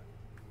accept that.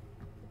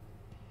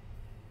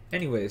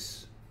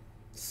 Anyways,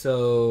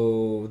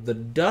 so the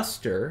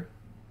Duster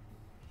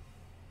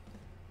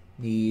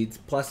needs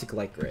plastic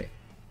light gray.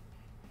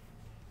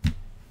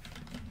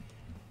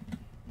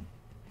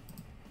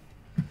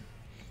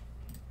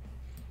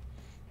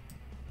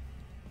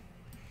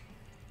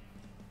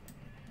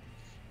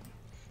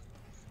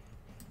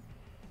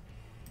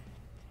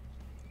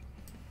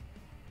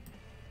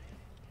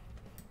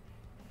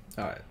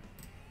 Alright,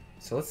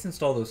 so let's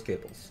install those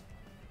cables.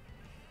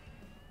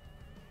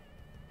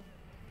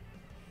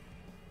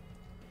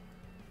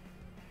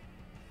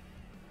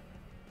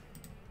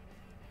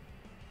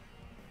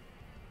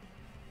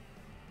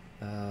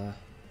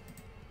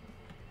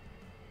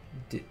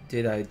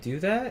 Did I do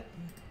that?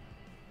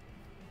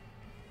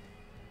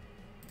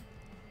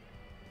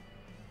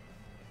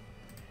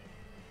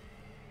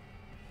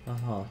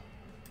 Uh-huh.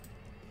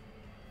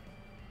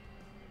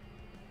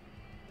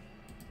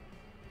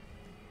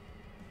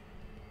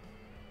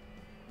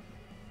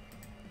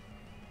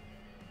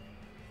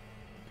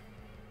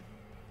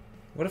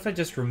 What if I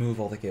just remove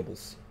all the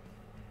cables?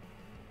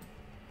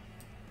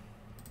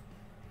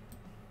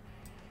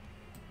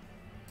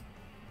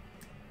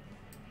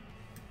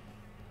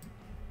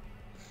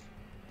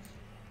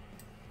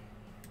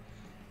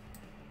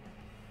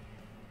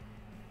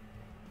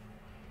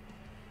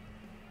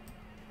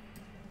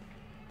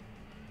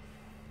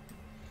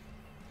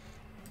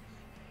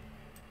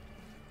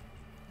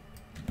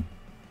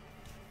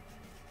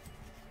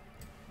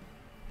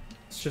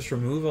 Let's just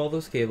remove all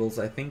those cables.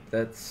 I think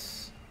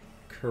that's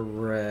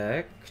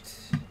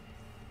correct.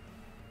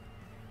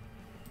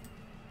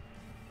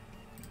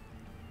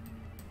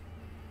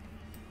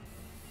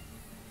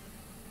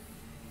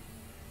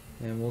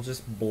 And we'll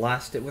just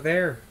blast it with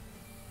air.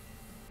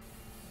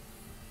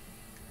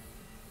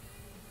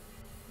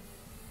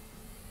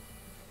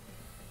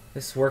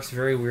 This works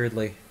very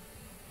weirdly.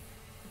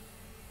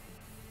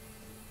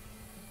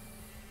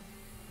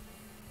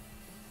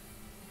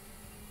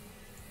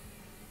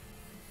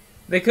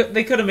 They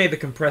could have made the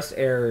compressed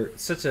air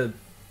such a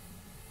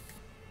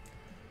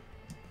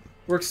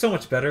works so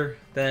much better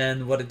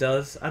than what it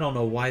does. I don't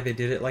know why they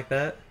did it like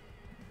that.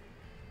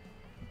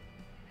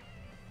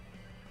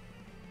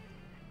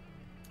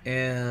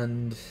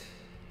 And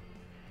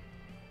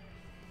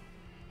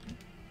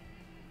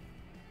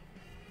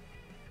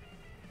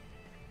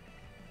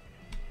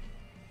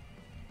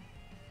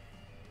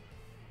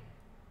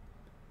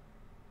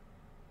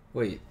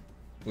wait.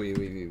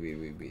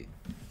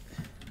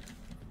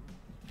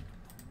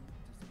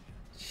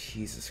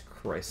 Jesus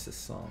Christ, this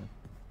song.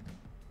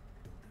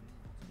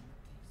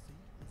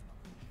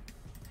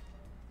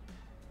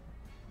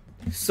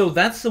 So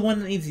that's the one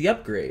that needs the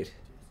upgrade.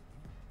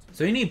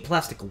 So you need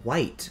plastic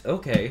white.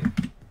 Okay.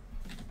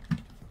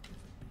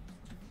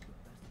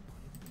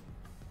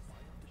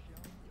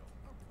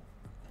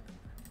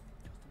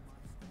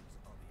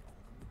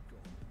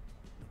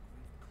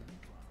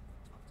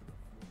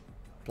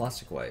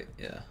 Plastic white,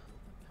 yeah.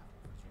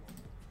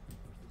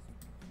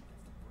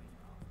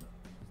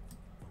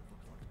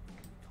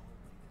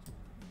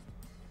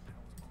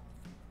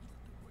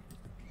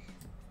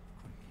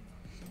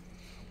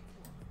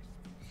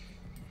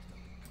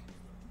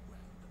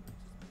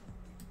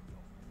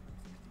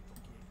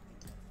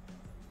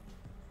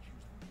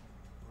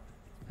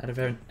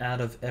 Out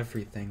of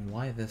everything,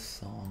 why this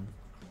song?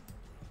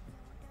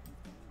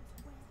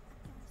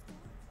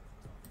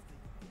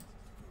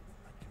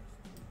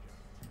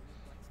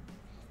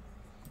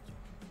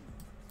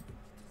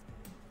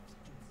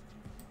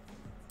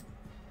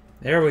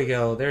 There we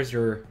go. There's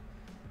your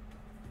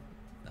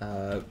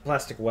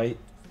plastic white.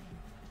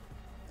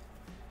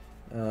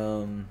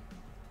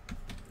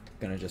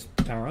 gonna just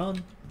power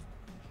on.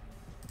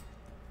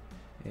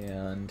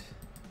 And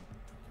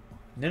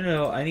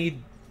no, I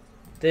need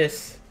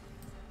this.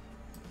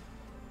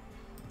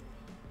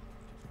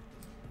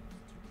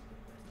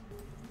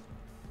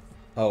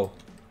 Oh.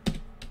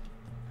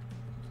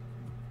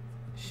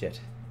 Shit.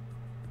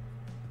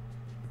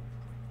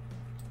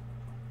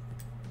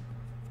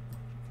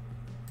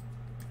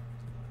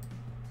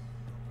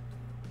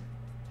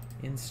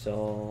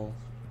 Install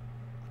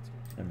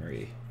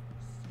memory.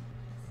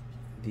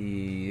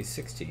 The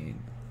 16.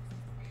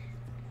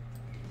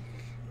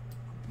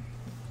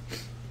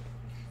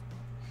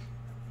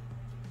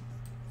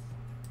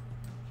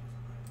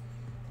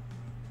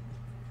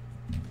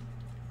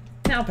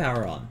 Now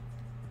power on.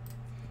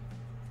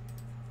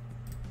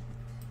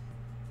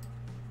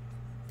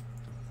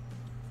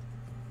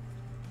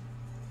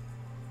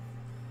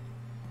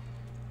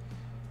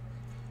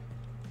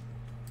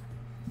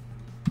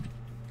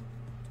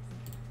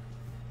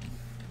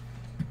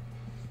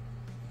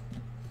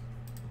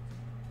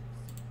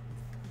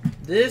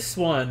 This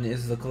one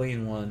is the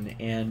clean one,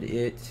 and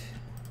it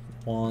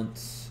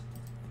wants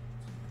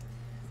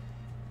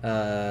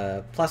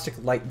plastic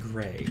light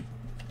gray.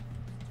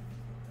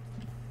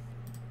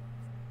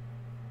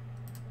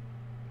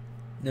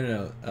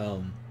 No.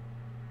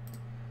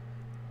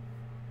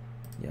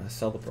 Yeah,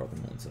 sell the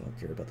broken ones. I don't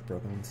care about the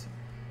broken ones.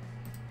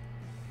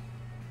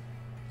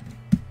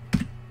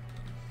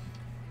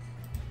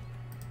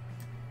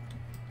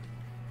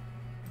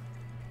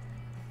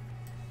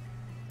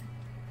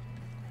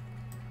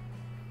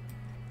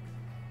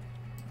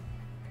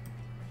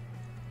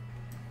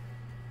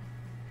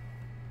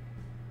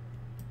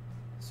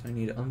 So I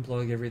need to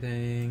unplug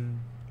everything.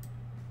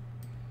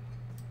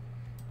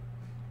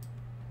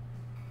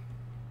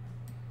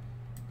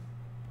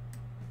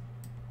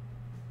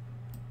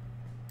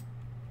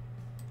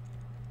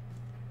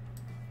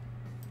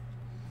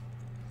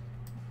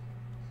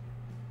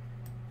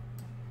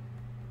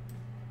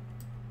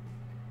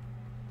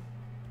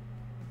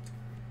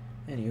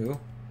 Anywho.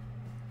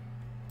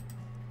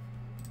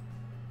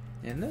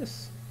 And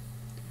this.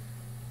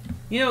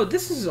 You know,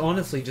 this is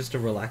honestly just a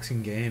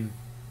relaxing game.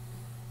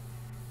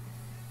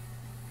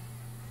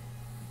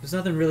 There's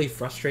nothing really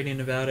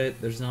frustrating about it.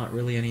 There's not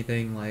really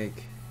anything,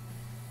 like,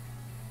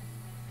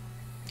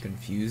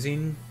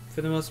 confusing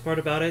for the most part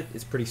about it.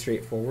 It's pretty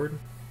straightforward.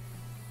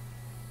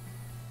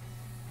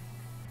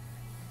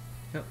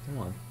 Oh, come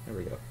on. There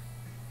we go.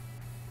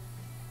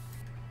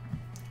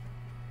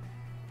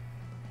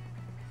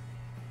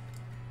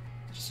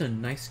 Just a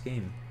nice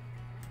game.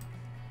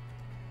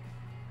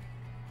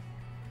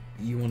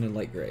 You wanted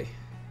light gray.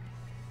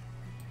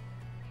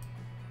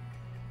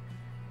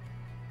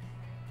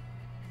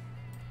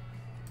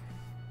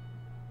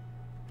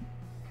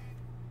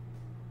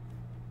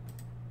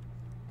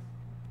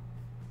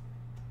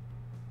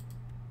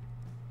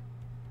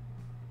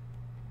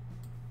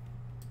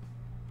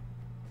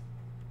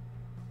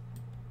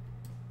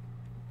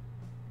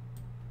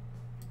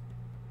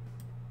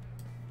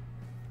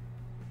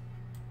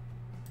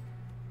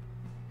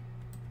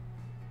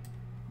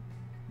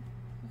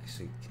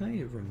 Actually, can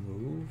I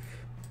remove?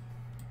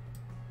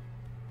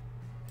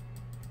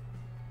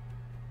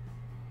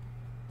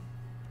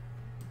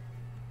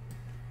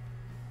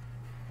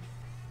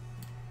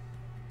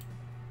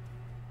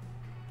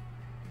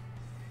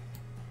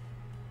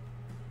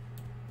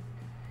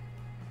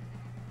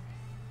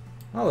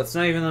 Oh, it's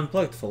not even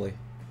unplugged fully.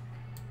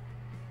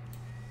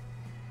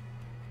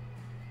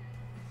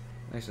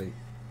 Actually,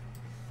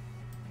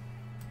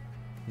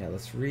 yeah,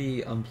 let's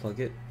re-unplug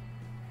it.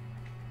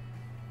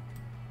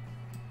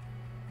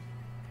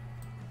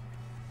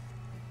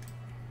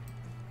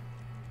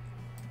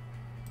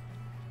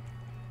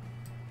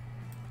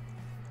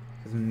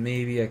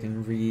 Maybe I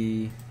can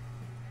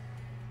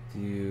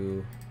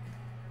do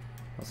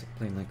also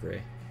plain light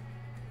gray.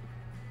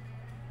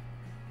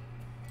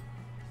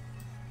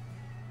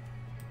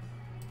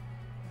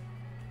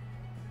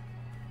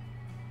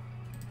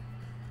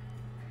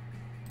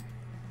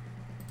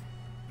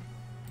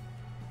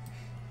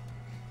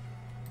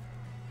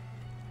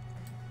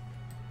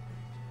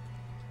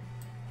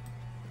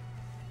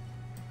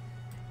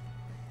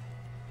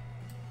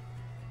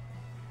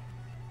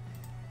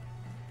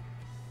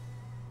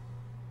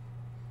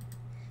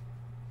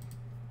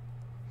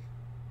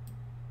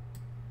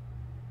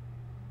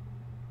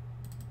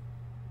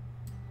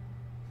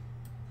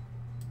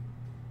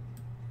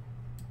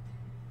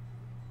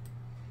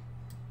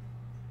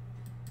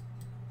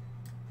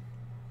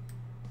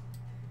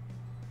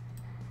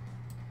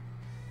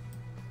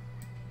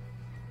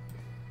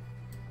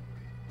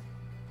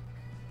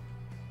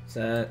 Is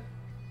that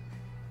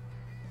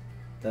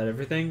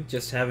everything?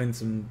 Just having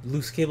some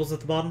loose cables at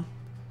the bottom?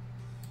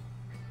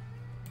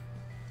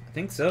 I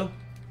think so.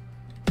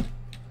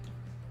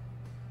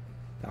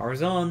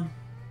 Power's on.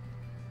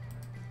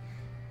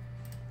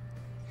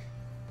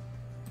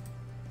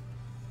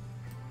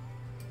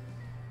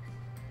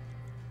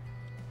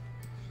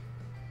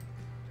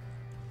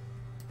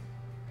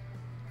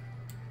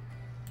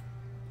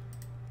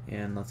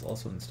 And let's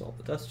also install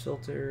the dust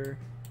filter.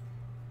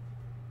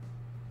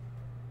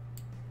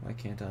 Why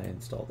can't I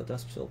install the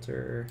dust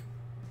filter?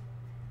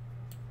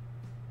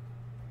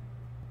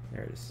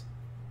 There it is.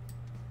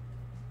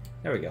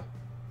 There we go.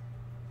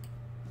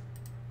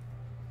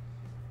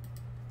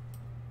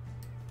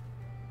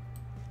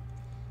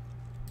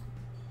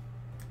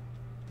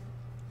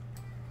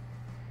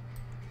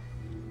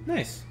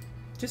 Nice.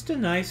 Just a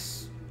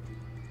nice,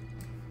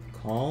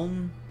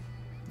 calm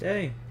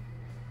day.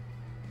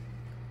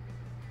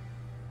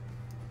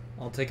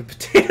 I'll take a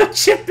potato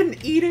chip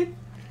and eat it.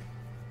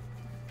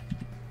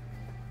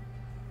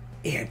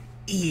 And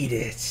eat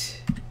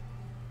it.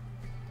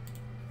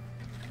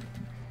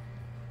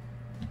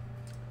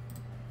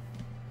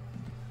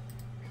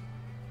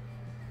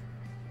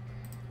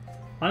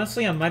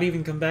 Honestly, I might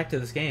even come back to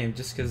this game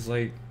just because,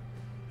 like,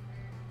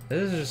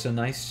 this is just a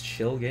nice,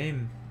 chill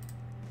game.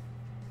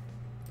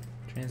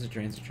 Transit,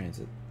 transit,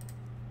 transit.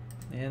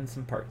 And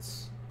some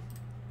parts.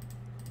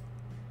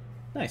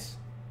 Nice.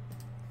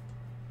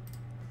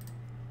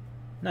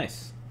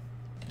 Nice.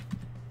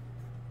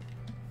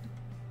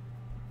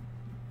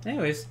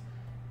 Anyways,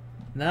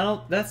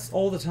 now that's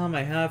all the time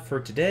I have for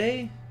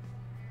today.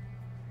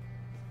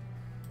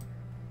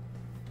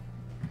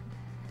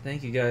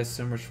 Thank you guys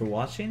so much for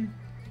watching.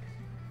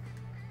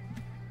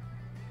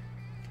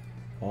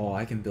 Oh,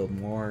 I can build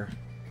more.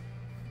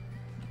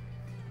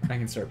 I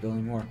can start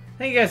building more.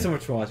 Thank you guys so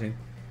much for watching.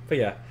 But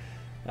yeah,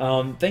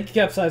 thank you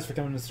Capsize for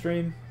coming to the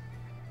stream.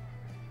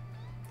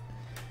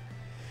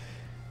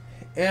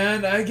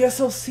 And I guess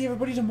I'll see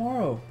everybody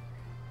tomorrow.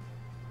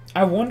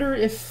 I wonder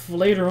if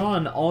later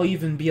on I'll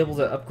even be able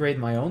to upgrade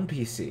my own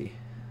PC.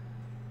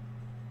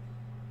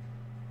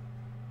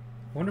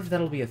 I wonder if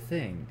that'll be a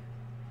thing.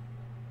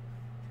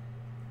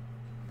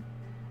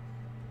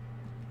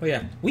 But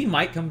yeah, we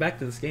might come back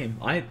to this game.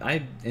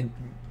 I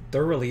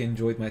thoroughly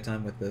enjoyed my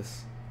time with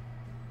this.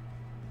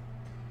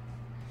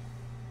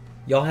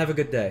 Y'all have a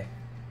good day.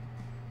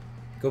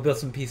 Go build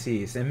some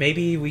PCs. And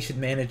maybe we should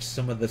manage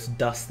some of this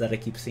dust that I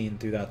keep seeing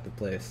throughout the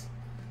place.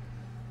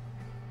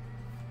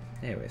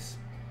 Anyways.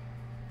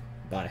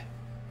 Bye.